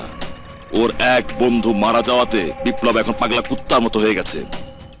মারা যাবে না। ওর এক বন্ধু মারা যাওয়াতে বিপ্লব এখন পাগলা কুত্তার মতো হয়ে গেছে।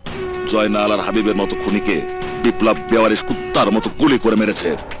 জয়নাল আর হাবিবের মতো খুনিকে বিপ্লব বেওয়ারিশ কুত্তার মতো গুলি করে মেরেছে।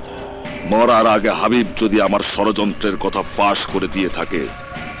 মরার আগে হাবিব যদি আমার ষড়যন্ত্রের কথা ফাঁস করে দিয়ে থাকে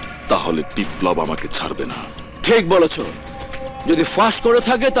তাহলে বিপ্লব আমাকে ছাড়বে না। ঠিক বলেছ, যদি ফাঁস করে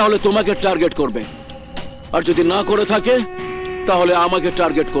থাকে তাহলে তোমাকে টার্গেট করবে, আর যদি না করে থাকে তাহলে আমাকে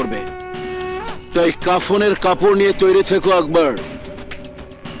টার্গেট করবে। তাই কাফনের কাপড় নিয়ে তৈরি থেকো আকবর।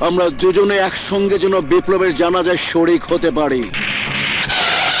 আমরা দুজনে একসঙ্গে যেন বিপ্লবের জানাজায় শরিক হতে পারি।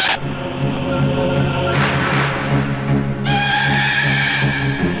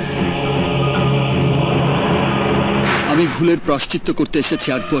 আমি ভুলের প্রায়শ্চিত্ত করতে এসেছি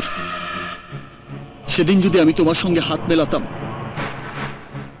আকবর। সেদিন যদি আমি তোমার সঙ্গে হাত মেলাতাম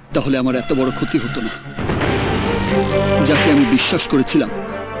তাহলে আমার এত বড় ক্ষতি হতো না। যাকে আমি বিশ্বাস করেছিলাম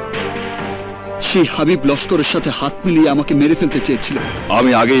সেই হাবিব লস্করের সাথে হাত মিলিয়ে আমাকে মেরে ফেলতে চেয়েছিল।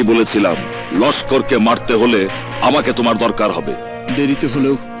 আমি আগেই বলেছিলাম লস্করকে মারতে হলে আমাকে তোমার দরকার হবে। দেরিতে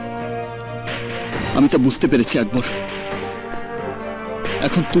হলেও আমি তা বুঝতে পেরেছি আকবর।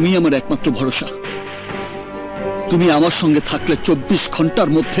 এখন তুমি আমার একমাত্র ভরসা। তুমি আমার সঙ্গে থাকলে 24 ঘন্টার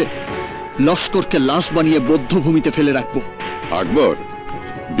মধ্যে লস্করকে লাশ বানিয়ে বদ্ধভূমিতে ফেলে রাখবো। আকবর,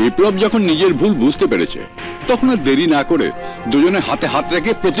 বিপ্লব যখন নিজের ভুল বুঝতে পেরেছে তখন আর দেরি না করে দুজনে হাতে হাত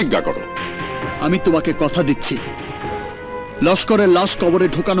রেখে প্রতিজ্ঞা করো। আমি তোমাকে কথা দিচ্ছি, লস্করের লাশ কবরে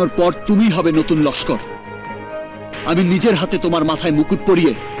ঢোকানোর পর তুমি হবে নতুন লস্কর। আমি নিজের হাতে তোমার মাথায় মুকুট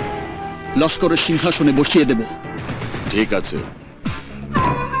পরিয়ে লস্করের সিংহাসনে বসিয়ে দেব। ঠিক আছে,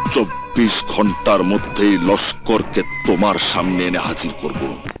 24 ঘন্টার মধ্যেই লস্করকে তোমার সামনে এনে হাজির করব।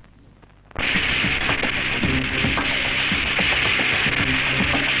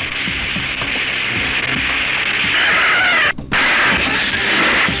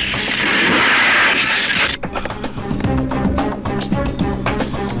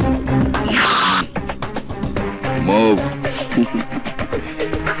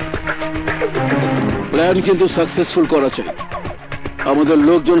 প্ল্যান কিন্তু সাকসেসফুল করা চাই। আমাদের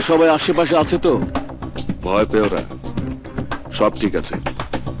লোকজন সবাই আশেপাশে আছে তো? ভয় পেও না, সব ঠিক আছে।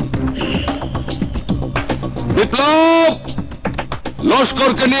 বিপ্লব,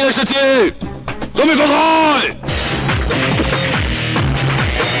 লস্করকে নিয়ে এসেছে, তুমি কোথায়?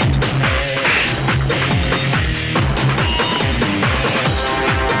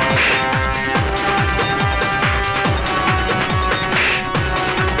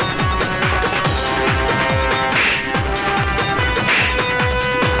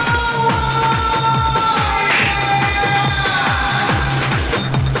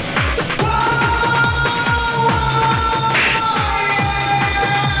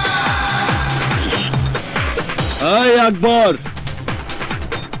 এই আকবর,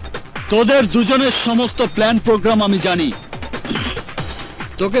 তোদের দুজনের সমস্ত প্ল্যান প্রোগ্রাম আমি জানি।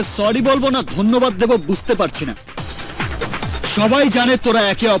 তোকে সরি বলবো না ধন্যবাদ দেব বুঝতে পারছি না। সবাই জানে তোরা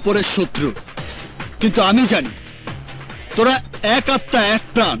একে অপরের শত্রু, কিন্তু আমি জানি তোরা এক আত্মা এক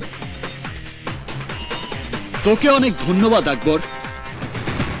প্রাণ। তোকে অনেক ধন্যবাদ আকবর।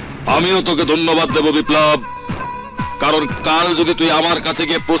 আমিও তোকে ধন্যবাদ দেব বিপ্লব, কারণ কাল যদি তুই আমার কাছে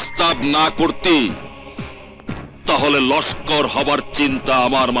গিয়ে প্রস্তাব না করতি তাহলে লস্কর হবার চিন্তা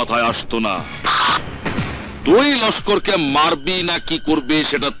আমার মাথায় আসতো না। তুই লস্করকে মারবি না কি করবি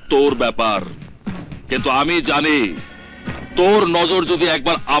সেটা তোর ব্যাপার, কিন্তু আমি জানি তোর নজর যদি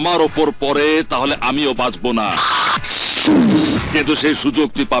একবার আমার ওপর পড়ে তাহলে আমিও বাঁচব না। কিন্তু সেই সুযোগ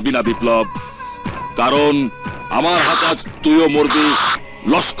তুই পাবি না বিপ্লব, কারণ আমার হাতে আজ তুইও মরবি,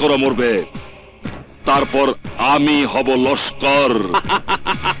 লস্করও মরবে, তারপর আমি হব লস্কর।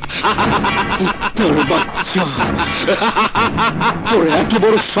 তোর বাচ্চা, তোর এত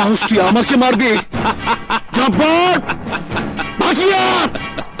বড় সাহস তুই আমাকে মারবি? জব্বর, ভাগিয়া,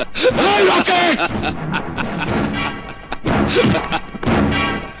 এই রকেট!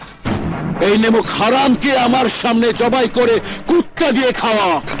 এই নেমো খারামকে আমার সামনে জবাই করে কুত্তা দিয়ে খাওয়া।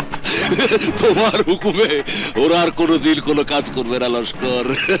 তোমার হুকুমে ওরা আর কোনোদিন কোনো কাজ করবে না লস্কর,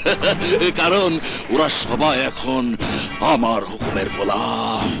 কারণ ওরা সবাই এখন আমার হুকুমের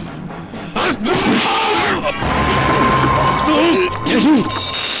গোলাম।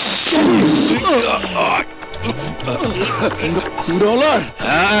 ডলার?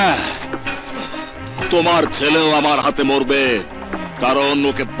 হ্যাঁ, তোমার ছেলেও আমার হাতে মরবে, কারণ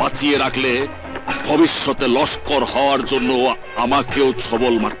ওকে বাঁচিয়ে রাখলে ভবিষ্যতে লস্কর হওয়ার জন্য আমাকেও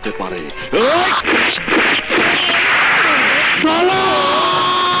ছবল মারতে পারে।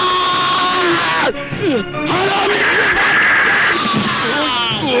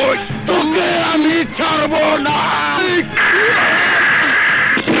 তোকে আমি ছাড়ব না।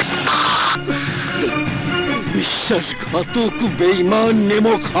 বিশ্বাসঘাতক, বেঈমান,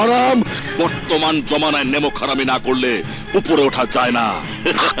 নেমক হারাম। বর্তমান জমানায় নেমক হারামি না করলে উপরে ওঠা যায় না।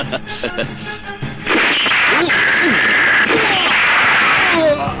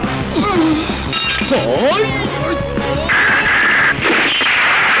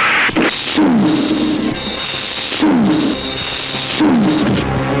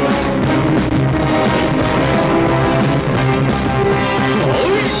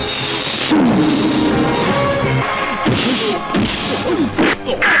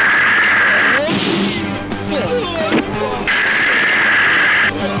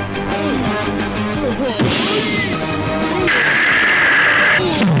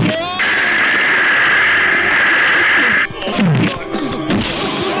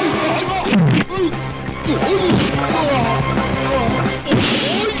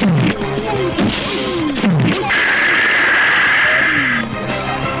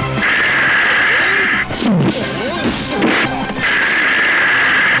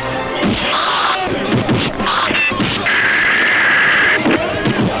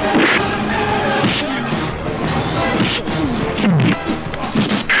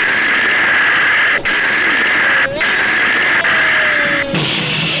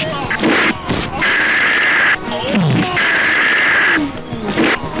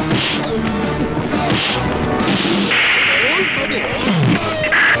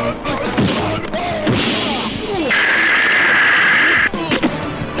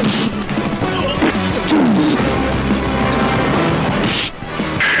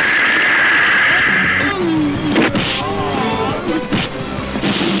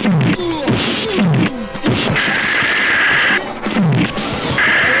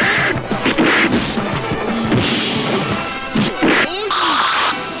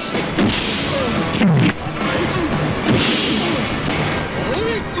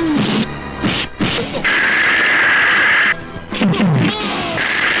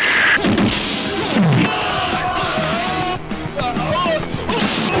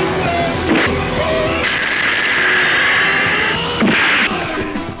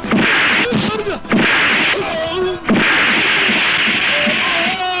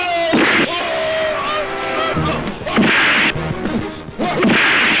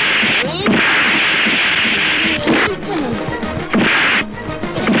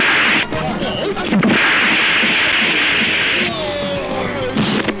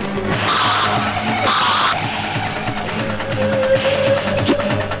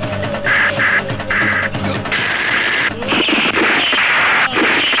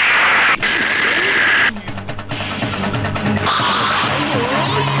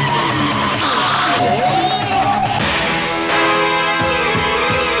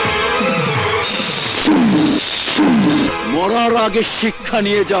 মরার আগে শিক্ষা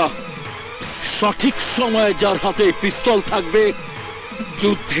নিয়ে যা, সঠিক সময়ে যার হাতে পিস্তল থাকবে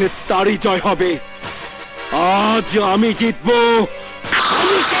যুদ্ধে তারই জয় হবে। আজ আমি জিতবো,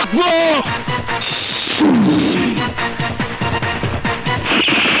 আমি জিতবো।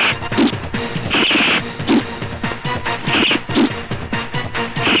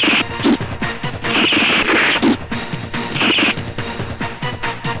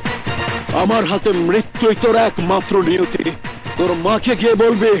 আমার হাতে মৃত্যুই তোর একমাত্র নিয়তি। তোর মাকে গিয়ে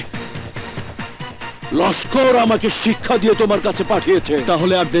বলবে লস্কর আমাকে শিক্ষা দিয়ে তোমার কাছে পাঠিয়েছে।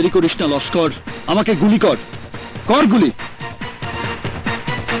 তাহলে আর দেরি করিস না লস্কর, আমাকে গুলি কর, কর গুলি।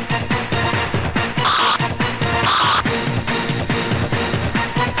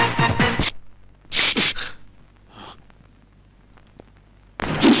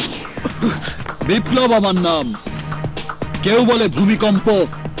 বিপ্লব আমার নাম। কেউ বলে ভূমিকম্প,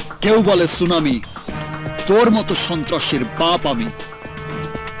 কেউ বলে সুনামি। তোর মতো সন্ত্রাসীর বাপ আমি।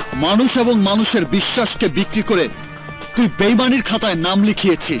 মানুষ এবং মানুষের বিশ্বাসকে বিক্রি করে তুই বেইমানির খাতায় নাম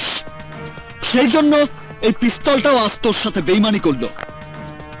লিখিয়েছিস। সেই জন্য এই পিস্তলটাও আজ তোর সাথে বেইমানি করল।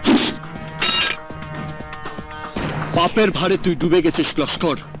 পাপের ভারে তুই ডুবে গেছিস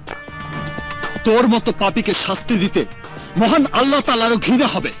লস্কর। তোর মতো পাপীকে শাস্তি দিতে মহান আল্লাহ তাআলারও ঘৃণা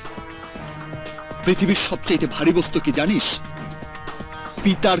হবে। পৃথিবীর সবচেয়ে ভারী বস্তু কি জানিস?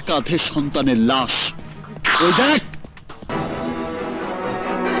 পিতার কাঁধে সন্তানের লাশ। ওই দেখ,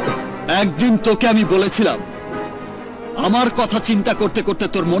 একদিন তোকে আমি বলেছিলাম আমার কথা চিন্তা করতে করতে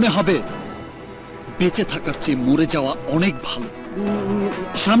তোর মনে হবে বেঁচে থাকার চেয়ে মরে যাওয়া অনেক ভালো।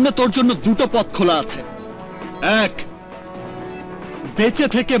 সামনে তোর জন্য দুটো পথ খোলা আছে। এক, বেঁচে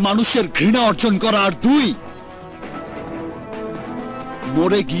থেকে মানুষের ঘৃণা অর্জন করা, আর দুই,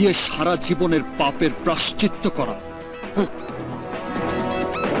 মরে গিয়ে সারা জীবনের পাপের প্রায়শ্চিত্ত করা।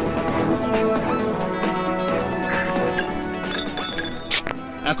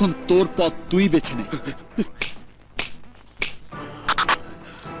 এখন তোর পথ তুই বেছে নে।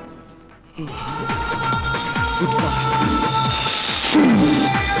 Good bye.